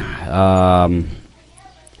 13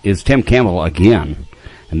 is Tim Campbell again.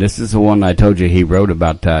 And this is the one I told you he wrote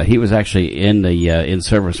about. He was actually in the in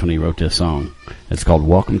service when he wrote this song. It's called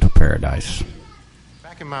Welcome to Paradise.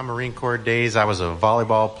 Back in my Marine Corps days, I was a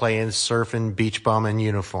volleyball playing, surfing, beach bum in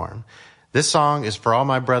uniform. This song is for all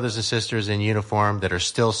my brothers and sisters in uniform that are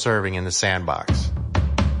still serving in the sandbox.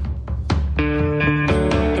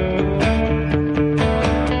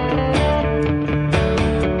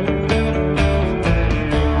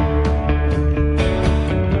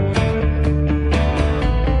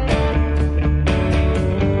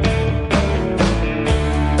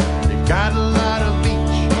 Got a lot of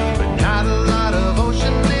beach, but not a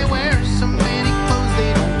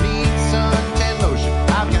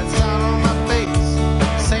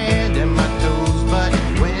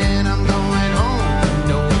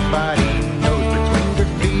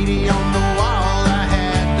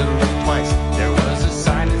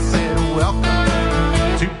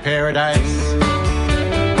paradise.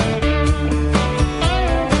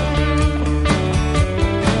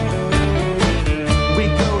 We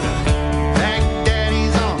go to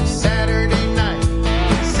Baghdaddy's on Saturday night,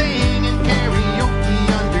 singing karaoke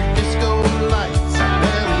under disco lights. I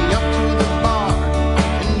belly up to the bar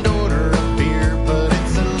and order a beer, but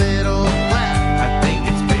it's a little flat. I think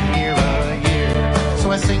it's been here a year.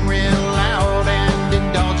 So I sing real loud and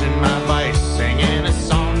indulge in my vice, singing a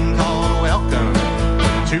song called Welcome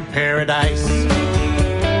to Paradise.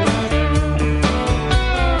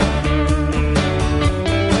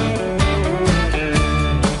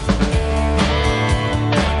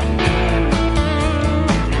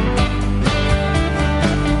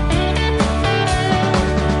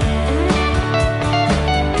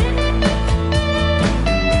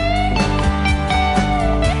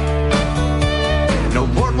 No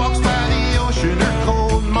boardwalks by the ocean or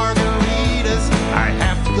cold margaritas. I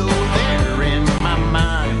have to go there in my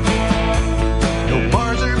mind. No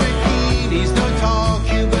bars or bikinis, no tall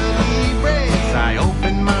Cuba Libres. I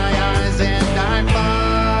open my eyes and I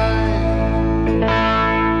find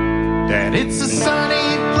that it's a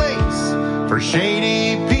sunny place for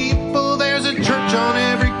shady people. There's a church on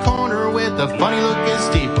every corner with a funny looking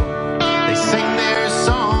steeple. They sing their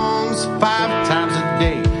songs 5 times a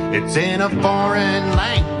day. It's in a foreign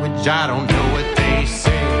language, I don't know what they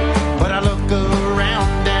say. But I look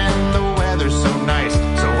around and the weather's so nice,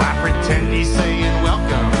 so I pretend he's saying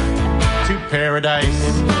welcome to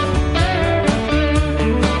paradise.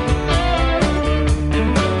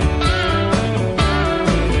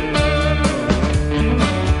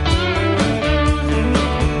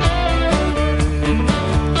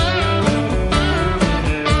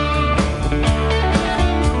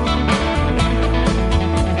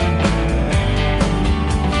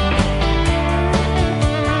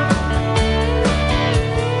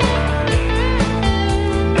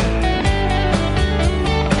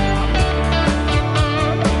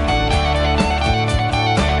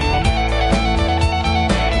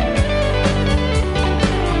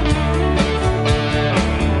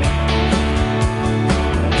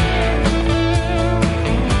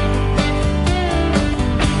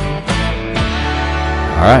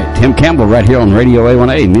 All right, Tim Campbell right here on Radio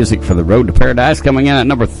A1A, Music for the Road to Paradise, coming in at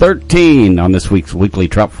number 13 on this week's weekly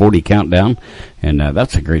Top 40 Countdown. And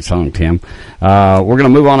that's a great song, Tim. We're going to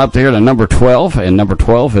move on up here to number 12, and number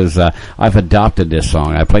 12 is I've adopted this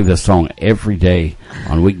song. I play this song every day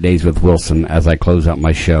on Weekdays with Wilson as I close out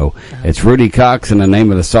my show. It's Rudy Cox, and the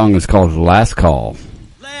name of the song is called Last Call.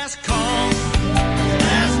 Last call.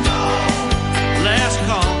 Last call. Last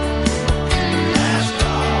call. Last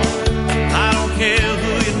call. I don't care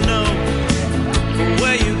who you know or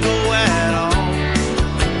where you go at all.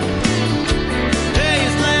 Hey,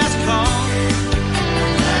 it's last call.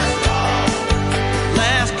 Last call.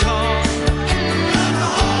 Last call.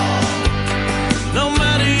 No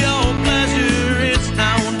matter your pleasure, it's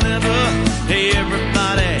now or never. Hey,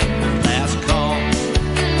 everybody, last call.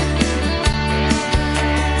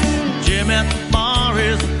 Jim at the bar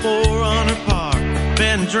is a 400 par.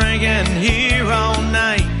 Been drinking here all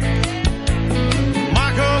night.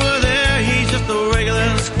 Mark over there, he's just a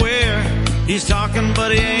regular square. He's talking,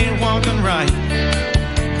 but he ain't walking right.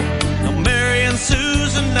 Now Mary and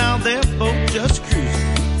Susan, now they're both just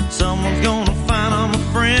cruising. Someone's gonna find them a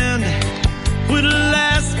friend. When the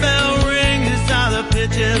last bell rings, it's either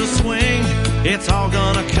pitch it or swing. It's all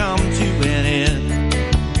gonna come to an end.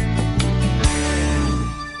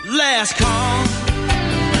 Last call.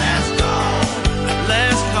 Last call.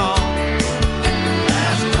 Last call.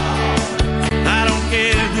 Last call. I don't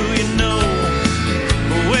care who you know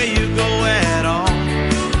or where you go at all.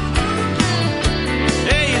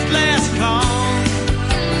 Hey, it's last call.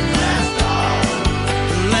 Last call.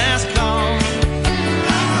 Last call.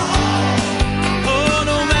 Oh,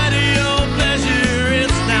 no matter your pleasure,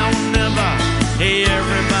 it's now or never. Hey,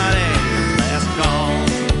 everybody, last call.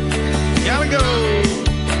 Gotta go.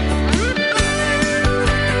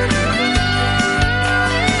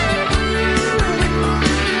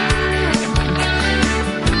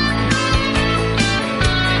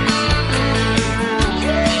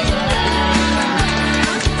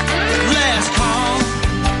 Last call.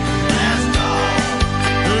 Last call. Last call.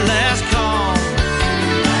 Last call.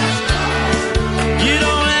 You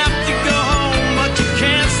don't have to go home, but you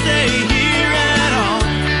can't stay here at all.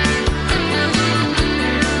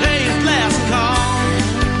 Hey, it's last call.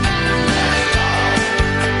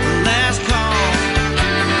 Last call.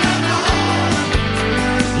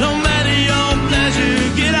 No matter your pleasure,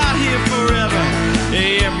 get out here forever.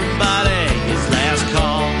 Hey, everybody, it's last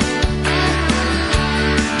call.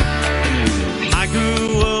 I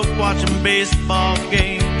grew up watching baseball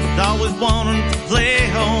games with always wanting to play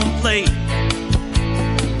home plate.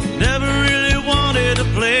 Never really wanted to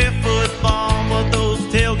play football, but those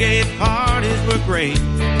tailgate parties were great.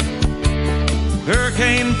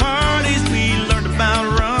 Hurricane parties, we learned about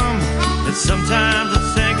rum, and sometimes a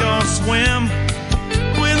sink or swim.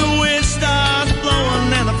 When the wind starts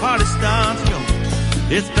blowing and the party starts going,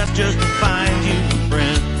 it's best just to find you a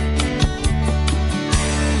friend.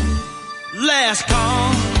 Last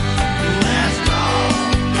call, last call,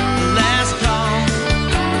 last call,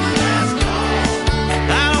 last call.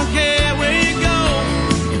 I don't care where you go,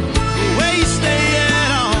 where you stay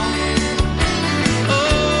at all.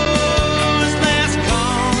 Oh, it's last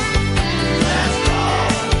call,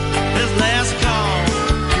 it's last call.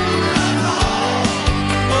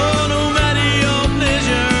 Oh, no matter your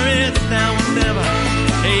pleasure, it's now or never.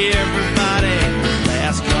 Hey, everybody,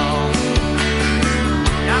 last call.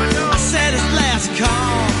 I said it's last call.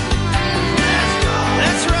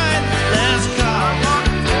 That's right, last call.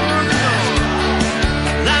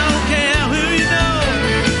 I don't care who you know,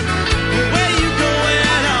 where you go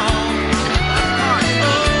at all.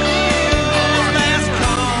 Oh, it's last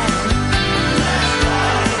call.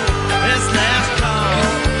 It's last call.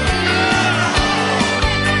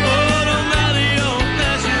 Oh, no matter your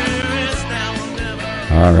pleasure, it's now or never.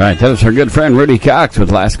 All right, that was our good friend Rudy Cox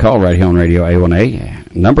with Last Call right here on Radio A1A.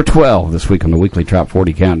 Number 12 this week on the weekly Top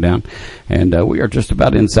 40 Countdown. And we are just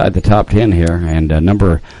about inside the top 10 here. And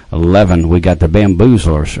number 11, we got the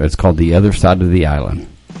Bamboozlers. It's called The Other Side of the Island.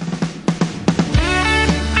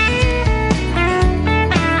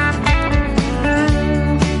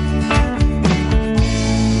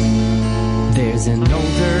 There's an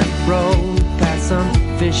old dirt road past some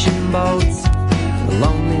fishing boats, a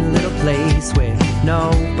lonely little place where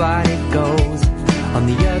nobody goes. On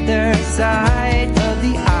the other side of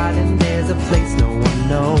the island, there's a place no one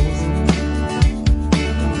knows.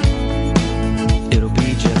 It'll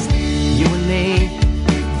be just you and me,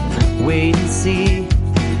 wait and see.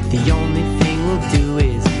 The only thing we'll do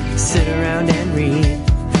is sit around and read.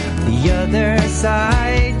 The other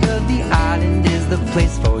side of the island is the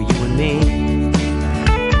place for you and me.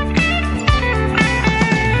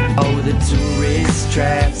 Oh, the tourist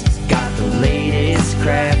traps got the latest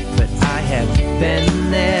crap, but I have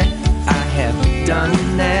been there, I have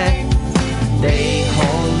done that. They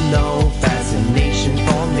hold no fascination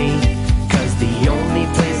for me, 'cause the only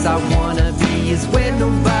place I wanna be is where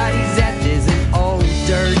nobody's at. There's an old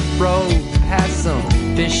dirt road, has some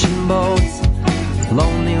fishing boats,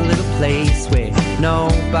 lonely little place where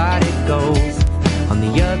nobody goes. On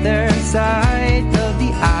the other side of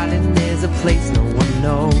the island, there's a place no one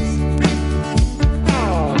knows.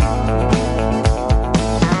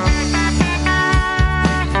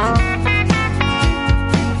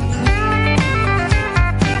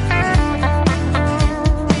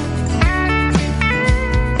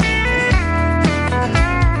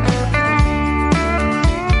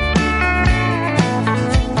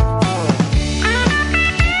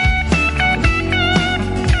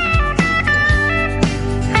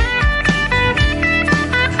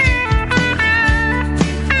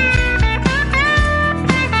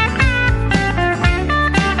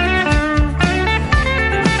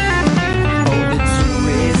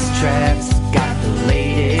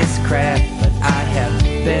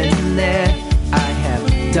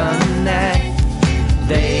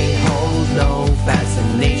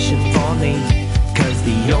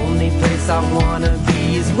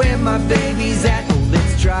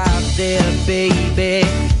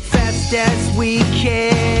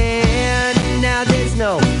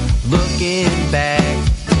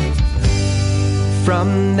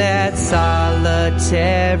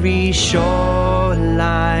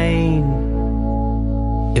 Shoreline,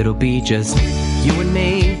 it'll be just you and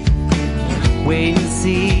me, wait and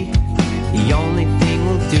see. The only thing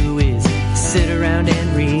we'll do is sit around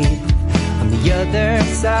and read. On the other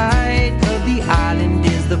side of the island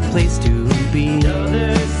is the place to be. The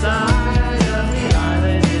other side of the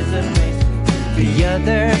island is the place to be. The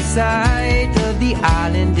other side of the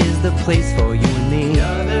island is the place for you and me. The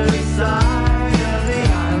other side of the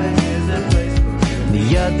island is the place for you.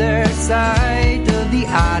 The other side of the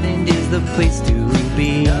island is the place to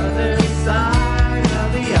be. The other side of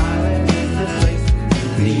the island is the place to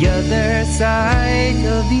be. The other side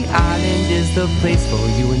of the island is the place for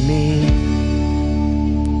you and me.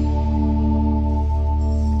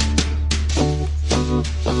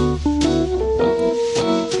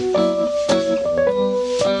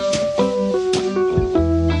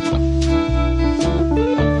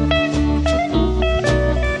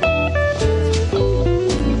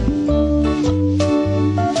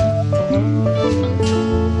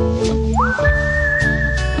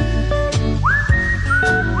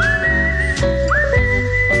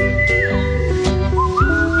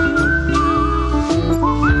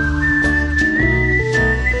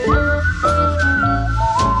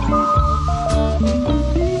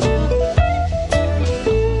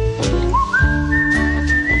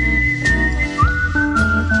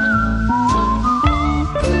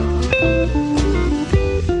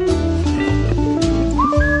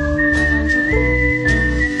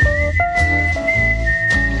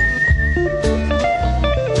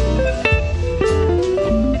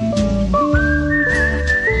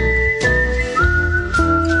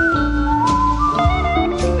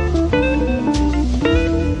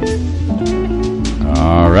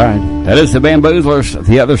 That is the Bamboozlers,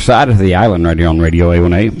 The Other Side of the Island, right here on Radio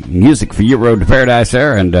A1A. Music for you, Road to Paradise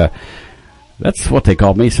there, and that's what they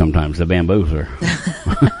call me sometimes, the Bamboozler.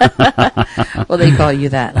 Well, they call you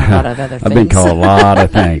that and a lot of other things. I've been called a lot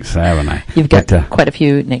of things, haven't I? You've got quite a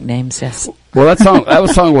few nicknames, yes. Well, that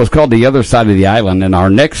song was called The Other Side of the Island, and our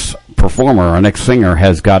next performer, our next singer,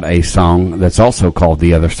 has got a song that's also called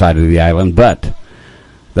The Other Side of the Island, but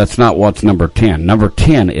that's not what's number 10. Number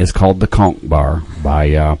 10 is called The Conch Bar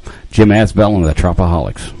by Jim Asbell and the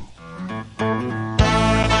Tropaholics.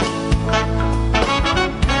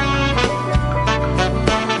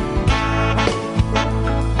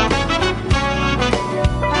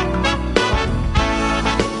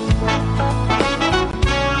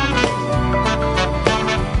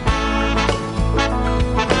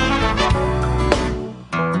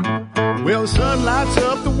 Well, the sun lights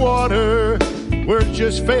up the water, words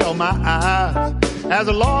just fail my eyes. As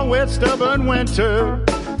a long, wet, stubborn winter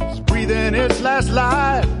is breathing its last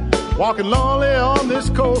life. Walking lonely on this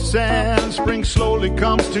cold sand, spring slowly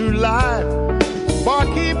comes to life.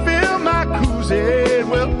 Barkeep, fill my koozie,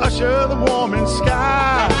 we'll usher the warming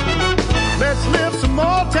sky. Let's live some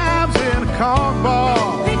more times in a conch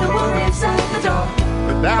bar. Leave the worries at the door.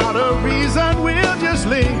 Without a reason, we'll just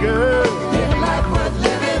linger. Live a life worth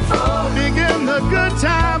living for. Digging the good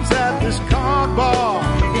times at this conch bar.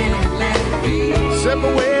 Sip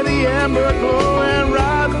away the amber glow and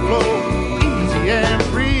ride the flow, easy and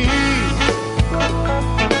free.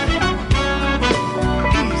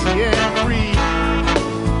 Easy and free.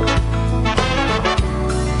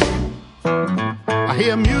 I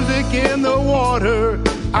hear music in the water,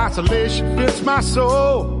 isolation fits my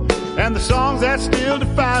soul, and the songs that still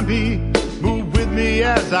define me move with me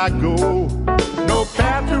as I go. No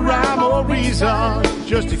path to rhyme or reason,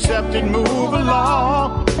 just accept and move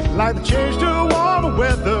along. Like the change to warmer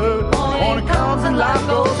weather, morning comes and life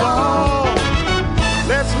goes on.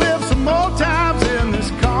 Let's live some more times in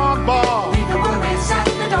this conch bar. Leave the worries at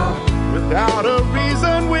the door. Without a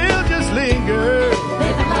reason, we'll just linger.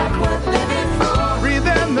 Live a life worth living for. Breathe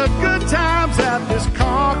in the good times at this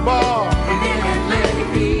conch bar. Live it and let it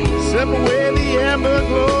be. Sip away the amber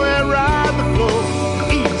glow and ride the flow,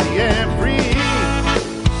 easy and free.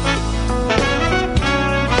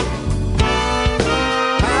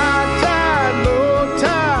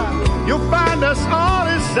 Us on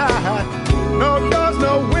his side, no doors,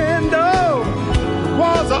 no window, the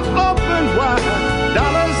walls are open wide,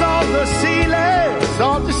 dollars on the ceiling,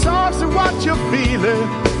 salty songs are what you're feeling,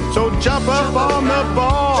 so jump up on the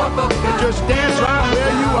bar, and just dance right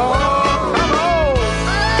where you are. Come on!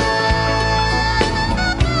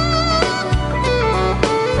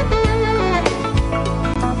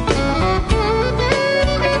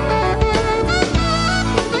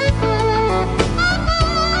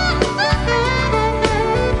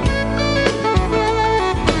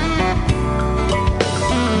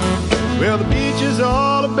 Well, the beach is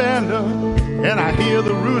all abandoned, and I hear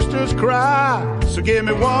the roosters cry. So give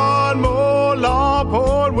me one more long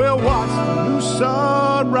pour, and we'll watch the new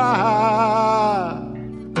sunrise.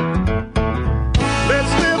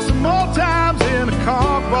 Let's live some more times in a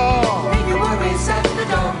conch bar. Leave your worries at the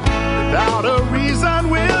door. Without a reason,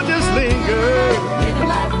 we'll just linger. Live a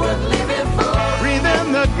life worth living for. Breathe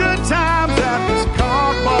in the good times at this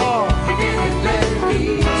conch bar. Forget it, let it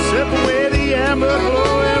be. Sip away the amber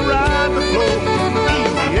glow and ride the flow,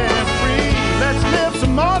 easy and free. Let's live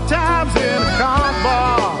some more times in a conch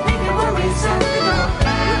bar. Leave your worries at the door.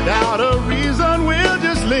 Without a reason, we'll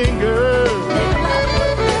just linger. Live a life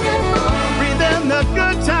worth living for. Breathe in the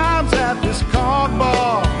good times at this conch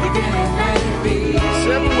bar. Forget it, let it be.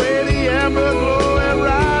 Sip away the amber glow and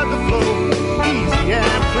ride the flow, easy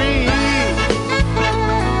and free.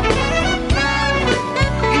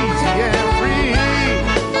 Easy and free.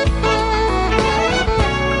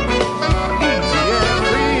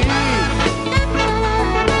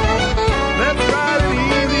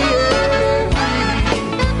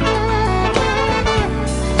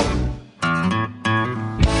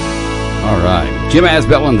 All right. Jim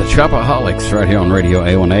Asbell and the Tropaholics right here on Radio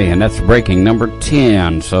A1A, and that's breaking number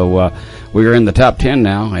 10. So we're in the top 10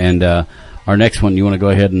 now, and our next one, you want to go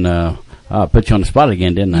ahead and put you on the spot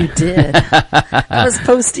again, didn't I? You did. I was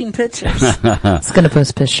posting pictures. I was going to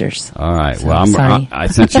post pictures. All right. So, well, sorry.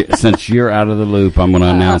 since you're out of the loop, I'm going to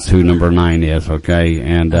announce who number 9 is, okay?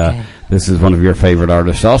 And this is one of your favorite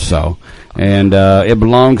artists also. And it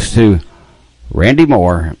belongs to Randy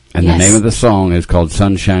Moore, and the name of the song is called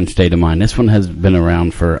Sunshine State of Mind. This one has been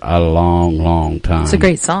around for a long, long time. It's a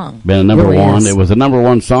great song. Been a number really one. Is. It was a number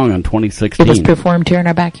one song in 2016. It was performed here in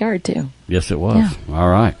our backyard, too. Yes, it was. Yeah. All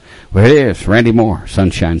right. Well, here it is. Randy Moore,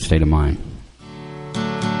 Sunshine State of Mind.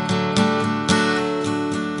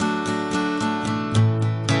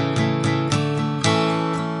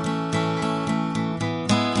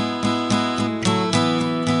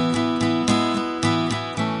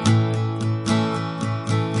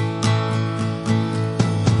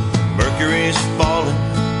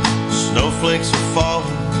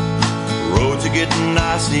 getting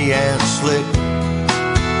icy and slick.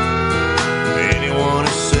 Anyone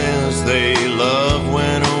who says they love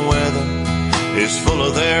winter weather is full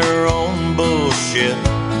of their own bullshit.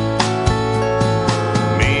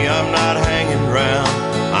 Me, I'm not hanging around,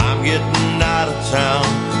 I'm getting out of town.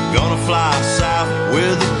 Gonna fly south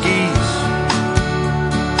with the geese.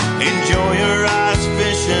 Enjoy your ice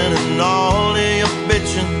fishing and all of your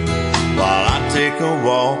bitching while I take a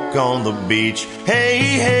walk on the beach. Hey,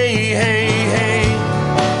 hey, hey, hey.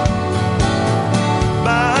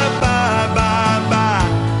 Bye, bye, bye, bye.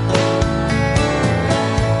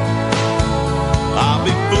 I'll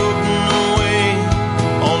be floating away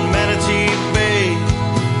on Manatee Bay,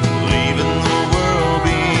 leaving the world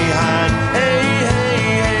behind. Hey, hey,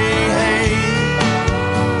 hey, hey.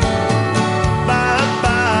 Bye,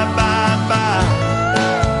 bye, bye, bye.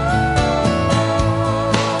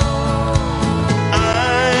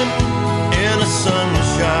 I'm in a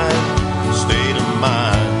sunshine state of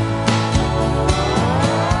mind.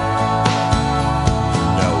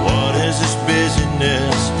 Now what is this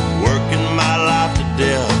busyness, working my life to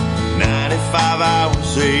death, 95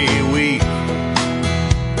 hours a week,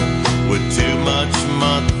 with too much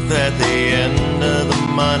month at the end of the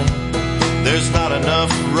money? There's not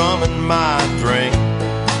enough rum in my drink.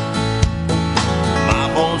 My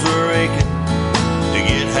bones are aching to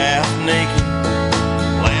get half naked,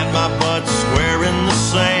 land my butt square in the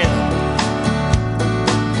sand,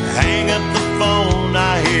 hang up the phone,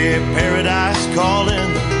 I hear paradise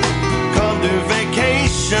calling, come to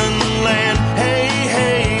vacation land. Hey,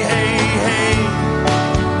 hey, hey, hey.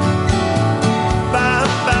 Bye,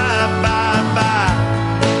 bye, bye, bye.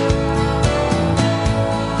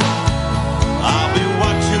 I'll be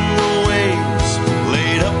watching the waves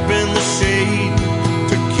laid up in the shade,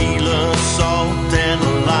 tequila, salt, and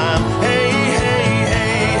lime. Hey, hey,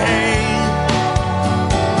 hey, hey.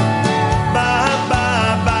 Bye,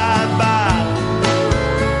 bye, bye, bye.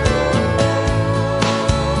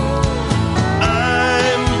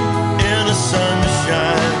 I'm in a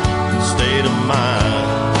sunshine state of mind.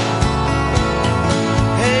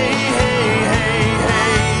 Hey, hey, hey,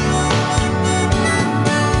 hey.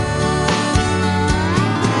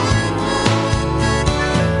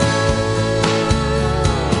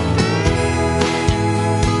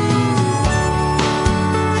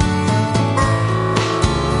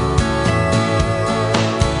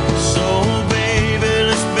 So baby,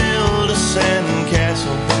 let's build a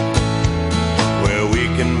sandcastle where we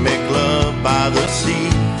can make love by the sea.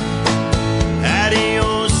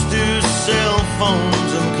 Adios to cell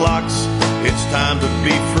phones and clocks, it's time to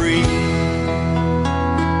be free.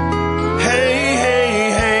 Hey,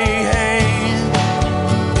 hey, hey, hey.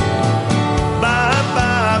 Bye,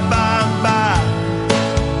 bye, bye, bye.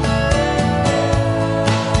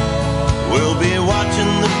 We'll be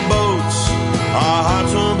watching the boats, our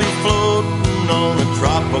hearts will be floating on a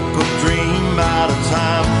tropical dream out of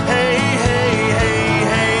time. Hey, hey, hey,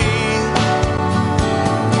 hey.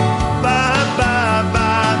 Bye, bye,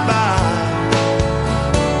 bye, bye.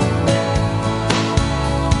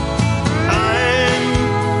 I'm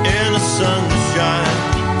in a sunshine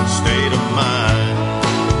state of mind.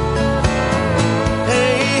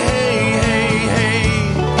 Hey, hey, hey, hey.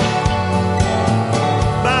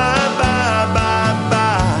 Bye, bye, bye,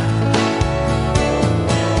 bye.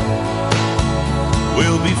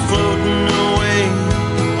 We'll be floating away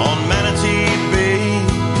on Manatee Bay,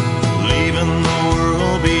 leaving the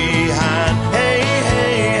world behind. Hey,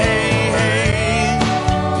 hey, hey, hey.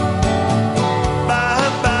 Bye,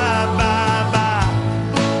 bye, bye, bye.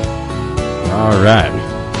 All right.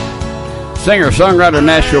 Singer, songwriter,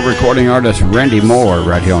 Nashville recording artist Randy Moore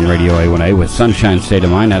right here on Radio A1A with Sunshine State of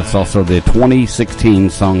Mind. That's also the 2016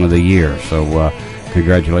 Song of the Year. So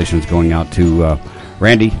congratulations going out to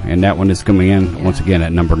Randy. And that one is coming in once again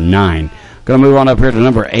at number 9. Going to move on up here to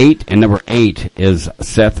number 8. And number 8 is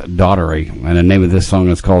Seth Daughtery. And the name of this song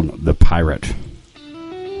is called The Pirate.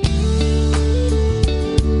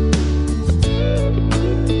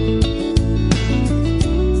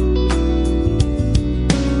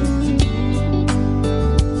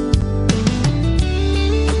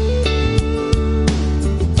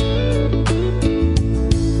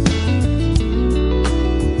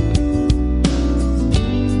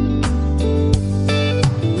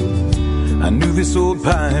 I knew this old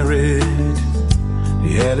pirate,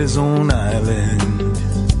 he had his own island,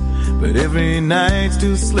 but every night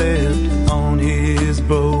still slept on his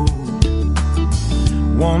boat.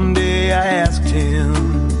 One day I asked him,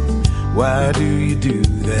 why do you do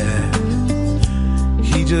that?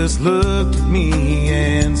 He just looked at me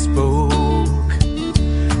and spoke.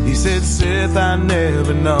 He said, Seth, I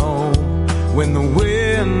never know when the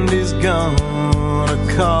wind is gone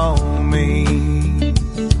wanna call me.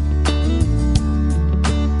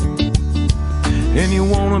 And you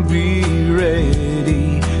wanna be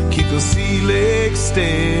ready, keep the sea legs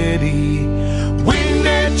steady. Wind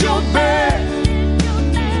at your back,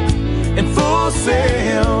 in full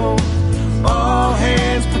sail, all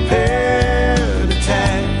hands prepared to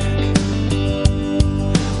attack.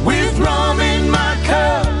 With rum in my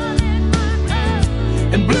cup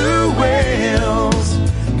and blue whales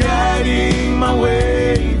guiding my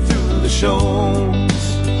way through the shoals.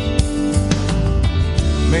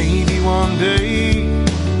 Maybe one day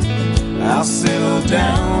I'll settle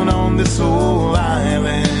down on this old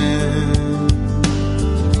island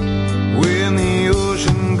when the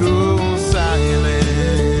ocean goes silent.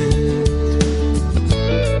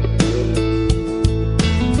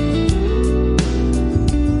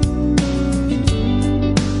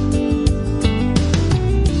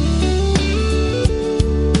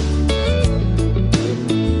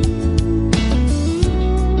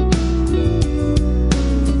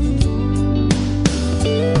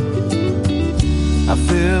 I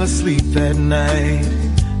fell asleep that night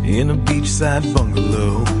in a beachside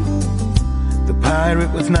bungalow. The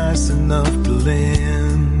pirate was nice enough to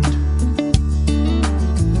lend.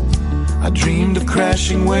 I dreamed of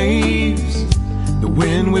crashing waves, the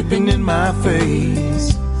wind whipping in my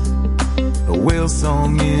face, a whale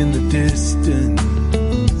song in the distance.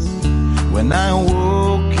 When I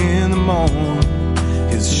awoke in the morning,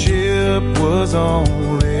 his ship was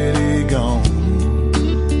already gone.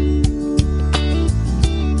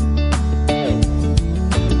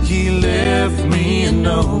 He left me a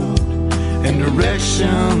note and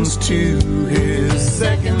directions to his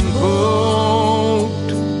second boat.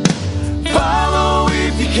 Follow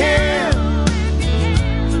if you can,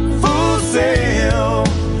 full sail,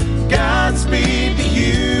 Godspeed to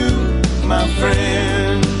you, my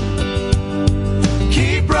friend.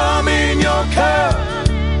 Keep rum in your cup,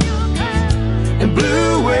 and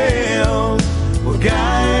blue whales will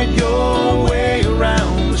guide your way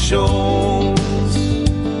around the shoals.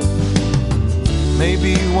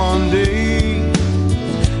 Maybe one day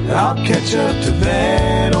I'll catch up to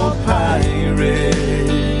that old pirate.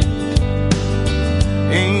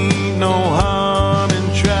 Ain't no harm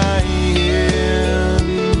in trying.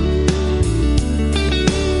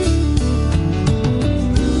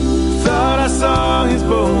 Thought I saw his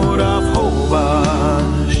boat off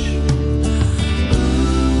Hobart,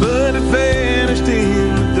 but it vanished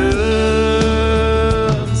in the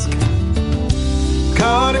dusk.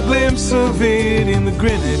 Caught a glimpse of it in the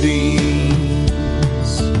Grenadines.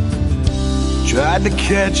 Tried to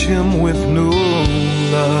catch him with no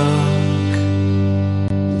luck.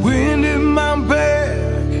 Wind in my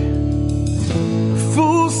back,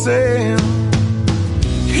 full sail,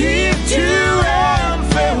 heave to and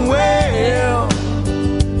farewell.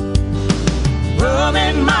 Rum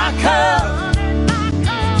in my cup,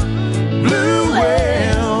 blue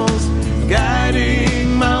whales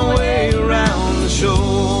guiding my way around the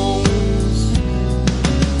shores.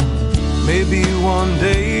 Maybe one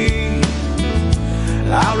day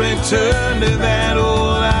I'll return to that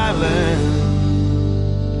old island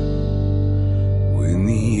when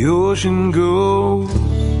the ocean goes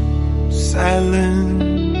silent.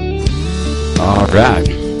 All right.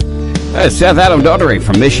 Seth Adam Daughtery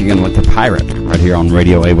from Michigan with The Pirate right here on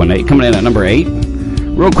Radio A18. Coming in at number 8.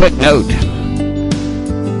 Real quick note.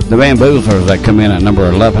 The Bamboozlers that come in at number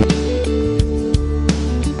 11.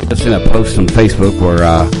 Just in a post on Facebook where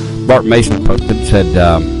Bart Mason posted, said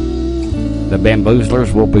the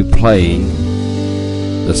Bamboozlers will be playing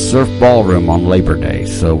the Surf Ballroom on Labor Day.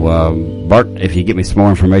 So, Bart, if you get me some more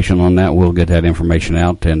information on that, we'll get that information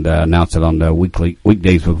out and announce it on the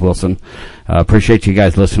weekdays with Wilson. Appreciate you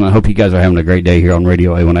guys listening. I hope you guys are having a great day here on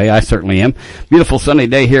Radio A1A. I certainly am. Beautiful sunny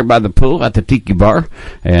day here by the pool at the Tiki Bar.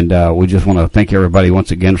 And we just want to thank everybody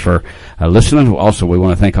once again for listening. Also, we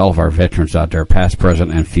want to thank all of our veterans out there, past,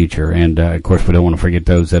 present, and future. And, of course, we don't want to forget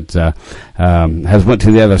those that has went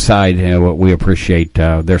to the other side. We appreciate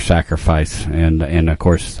their sacrifice. And of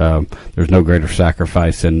course, there's no greater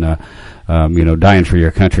sacrifice than dying for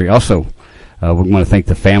your country. Also, we want to thank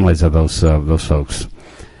the families of those folks.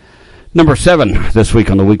 Number 7 this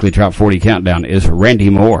week on the Weekly Top 40 Countdown is Randy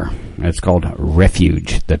Moore. It's called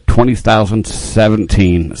Refuge, the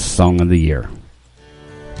 2017 Song of the Year.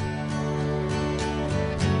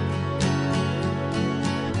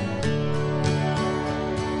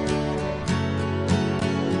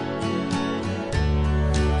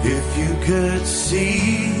 If you could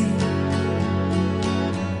see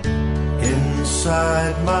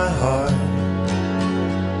inside my heart,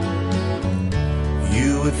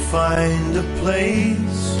 you would find a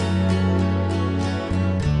place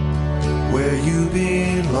where you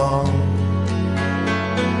belong.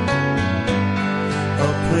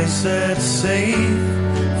 A place that's safe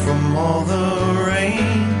from all the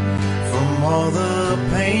rain, from all the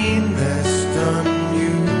pain that's done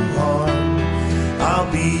you harm.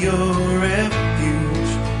 I'll be your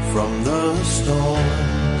refuge from the storm.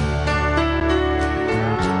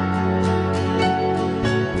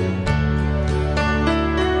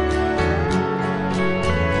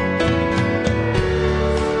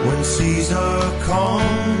 When seas are calm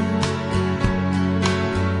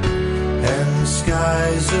and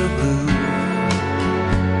skies are blue,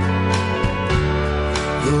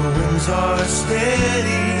 the winds are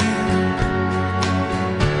steady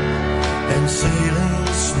and sailing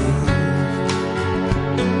smooth.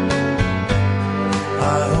 I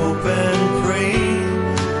hope and pray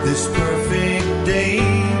this perfect day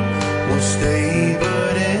will stay,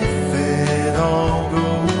 but if it all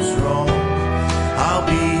goes wrong, I'll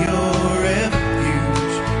be your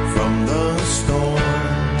refuge from the storm.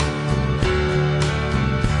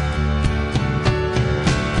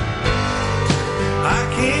 I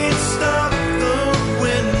can't stop the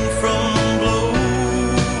wind from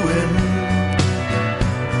blowing.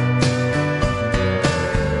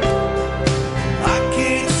 I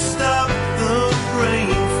can't stop the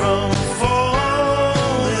rain from falling.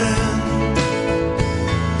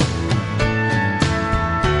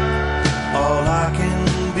 All I can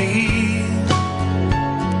be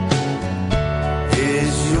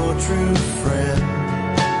is your true friend.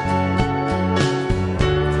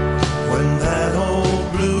 When that old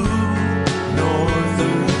blue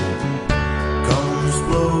norther comes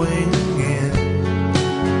blowing in,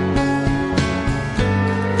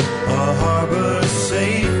 a harbor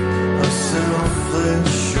safe, a selfless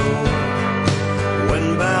shore. When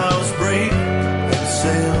bows break and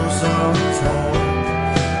sails are torn,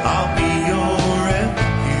 I'll be your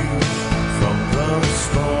refuge from the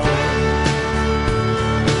storm.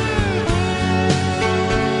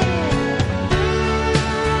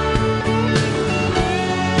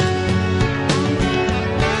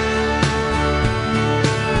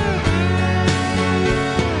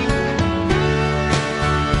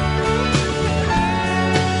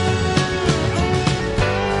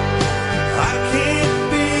 I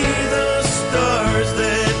can't be the stars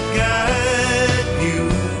that guide you.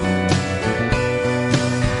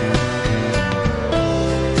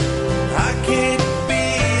 I can't be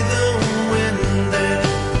the wind that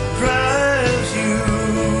drives you.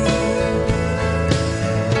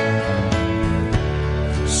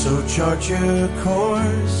 So chart your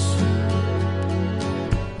course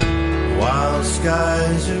while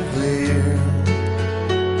skies are clear.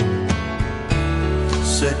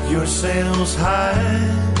 Set your sails high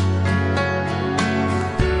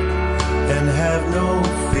and have no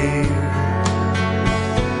fear.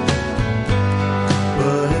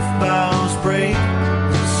 But if bows break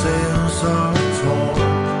and sails are torn,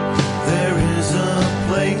 there is a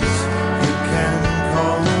place you can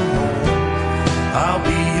call home. I'll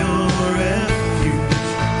be your refuge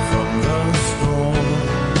from the storm.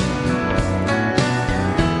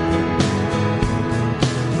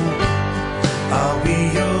 I'll be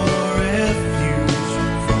your refuge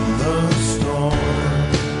from the storm.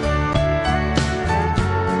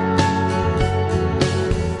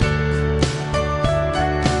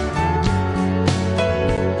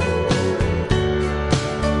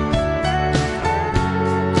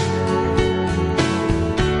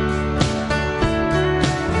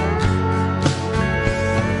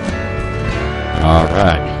 All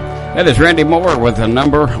right. That is Randy Moore with the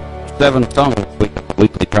number 7 song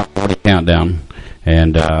weekly Top 40 countdown.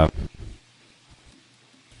 And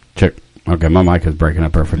check. Okay, my mic is breaking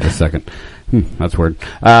up there for just a second. That's weird.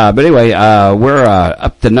 But anyway, we're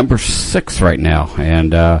up to number 6 right now,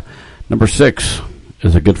 and number 6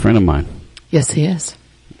 is a good friend of mine. Yes, he is.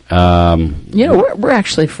 We're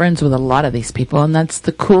actually friends with a lot of these people, and that's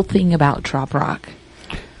the cool thing about Trop Rock.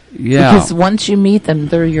 Yeah. Because once you meet them,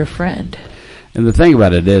 they're your friend. And the thing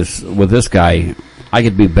about it is, with this guy, I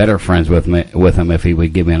could be better friends with him if he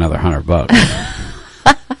would give me another $100.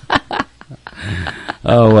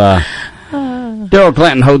 Daryl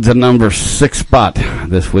Clanton holds the number 6 spot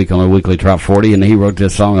this week on the Weekly Top 40, and he wrote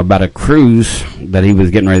this song about a cruise that he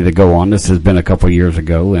was getting ready to go on. This has been a couple of years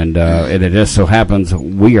ago, and it just so happens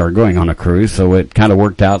we are going on a cruise, so it kind of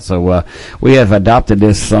worked out. So we have adopted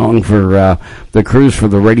this song for the cruise for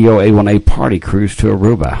the Radio A1A Party Cruise to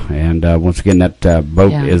Aruba. And once again, that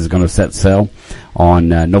boat is going to set sail on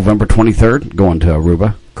November 23rd, going to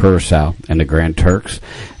Aruba, Curacao, and the Grand Turks.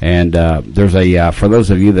 And there's a for those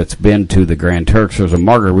of you that's been to the Grand Turks, there's a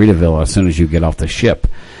Margaritaville as soon as you get off the ship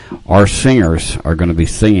our singers are going to be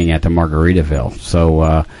singing at the Margaritaville.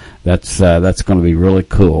 So that's going to be really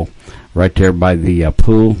cool. Right there by the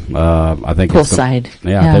pool. I think poolside.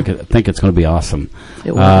 I think it's going to be awesome.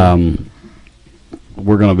 It will.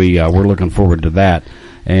 We're going to be we're looking forward to that.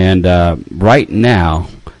 And right now,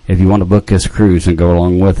 if you want to book this cruise and go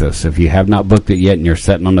along with us, if you have not booked it yet and you're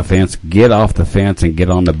sitting on the fence, get off the fence and get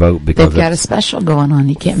on the boat, because they've got a special going on.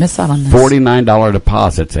 You can't miss out on this. $49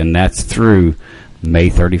 deposits, and that's through May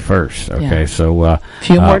 31st. Okay, so a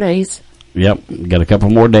few more days. Yep, got a couple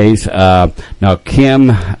more days. Now,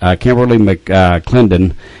 Kimberly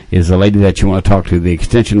McClendon is the lady that you want to talk to. The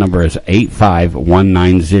extension number is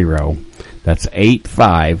 85190. That's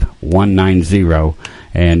 85190.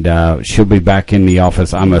 And she'll be back in the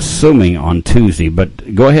office, I'm assuming, on Tuesday.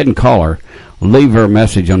 But go ahead and call her. Leave her a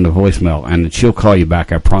message on the voicemail, and she'll call you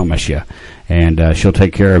back, I promise you. And she'll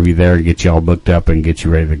take care of you there and get you all booked up and get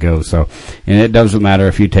you ready to go. So, and it doesn't matter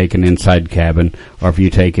if you take an inside cabin, or if you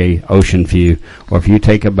take a ocean view, or if you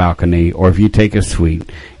take a balcony, or if you take a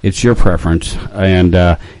suite. It's your preference, and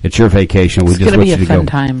it's your vacation. We just want you to go.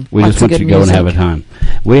 Time. We just want you to go and have a time.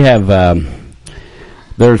 We have.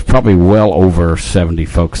 There's probably well over 70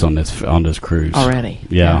 folks on this cruise already.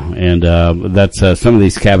 Yeah. And that's some of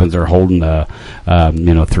these cabins are holding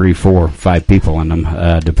 3, 4, 5 people in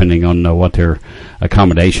them, depending on what their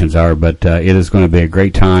accommodations are. But it is going to be a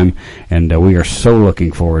great time, and we are so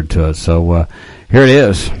looking forward to it. So here it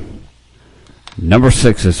is, number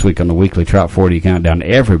 6 this week on the weekly Trop 40 Countdown.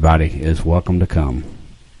 Everybody is welcome to come.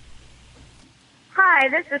 Hi,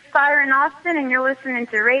 this is Siren Austin, and you're listening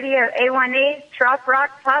to Radio A1A's Trop Rock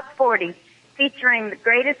Top 40, featuring the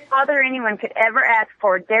greatest father anyone could ever ask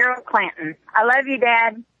for, Daryl Clanton. I love you,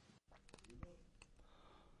 Dad.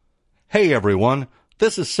 Hey, everyone.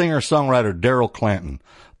 This is singer-songwriter Daryl Clanton.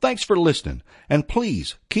 Thanks for listening, and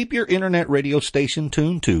please keep your internet radio station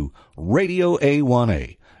tuned to Radio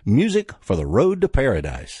A1A, music for the road to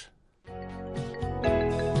paradise.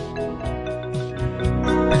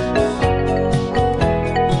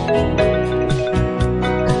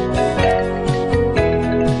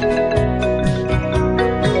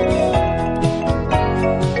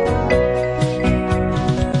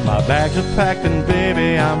 Bags are packed and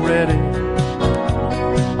baby, I'm ready.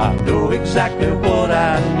 I know exactly what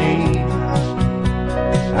I need.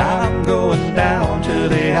 I'm going down to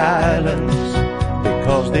the islands,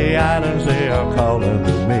 because the islands, they are calling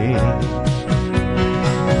to me.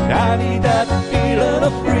 I need that feeling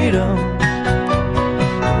of freedom.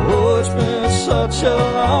 Oh, it's been such a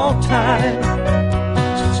long time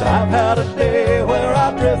since I've had a day where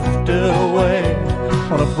I drifted away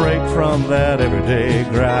on a break from that everyday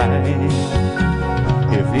grind.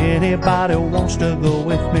 If anybody wants to go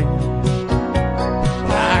with me,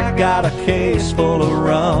 I got a case full of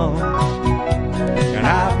rum, and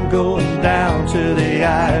I'm going down to the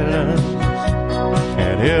islands,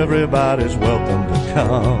 and everybody's welcome to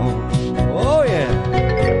come. Oh yeah.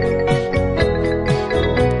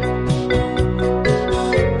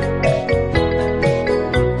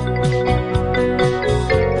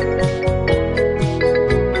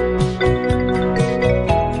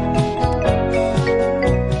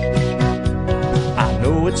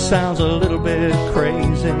 Sounds a little bit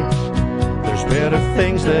crazy. There's better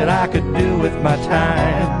things that I could do with my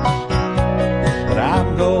time, but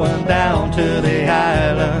I'm going down to the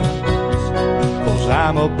islands, 'cause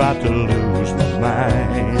I'm about to lose my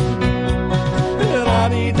mind. And I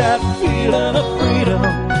need that feeling of freedom.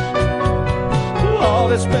 Oh,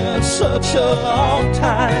 it's been such a long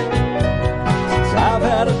time since I've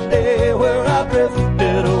had a day where I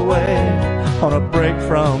drifted away on a break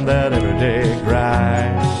from that everyday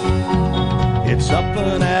grind. It's up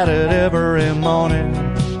and at it every morning.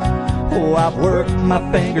 Oh, I've worked my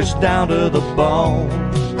fingers down to the bone.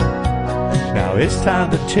 Now it's time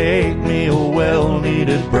to take me a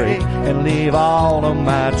well-needed break and leave all of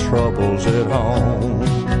my troubles at home.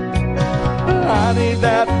 I need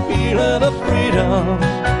that feeling of freedom.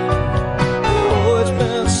 Oh, it's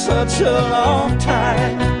been such a long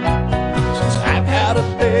time since I've had a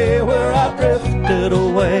day where I drifted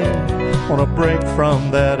away on a break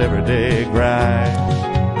from that everyday grind.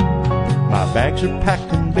 My bags are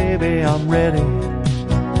packed and baby, I'm ready. I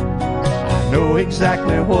know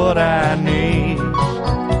exactly what I need.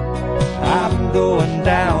 I'm going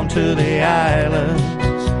down to the islands,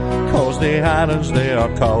 'cause the islands, they are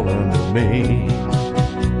calling to me.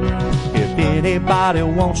 If anybody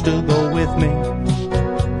wants to go with me,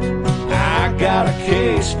 I got a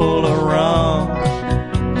case full of rum.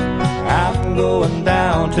 I'm going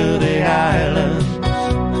down to the islands,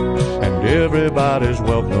 and everybody's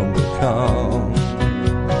welcome to come.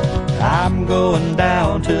 I'm going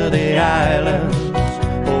down to the islands.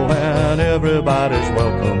 Oh, and everybody's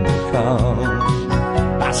welcome to come.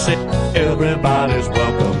 I said everybody's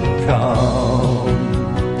welcome to come.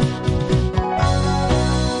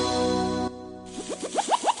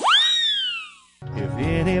 If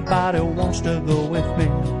anybody wants to go with me,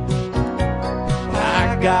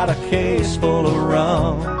 I got a case full of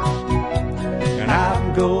rum, and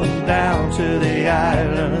I'm going down to the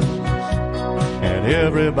islands, and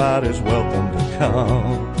everybody's welcome to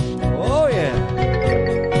come. Oh, yeah.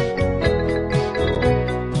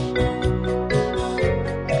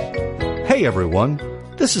 Hey, everyone.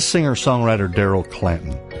 This is singer-songwriter Daryl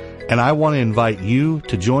Clanton, and I want to invite you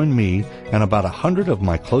to join me and about 100 of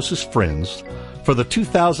my closest friends for the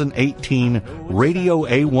 2018 Radio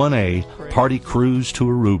A1A Party Cruise to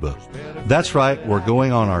Aruba. That's right, we're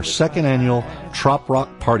going on our second annual Trop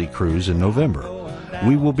Rock Party Cruise in November.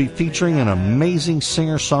 We will be featuring an amazing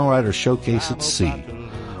singer-songwriter showcase at sea,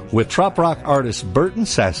 with Trop Rock artists Burton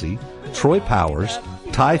Sassy, Troy Powers,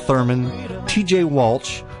 Ty Thurman, TJ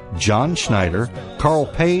Walsh, John Schneider, Carl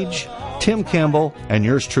Page, Tim Campbell, and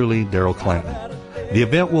yours truly, Daryl Clanton. The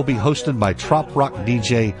event will be hosted by Trop Rock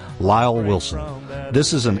DJ Lyle Wilson.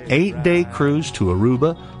 This is an 8-day cruise to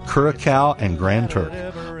Aruba, Curacao, and Grand Turk,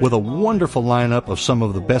 with a wonderful lineup of some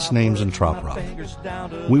of the best names in Trop Rock.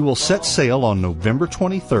 We will set sail on November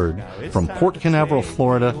 23rd from Port Canaveral,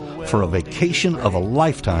 Florida, for a vacation of a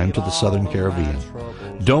lifetime to the Southern Caribbean.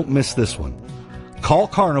 Don't miss this one. Call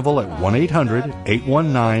Carnival at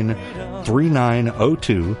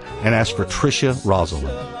 1-800-819-3902 and ask for Tricia Rosalind.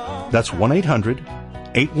 That's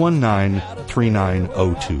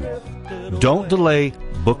 1-800-819-3902. Don't delay,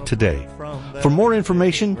 book today. For more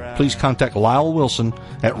information, please contact Lyle Wilson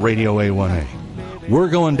at Radio A1A. We're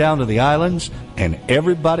going down to the islands, and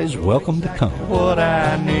everybody's welcome to come. What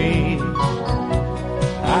I need,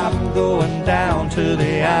 I'm going down to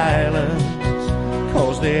the islands,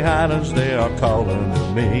 'cause the islands, they are calling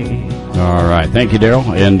to me. All right. Thank you, Daryl.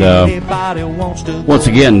 And once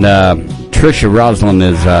again, Tricia Rosalind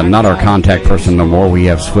is not our contact person no more. We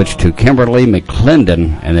have switched to Kimberly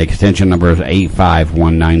McClendon, and the extension number is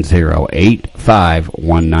 85190,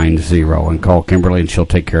 85190. And call Kimberly, and she'll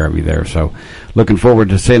take care of you there. So looking forward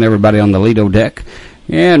to seeing everybody on the Lido deck.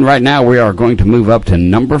 And right now we are going to move up to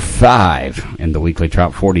number 5 in the weekly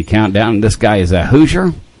Top 40 countdown. This guy is a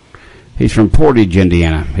Hoosier. He's from Portage,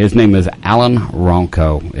 Indiana. His name is Alan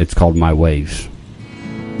Ronco. It's called My Waves.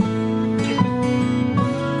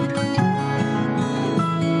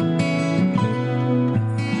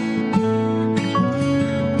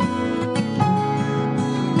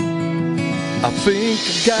 I think I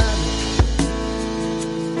got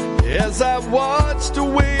it. As I watch the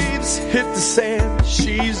waves hit the sand,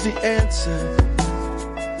 she's the answer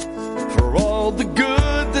for all the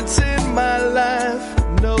good that's in my life.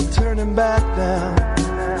 No turning back now.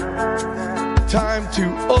 Time to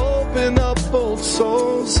open up old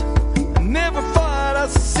souls. I never thought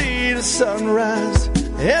I'd see the sunrise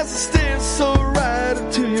as I stare so right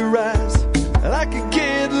into your eyes. And I could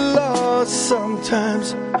get lost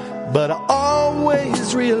sometimes, but I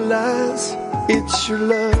always realize it's your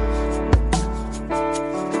love,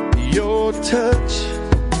 your touch,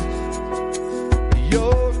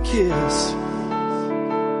 your kiss,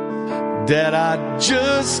 that I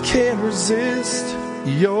just can't resist.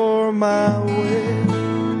 You're my way,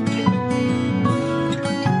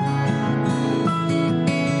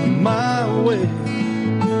 my way.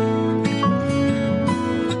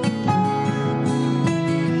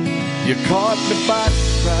 You caught me by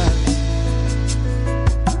surprise.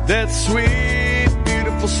 That sweet,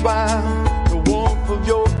 beautiful smile, the warmth of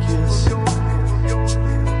your kiss,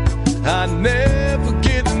 I never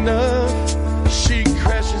get enough. She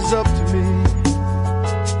crashes up to me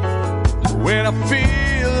when I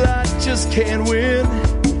feel I just can't win.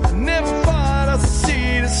 I never thought I'd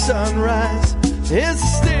see the sunrise as I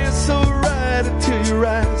stare so right into your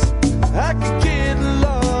eyes. I could get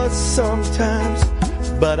lost sometimes,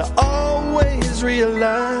 but I always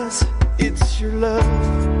realize it's your love,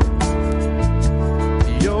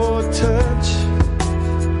 your touch,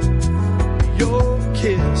 your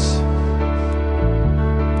kiss,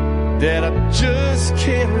 that I just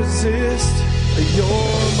can't resist.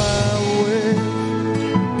 You're my way.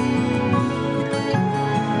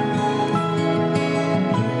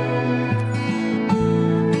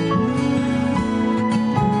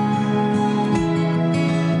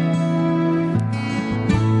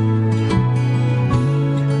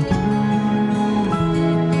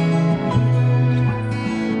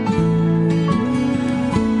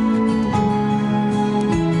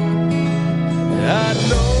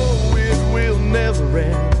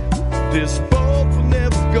 This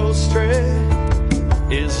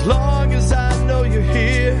we're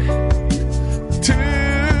here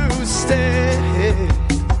to stay.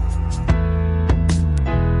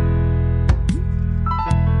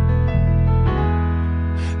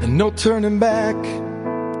 And no turning back.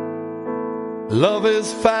 Love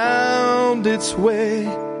has found its way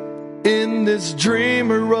in this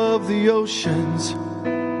dreamer of the oceans.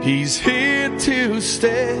 He's here to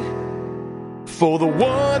stay. For the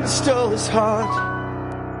one stole his heart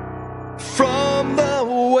from the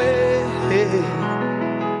way.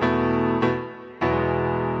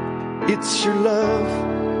 It's your love,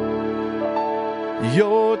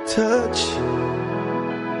 your touch,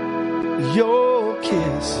 your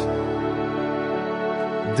kiss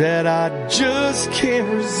that I just can't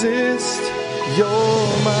resist. You're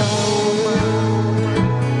my world,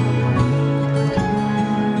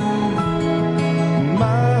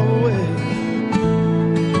 my way.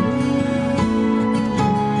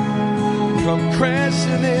 Come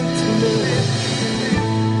crashing into me.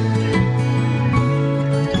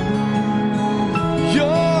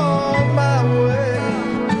 You're my way.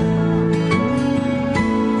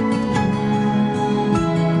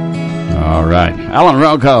 All right. Alan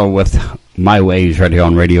Rocco with My Ways right here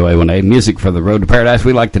on Radio A1A. Music for the Road to Paradise.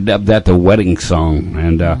 We like to dub that the wedding song.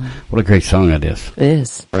 And what a great song that is. It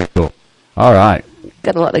is. Very cool. All right.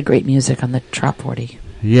 Got a lot of great music on the Trop 40.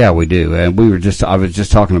 Yeah, we do. And I was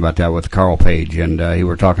just talking about that with Carl Page, and he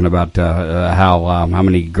were talking about how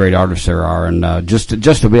many great artists there are, and just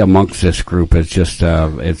to be amongst this group is just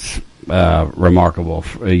it's remarkable.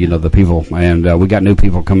 The people, and we got new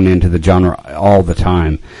people coming into the genre all the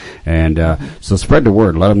time, and so spread the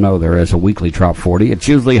word. Let them know there is a weekly Trop 40. It's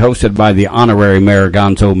usually hosted by the honorary Mayor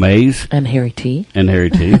Gonzo Mays and Harry T.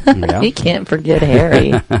 Yeah. You can't forget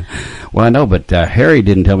Harry. Well, I know, but Harry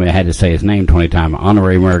didn't tell me I had to say his name 20 times.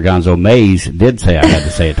 Honorary Mayor Gonzo Mays did say I had to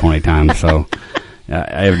say it 20 times. So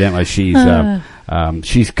evidently she's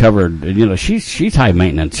covered. She's high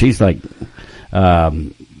maintenance. She's like.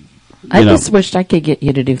 I just wished I could get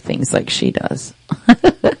you to do things like she does.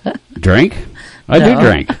 Drink? I do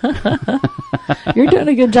drink. You're doing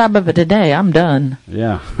a good job of it today. I'm done.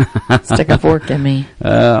 Yeah. Stick a fork in me.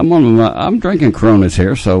 I'm drinking Coronas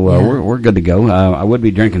here, so we're good to go. I would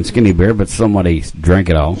be drinking skinny beer, but somebody drank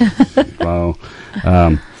it all. So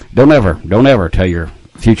don't ever tell your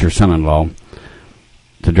future son-in-law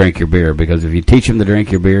to drink your beer, because if you teach him to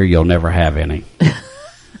drink your beer, you'll never have any.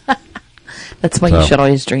 That's why you should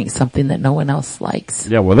always drink something that no one else likes.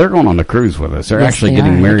 Yeah, well, they're going on the cruise with us. They're actually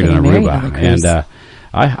getting married in Aruba. And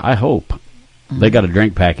I hope they got a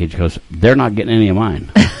drink package, because they're not getting any of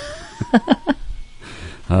mine.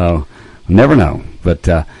 Never know. But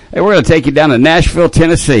hey, we're going to take you down to Nashville,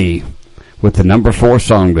 Tennessee with the number 4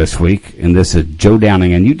 song this week. And this is Joe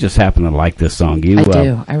Downing. And you just happen to like this song. I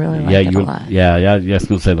do. I really like it a lot. Yeah, I was just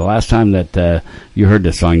going to say, the last time that you heard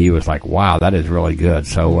this song, you was like, wow, that is really good.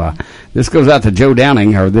 So this goes out to Joe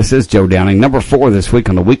Downing, or this is Joe Downing, number 4 this week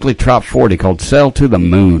on the weekly Trop 40 called Sail to the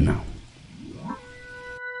Moon.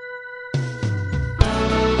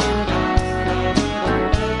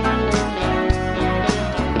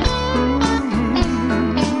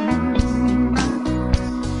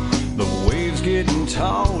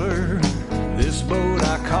 Taller, this boat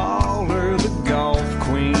I call her the Golf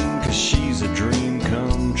Queen, 'cause she's a dream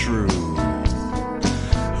come true.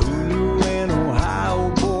 Who knew an Ohio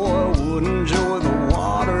boy would enjoy the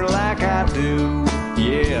water like I do?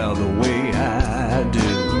 Yeah, the way I do.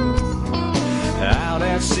 Out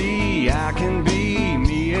at sea I can be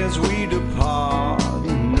me as we depart.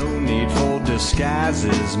 No need for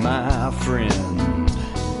disguises, my friend.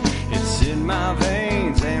 It's in my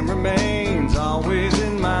veins and remains always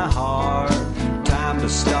in my heart. Time to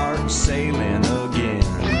start sailing again.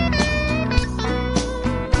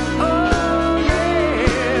 Oh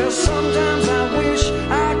yeah, sometimes I wish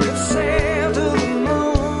I could sail to the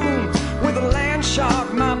moon with a land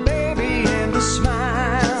shark, my baby, and a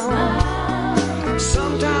smile.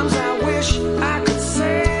 Sometimes I wish I could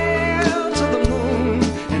sail to the moon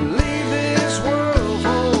and leave this world for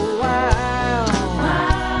a while.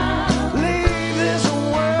 Leave this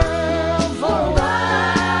world for a while.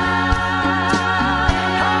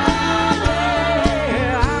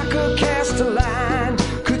 Yeah, I could cast a line,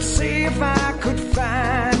 could see if I could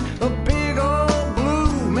find a big old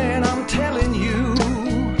blue, man, I'm telling you.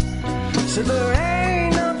 So there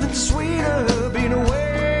ain't nothing sweeter being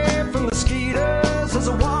away from the skeeters as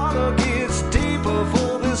the water gets deeper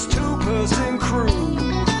for this 2-person crew.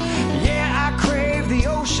 Yeah, I crave the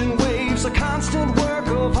ocean waves, a constant work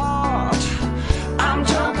of art. I'm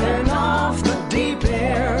jumping off the deep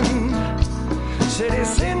end. Said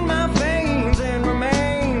it's in my veins and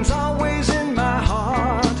remains always in my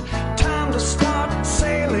heart. Time to start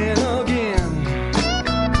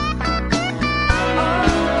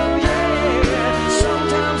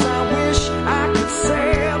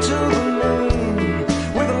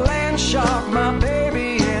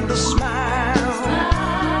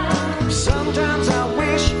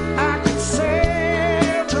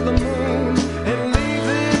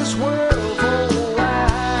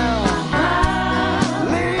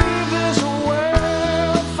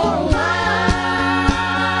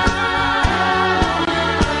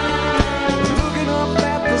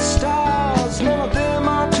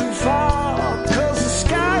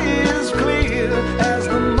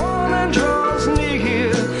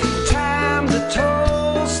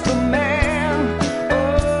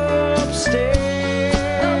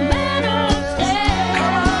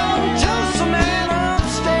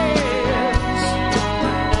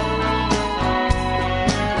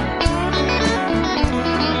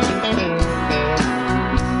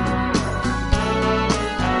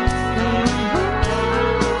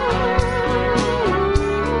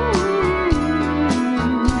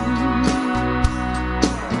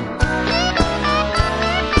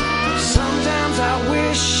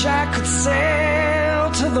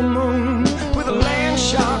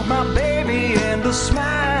a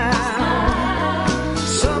smile.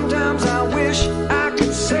 Sometimes I wish I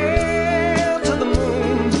could sail to the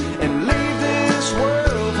moon and leave this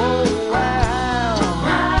world for a while.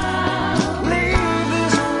 Leave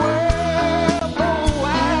this world for a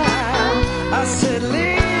while. I said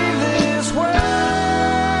leave this world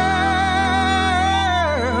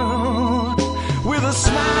with a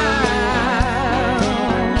smile.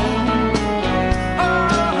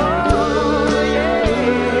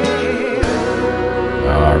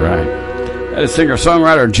 All right. That is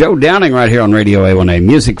singer-songwriter Joe Downing right here on Radio A1A.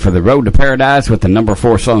 Music for the Road to Paradise with the number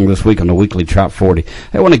 4 song this week on the Weekly Top 40.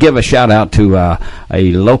 I want to give a shout-out to a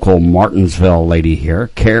local Martinsville lady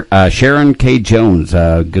here, Sharon K. Jones.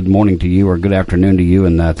 Good morning to you, or good afternoon to you,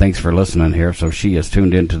 and thanks for listening here. So she is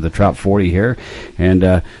tuned into the Top 40 here,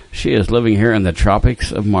 and she is living here in the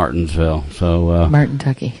tropics of Martinsville. So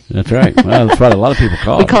Martin-tucky. That's right. Well, that's what a lot of people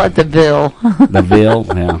call We it. call it the Ville. The Ville,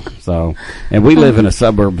 yeah. So, and we live in the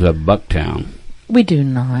suburbs of Bucktown. We do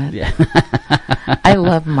not. Yeah. I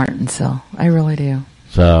love Martinsville. I really do.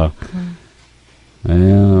 So,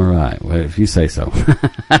 all right. Well, if you say so.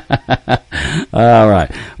 All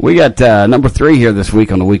right. We got number 3 here this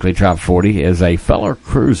week on the Weekly Top 40 is a fellow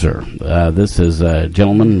cruiser. This is a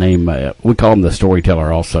gentleman named, we call him the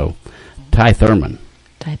storyteller also, Ty Thurman.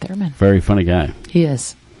 Ty Thurman. Very funny guy. He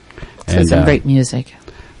is. And Some great music.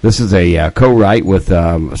 This is a co-write with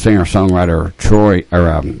singer-songwriter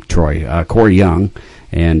Corey Young,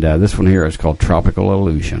 and this one here is called Tropical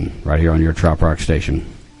Illusion, right here on your Trop Rock station.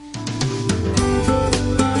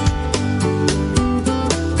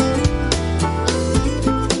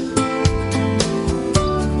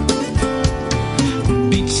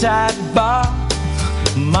 Beachside bar,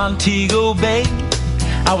 Montego Bay.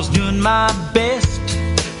 I was doing my best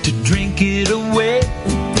to drink it away.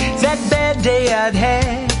 That bad day I'd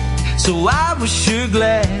had, so I was sure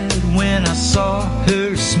glad when I saw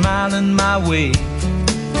her smiling my way.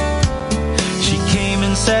 She came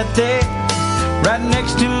and sat there right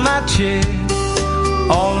next to my chair.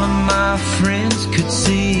 All of my friends could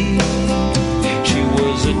see she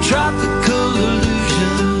was a tropical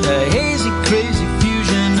illusion, a hazy, crazy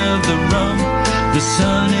fusion of the rum, the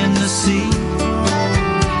sun, and the sea.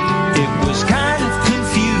 It was kind of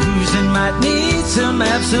confusing, might need some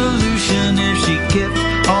absolution if she kept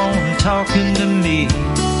on talking to me.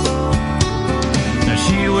 Now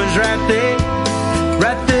she was right there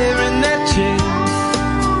in that chair,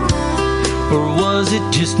 or was it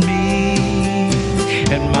just me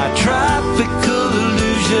and my tropical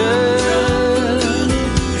illusion,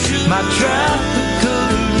 my tropical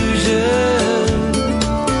illusion?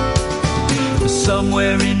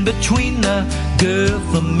 Somewhere in between the girl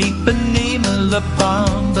from Ipanema, La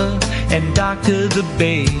Bamba, and Dhaka the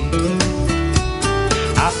Bay,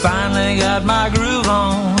 I finally got my groove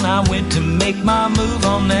on. I went to make my move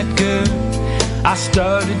on that girl. I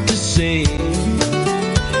started to say,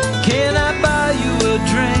 can I buy you a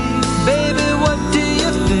drink? Baby, what do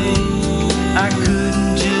you think? I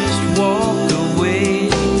couldn't just walk away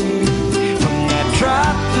from that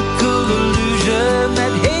tropical illusion,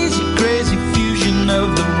 that hazy, crazy fusion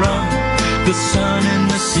of the rum, the sun, and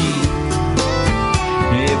the sea.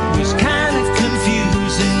 It was kind of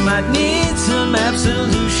confusing, might need some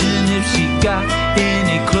absolution if she got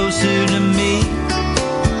any closer to me.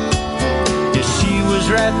 Yeah, she was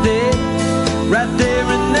right there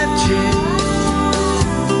in that chair.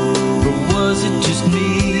 Or was it just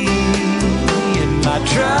me and my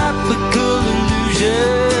tropical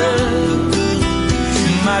illusion?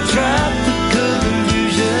 My tropical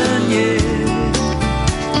illusion, yeah.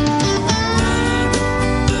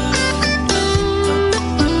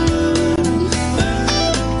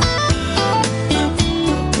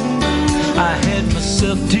 I had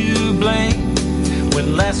myself to blame when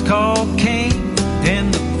last call came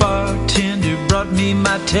and the bartender brought me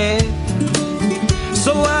my tab.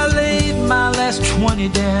 So I laid my last 20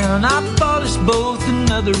 down. I bought us both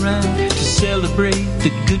another round to celebrate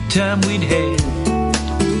the good time we'd had.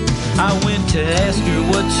 I went to ask her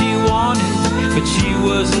what she wanted, but she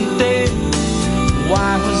wasn't there.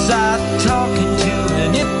 Why was I talking to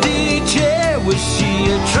an empty chair? Was she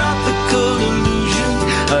a tropical illusion,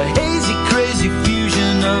 a hazy, crazy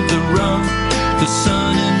fusion of the rum, the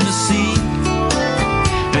sun, and the sea?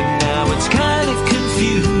 And now it's kind of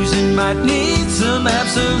confusing, might need some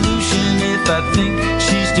absolution if I think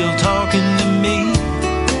she's still talking to me.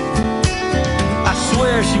 I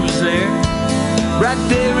swear she was there, right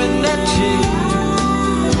there in that chair.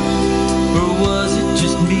 Or was it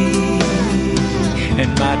just me and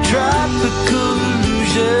my tropical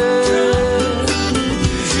illusion,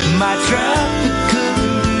 my tropical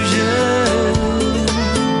illusion?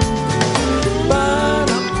 Ba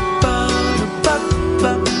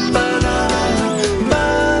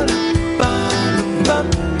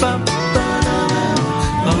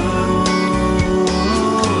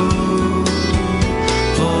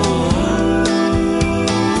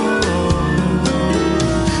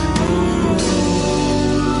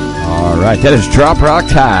right, that is Trop Rock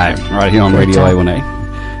Ty right here on Radio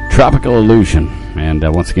A1A. Tropical Illusion. And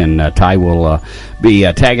once again, Ty will be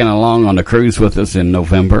tagging along on the cruise with us in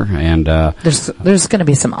November. And there's going to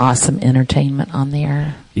be some awesome entertainment on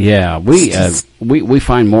there. Yeah, we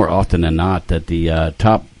find more often than not that the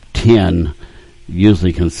top 10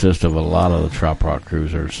 usually consist of a lot of the Trop Rock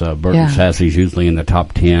cruisers. Burton Sassy's usually in the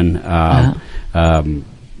top 10.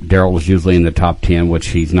 Daryl was usually in the top 10, which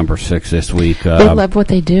he's number 6 this week. They love what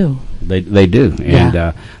they do. They do,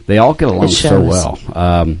 and they all get along so well.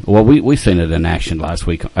 Well, we seen it in action last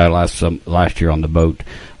year on the boat.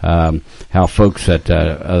 How folks at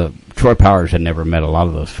Troy Powers had never met a lot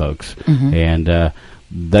of those folks, and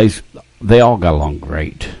they all got along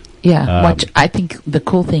great. Yeah, I think the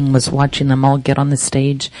cool thing was watching them all get on the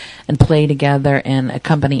stage and play together and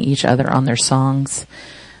accompany each other on their songs.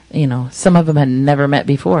 You know, some of them had never met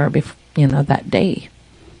before that day.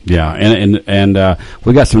 Yeah, and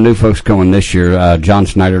we got some new folks going this year. John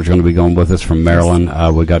Snyder's going to be going with us from Maryland.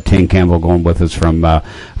 We got Tim Campbell going with us from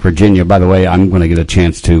Virginia. By the way, I'm going to get a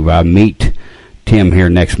chance to meet Tim here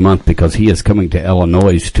next month because he is coming to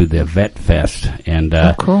Illinois to the Vet Fest, and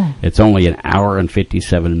cool. It's only an hour and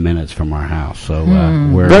 57 minutes from our house. So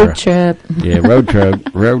we're road trip. Yeah, road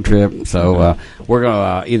trip. So we're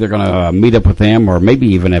gonna either gonna meet up with them, or maybe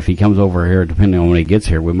even if he comes over here, depending on when he gets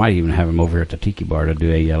here, we might even have him over here at the Tiki Bar to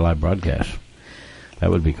do a live broadcast. That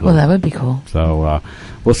would be cool. Well, that would be cool. So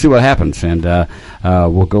we'll see what happens, and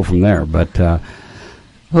we'll go from there. But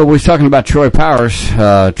well, we're talking about Troy Powers.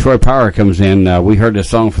 Troy Power comes in. We heard this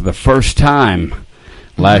song for the first time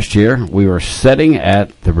last year. We were sitting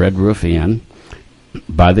at the Red Roof Inn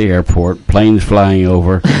by the airport, planes flying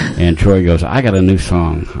over, and Troy goes, "I got a new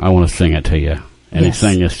song. I want to sing it to you." And he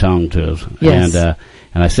sang this song to us. Yes.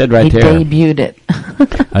 And I said right there. He debuted it.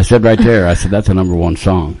 I said right there, I said, that's a number 1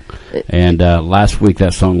 song. And last week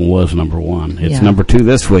that song was number 1. It's number 2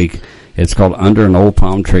 this week. It's called Under an Old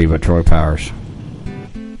Palm Tree by Troy Powers.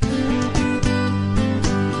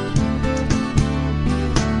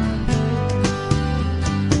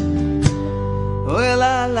 Well,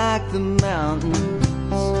 I like the mountains,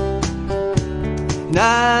 and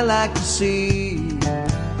I like the sea,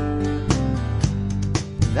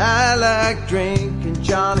 and I like drinking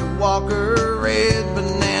Johnny Walker red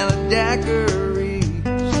banana daiquiris.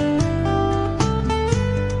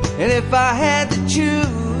 And if I had to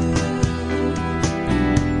choose,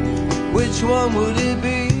 which one would it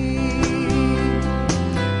be?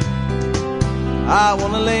 I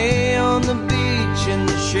wanna lay on the beach in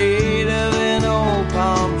the shade of an old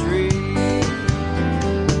palm tree.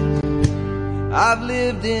 I've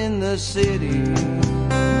lived in the city,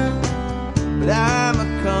 but I'm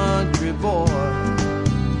a country boy,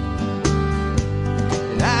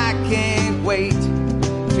 and I can't wait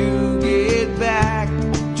to get back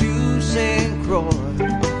to St. Croix,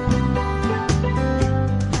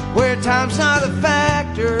 where time's not a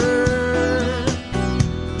factor,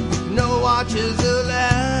 no watches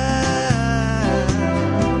allowed.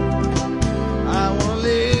 I wanna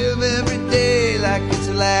live every day like it's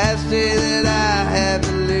the last day that I have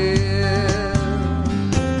to live.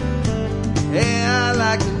 Yeah, I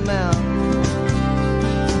like the mountains,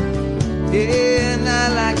 yeah, and I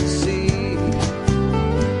like the sea,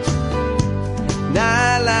 and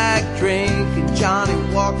I like drinking Johnny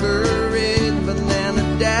Walker red banana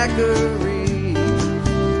daiquiri.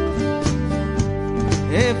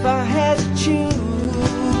 If I had to choose,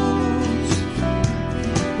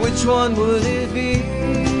 which one would it be?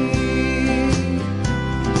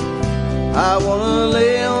 I wanna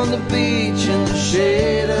lay on the beach in the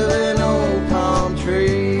shade of an old palm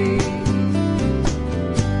tree.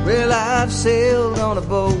 Well, I've sailed on a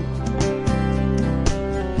boat,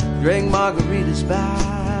 drank margaritas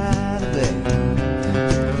by the bay.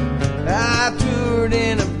 I've toured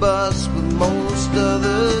in a bus, but most of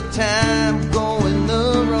the time going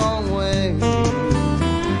the wrong way.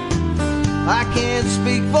 I can't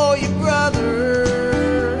speak for you, brother,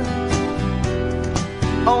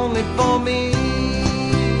 only for me.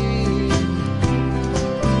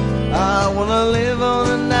 I wanna live on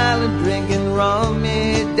an island drinking rum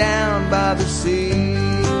down by the sea.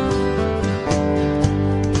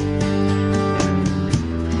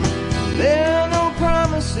 There are no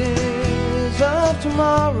promises of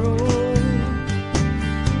tomorrow.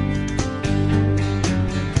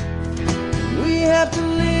 We have to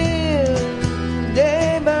live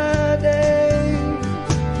day by day.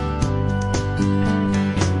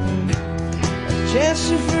 A chance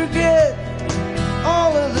to forget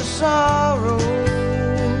all of the sorrow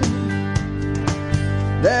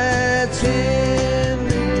that's in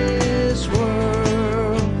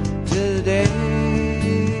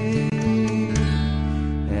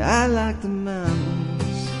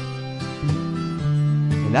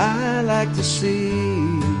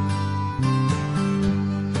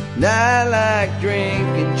like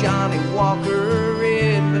drinking Johnny Walker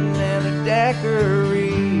red banana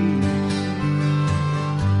daiquiris.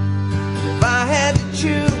 If I had to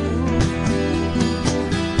choose,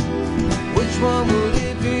 which one would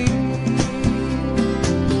it be?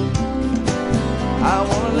 I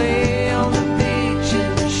wanna lay on the beach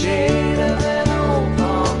in the shade of an old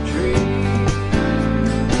palm tree.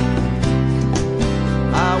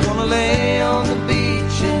 I wanna lay on the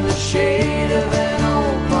beach in the shade of an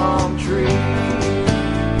old palm tree.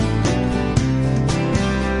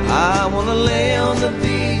 I wanna lay on the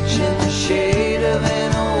beach in the shade of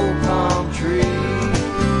an old palm tree.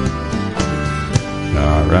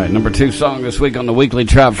 All right, number 2 song this week on the weekly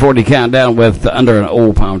Top 40 Countdown with Under an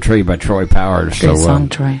Old Palm Tree by Troy Powers. Great song,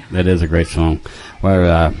 Troy. That is a great song.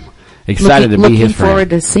 We're excited to be his friend. Looking forward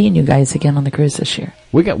to seeing you guys again on the cruise this year.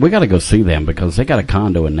 We got to go see them because they got a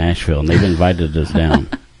condo in Nashville and they've invited us down.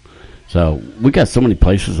 So we got so many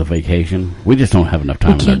places to vacation. We just don't have enough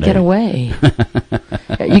time. We can't get away.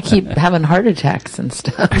 You keep having heart attacks and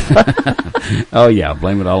stuff. Oh yeah,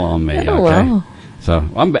 blame it all on me. Okay. Well. So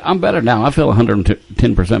I'm better now. I feel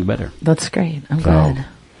 110% better. That's great. I'm glad.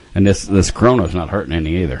 And this Corona's not hurting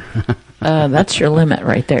any either. That's your limit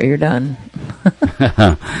right there. You're done.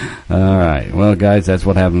 All right. Well, guys, that's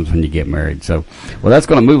what happens when you get married. So, well, that's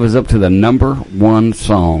going to move us up to the number 1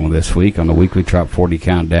 song this week on the weekly Top 40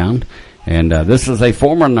 Countdown. And this is a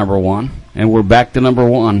former number 1, and we're back to number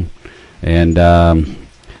 1. And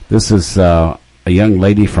this is a young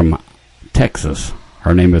lady from Texas.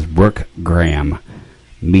 Her name is Brooke Graham.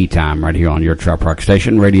 Me Time, right here on your Trop Rock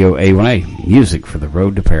station, Radio A1A. Music for the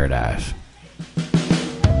road to paradise.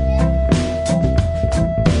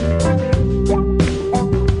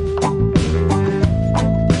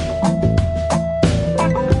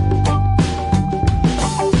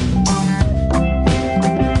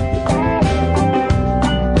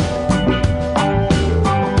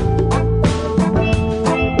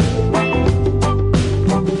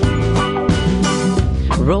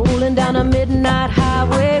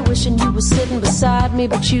 Wishing you were sitting beside me,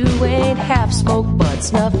 but you ain't half smoked but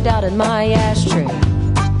snuffed out in my ashtray.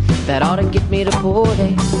 That ought to get me to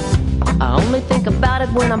 40. I only think about it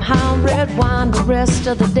when I'm high on red wine. The rest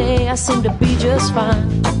of the day I seem to be just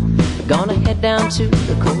fine. Gonna head down to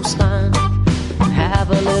the coastline,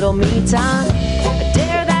 have a little me time. I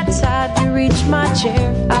dare that tide to reach my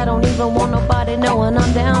chair. I don't even want nobody knowing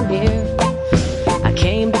I'm down here. I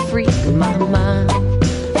came to free my mind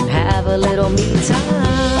and have a little me time.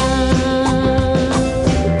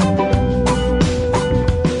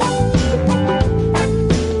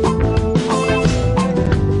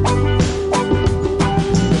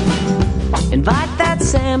 Invite that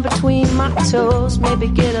sand between my toes, maybe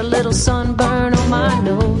get a little sunburn on my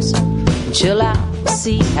nose, and chill out,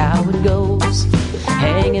 see how it goes,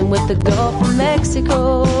 hanging with the Gulf of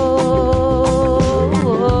Mexico.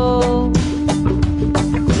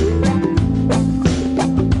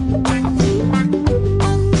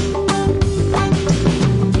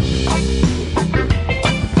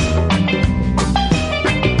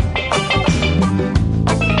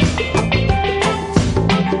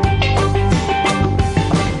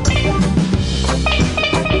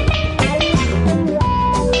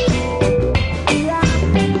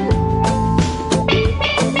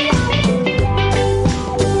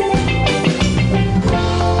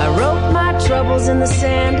 In the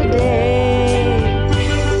sand today,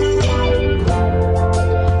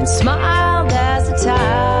 and smiled as the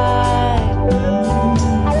tide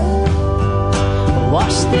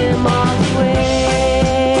washed them all away.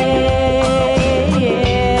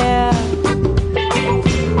 Yeah.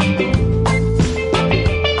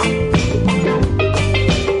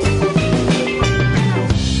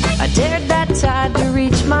 I dared that tide to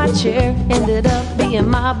reach my chair, ended up being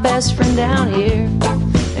my best friend down here.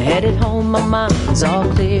 Headed home, my mind's all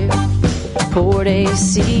clear. Port A,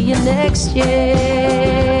 see you next year.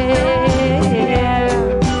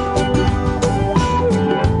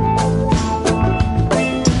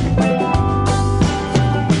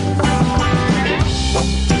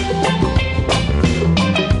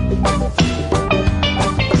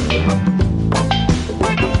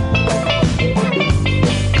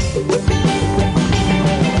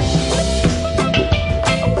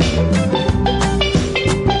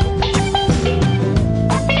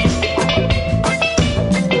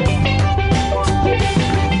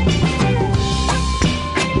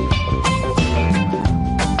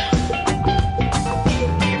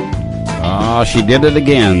 Oh, she did it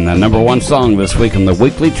again. The number 1 song this week on the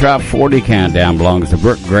weekly Top 40 Countdown belongs to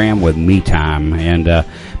Brooke Graham with Me Time. And, man,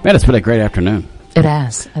 it's been a great afternoon. It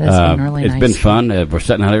has. It has been really nice. It's been fun. We're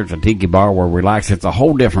sitting out here at the Tiki Bar. We're relaxed. It's a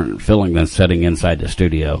whole different feeling than sitting inside the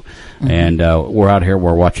studio. Mm-hmm. And we're out here.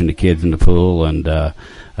 We're watching the kids in the pool and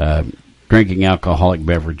drinking alcoholic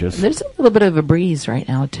beverages. There's a little bit of a breeze right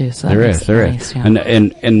now too. So there is. Yeah.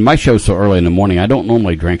 And my show's so early in the morning. I don't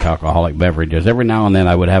normally drink alcoholic beverages. Every now and then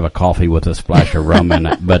I would have a coffee with a splash of rum in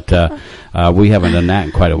it, but we haven't done that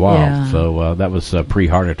in quite a while. Yeah. So that was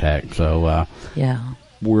pre-heart attack. So yeah,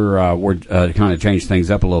 we're kind of changed things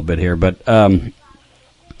up a little bit here. But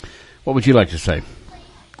what would you like to say?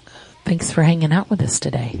 Thanks for hanging out with us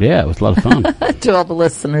today. Yeah, it was a lot of fun. To all the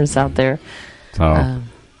listeners out there. So.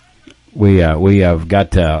 We have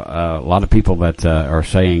got a lot of people that are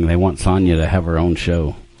saying they want Sonia to have her own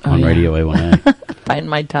show on Radio A1A. Find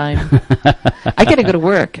my time. I got to go to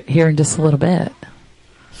work here in just a little bit.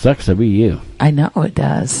 Sucks to be you. I know it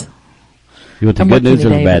does. You want the good news or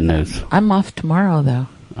the bad news? I'm off tomorrow, though.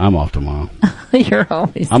 I'm off tomorrow. You're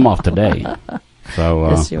always. I'm off today. So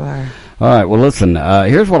yes, you are. All right. Well, listen.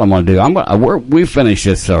 Here's what I'm going to do. We finished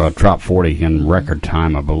this Trop 40 in record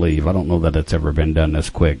time, I believe. I don't know that it's ever been done this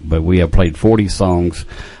quick, but we have played 40 songs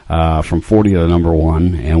from 40 to the number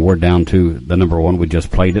one, and we're down to the number one. We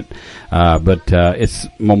just played it, but it's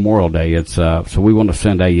Memorial Day. It's so we want to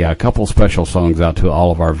send a couple special songs out to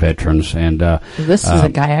all of our veterans. And this is a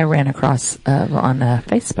guy I ran across on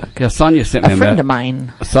Facebook. Yeah, Sonia sent me a friend of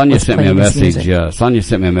mine. Sonia sent me a message. Sonia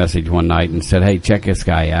sent me a message one night and said, "Hey, check this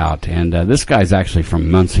guy out." And this guy's actually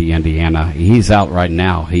from Muncie, Indiana. He's out right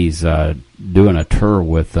now. He's doing a tour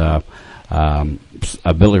with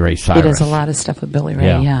Billy Ray Cyrus. He does a lot of stuff with Billy Ray,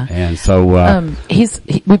 yeah. And so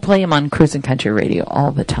we play him on Cruising Country Radio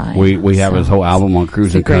all the time. We have his whole album on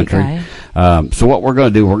Cruising Country. So what we're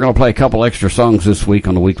going to do, we're going to play a couple extra songs this week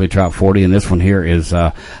on the Weekly Trop 40, and this one here is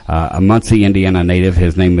a Muncie, Indiana native.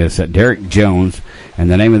 His name is Derek Jones, and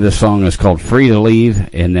the name of this song is called Free to Leave,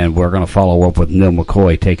 and then we're going to follow up with Neil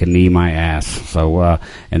McCoy, Take a Knee, My Ass. So,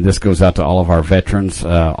 and this goes out to all of our veterans,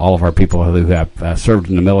 all of our people who have served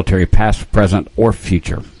in the military, past, present, or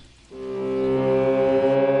future.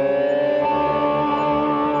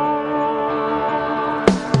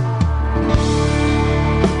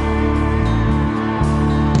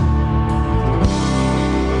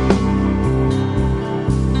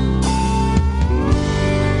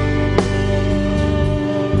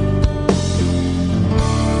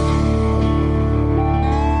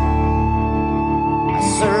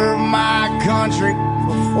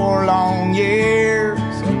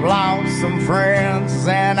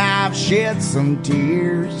 Shed some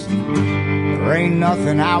tears. There ain't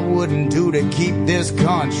nothing I wouldn't do to keep this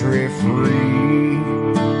country free.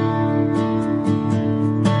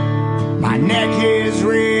 My neck is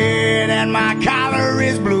red and my collar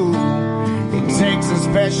is blue. It takes a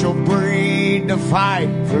special breed to fight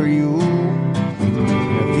for you.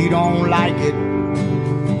 If you don't like it,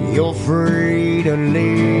 you're free to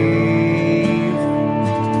leave.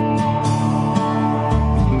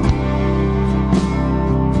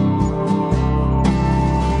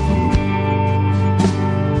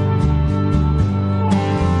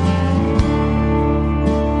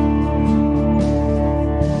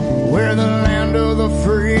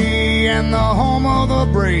 The home of the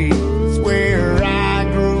brave. It's where I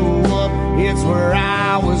grew up, it's where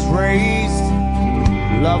I was raised.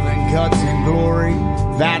 Love and guts and glory,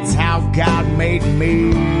 that's how God made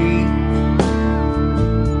me.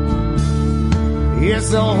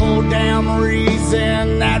 It's the whole damn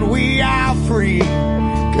reason that we are free.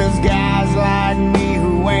 'Cause guys like me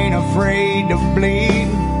who ain't afraid to bleed.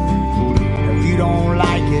 If you don't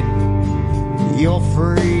like it, you're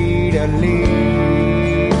free to leave.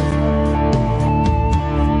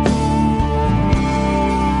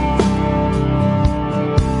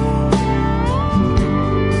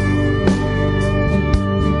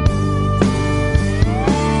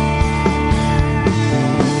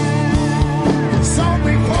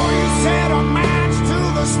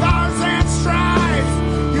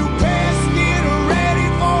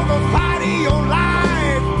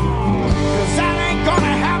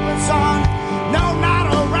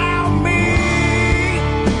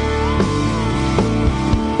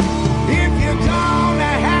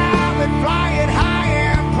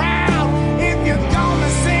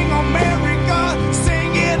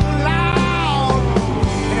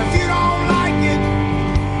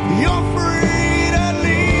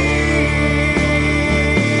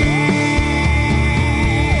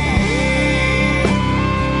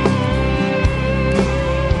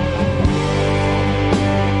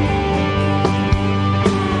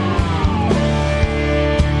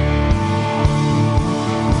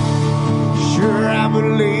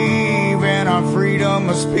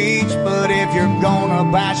 Speech, but if If you're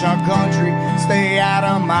gonna bash our country, stay out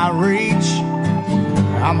of my reach.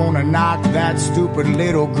 I'm gonna knock that stupid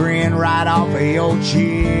little grin right off of your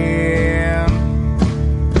chin.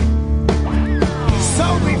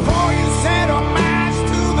 So before you set a match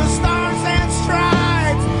to the stars and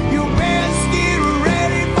stripes, you best get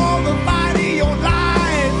ready for the fight of your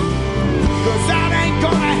life. 'Cause that ain't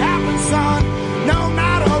gonna happen, son. No,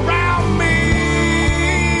 not around me.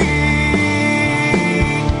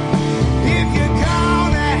 If you're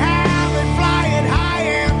gonna have it, fly it high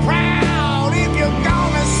and proud. If you're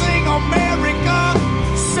gonna sing America,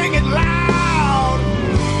 sing it loud.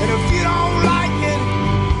 And if you don't like it,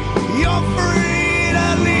 you're free to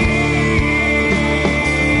leave.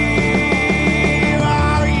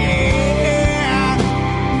 Oh yeah,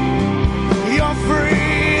 you're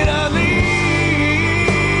free to leave.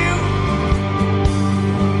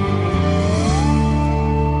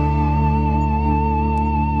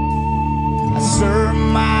 I served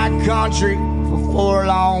my country for 4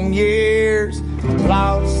 long years.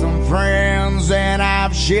 Lost some friends and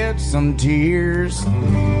I've shed some tears.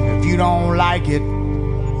 If you don't like it,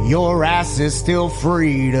 your ass is still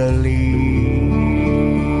free to leave.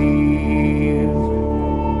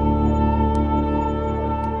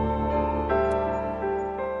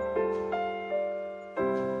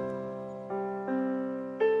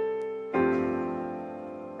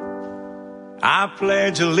 I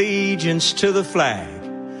pledge allegiance to the flag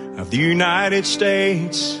of the United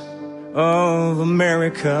States of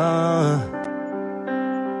America.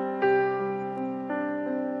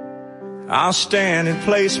 I'll stand and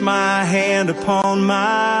place my hand upon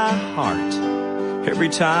my heart every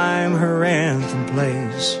time her anthem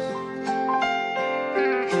plays.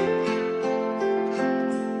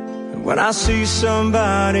 And when I see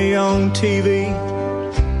somebody on TV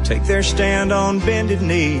take their stand on bended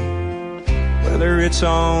knee, whether it's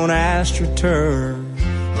on AstroTurf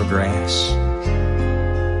or grass,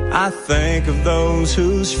 I think of those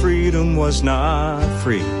whose freedom was not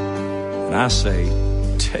free, and I say,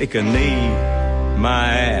 take a knee,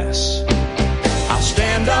 my ass. I'll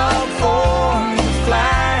stand up for the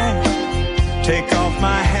flag, take off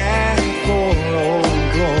my hat for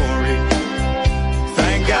old glory.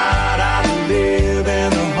 Thank God I live in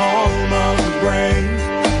the home of the brave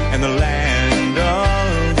and the land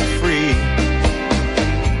of the free.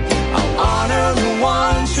 I'll honor the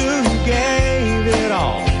ones who gave it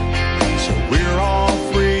all, so we're all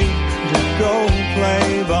free to go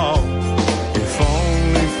play ball.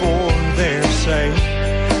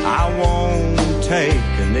 I won't take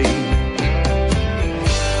a knee.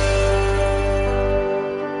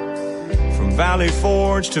 From Valley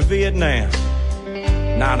Forge to Vietnam,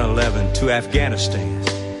 9/11 to Afghanistan,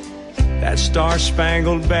 that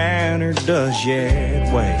star-spangled banner does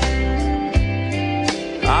yet wave.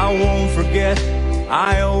 I won't forget,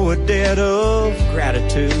 I owe a debt of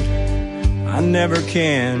gratitude I never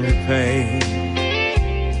can repay.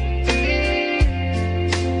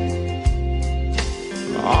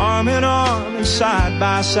 Arm in arm and side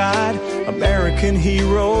by side, American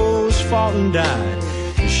heroes fought and died,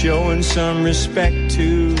 showing some respect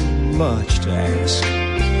too much to ask.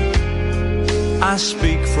 I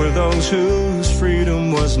speak for those whose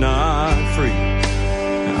freedom was not free.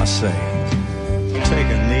 I say, take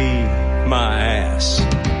a knee, my ass.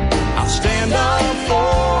 I'll stand up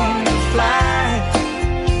for the flag,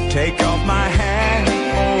 take off my hat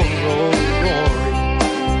for old glory.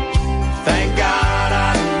 Thank God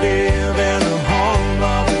I live in the home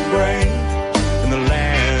of the brave and the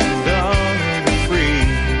land of the free.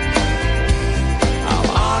 I'll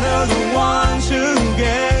honor the ones who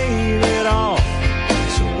gave it all,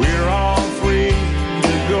 so we're all free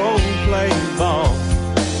to go play ball.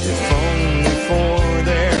 If only for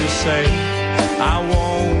their sake, I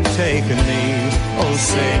won't take a knee. Oh,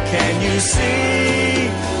 say, can you see?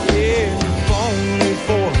 Yeah, if only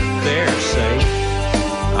for their sake,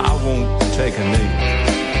 I won't take a knee.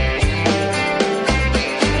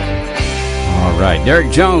 All right,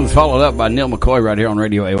 Derek Jones followed up by Neil McCoy right here on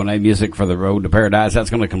Radio A1A, Music for the Road to Paradise. That's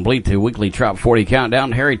going to complete the weekly Trop 40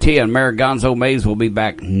 countdown. Harry T and Mayor Gonzo Mays will be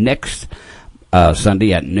back next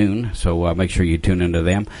Sunday at noon, so make sure you tune into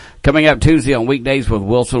them. Coming up Tuesday on Weekdays with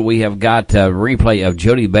Wilson, we have got a replay of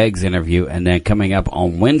Jody Begg's interview, and then coming up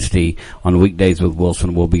on Wednesday on Weekdays with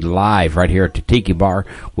Wilson, we'll be live right here at the Tiki Bar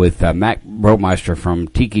with Mac Bromeister from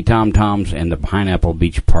Tiki Tom Toms and the Pineapple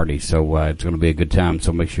Beach Party. So it's going to be a good time,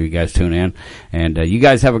 so make sure you guys tune in. And you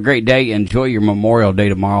guys have a great day. Enjoy your Memorial Day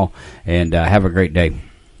tomorrow, and have a great day.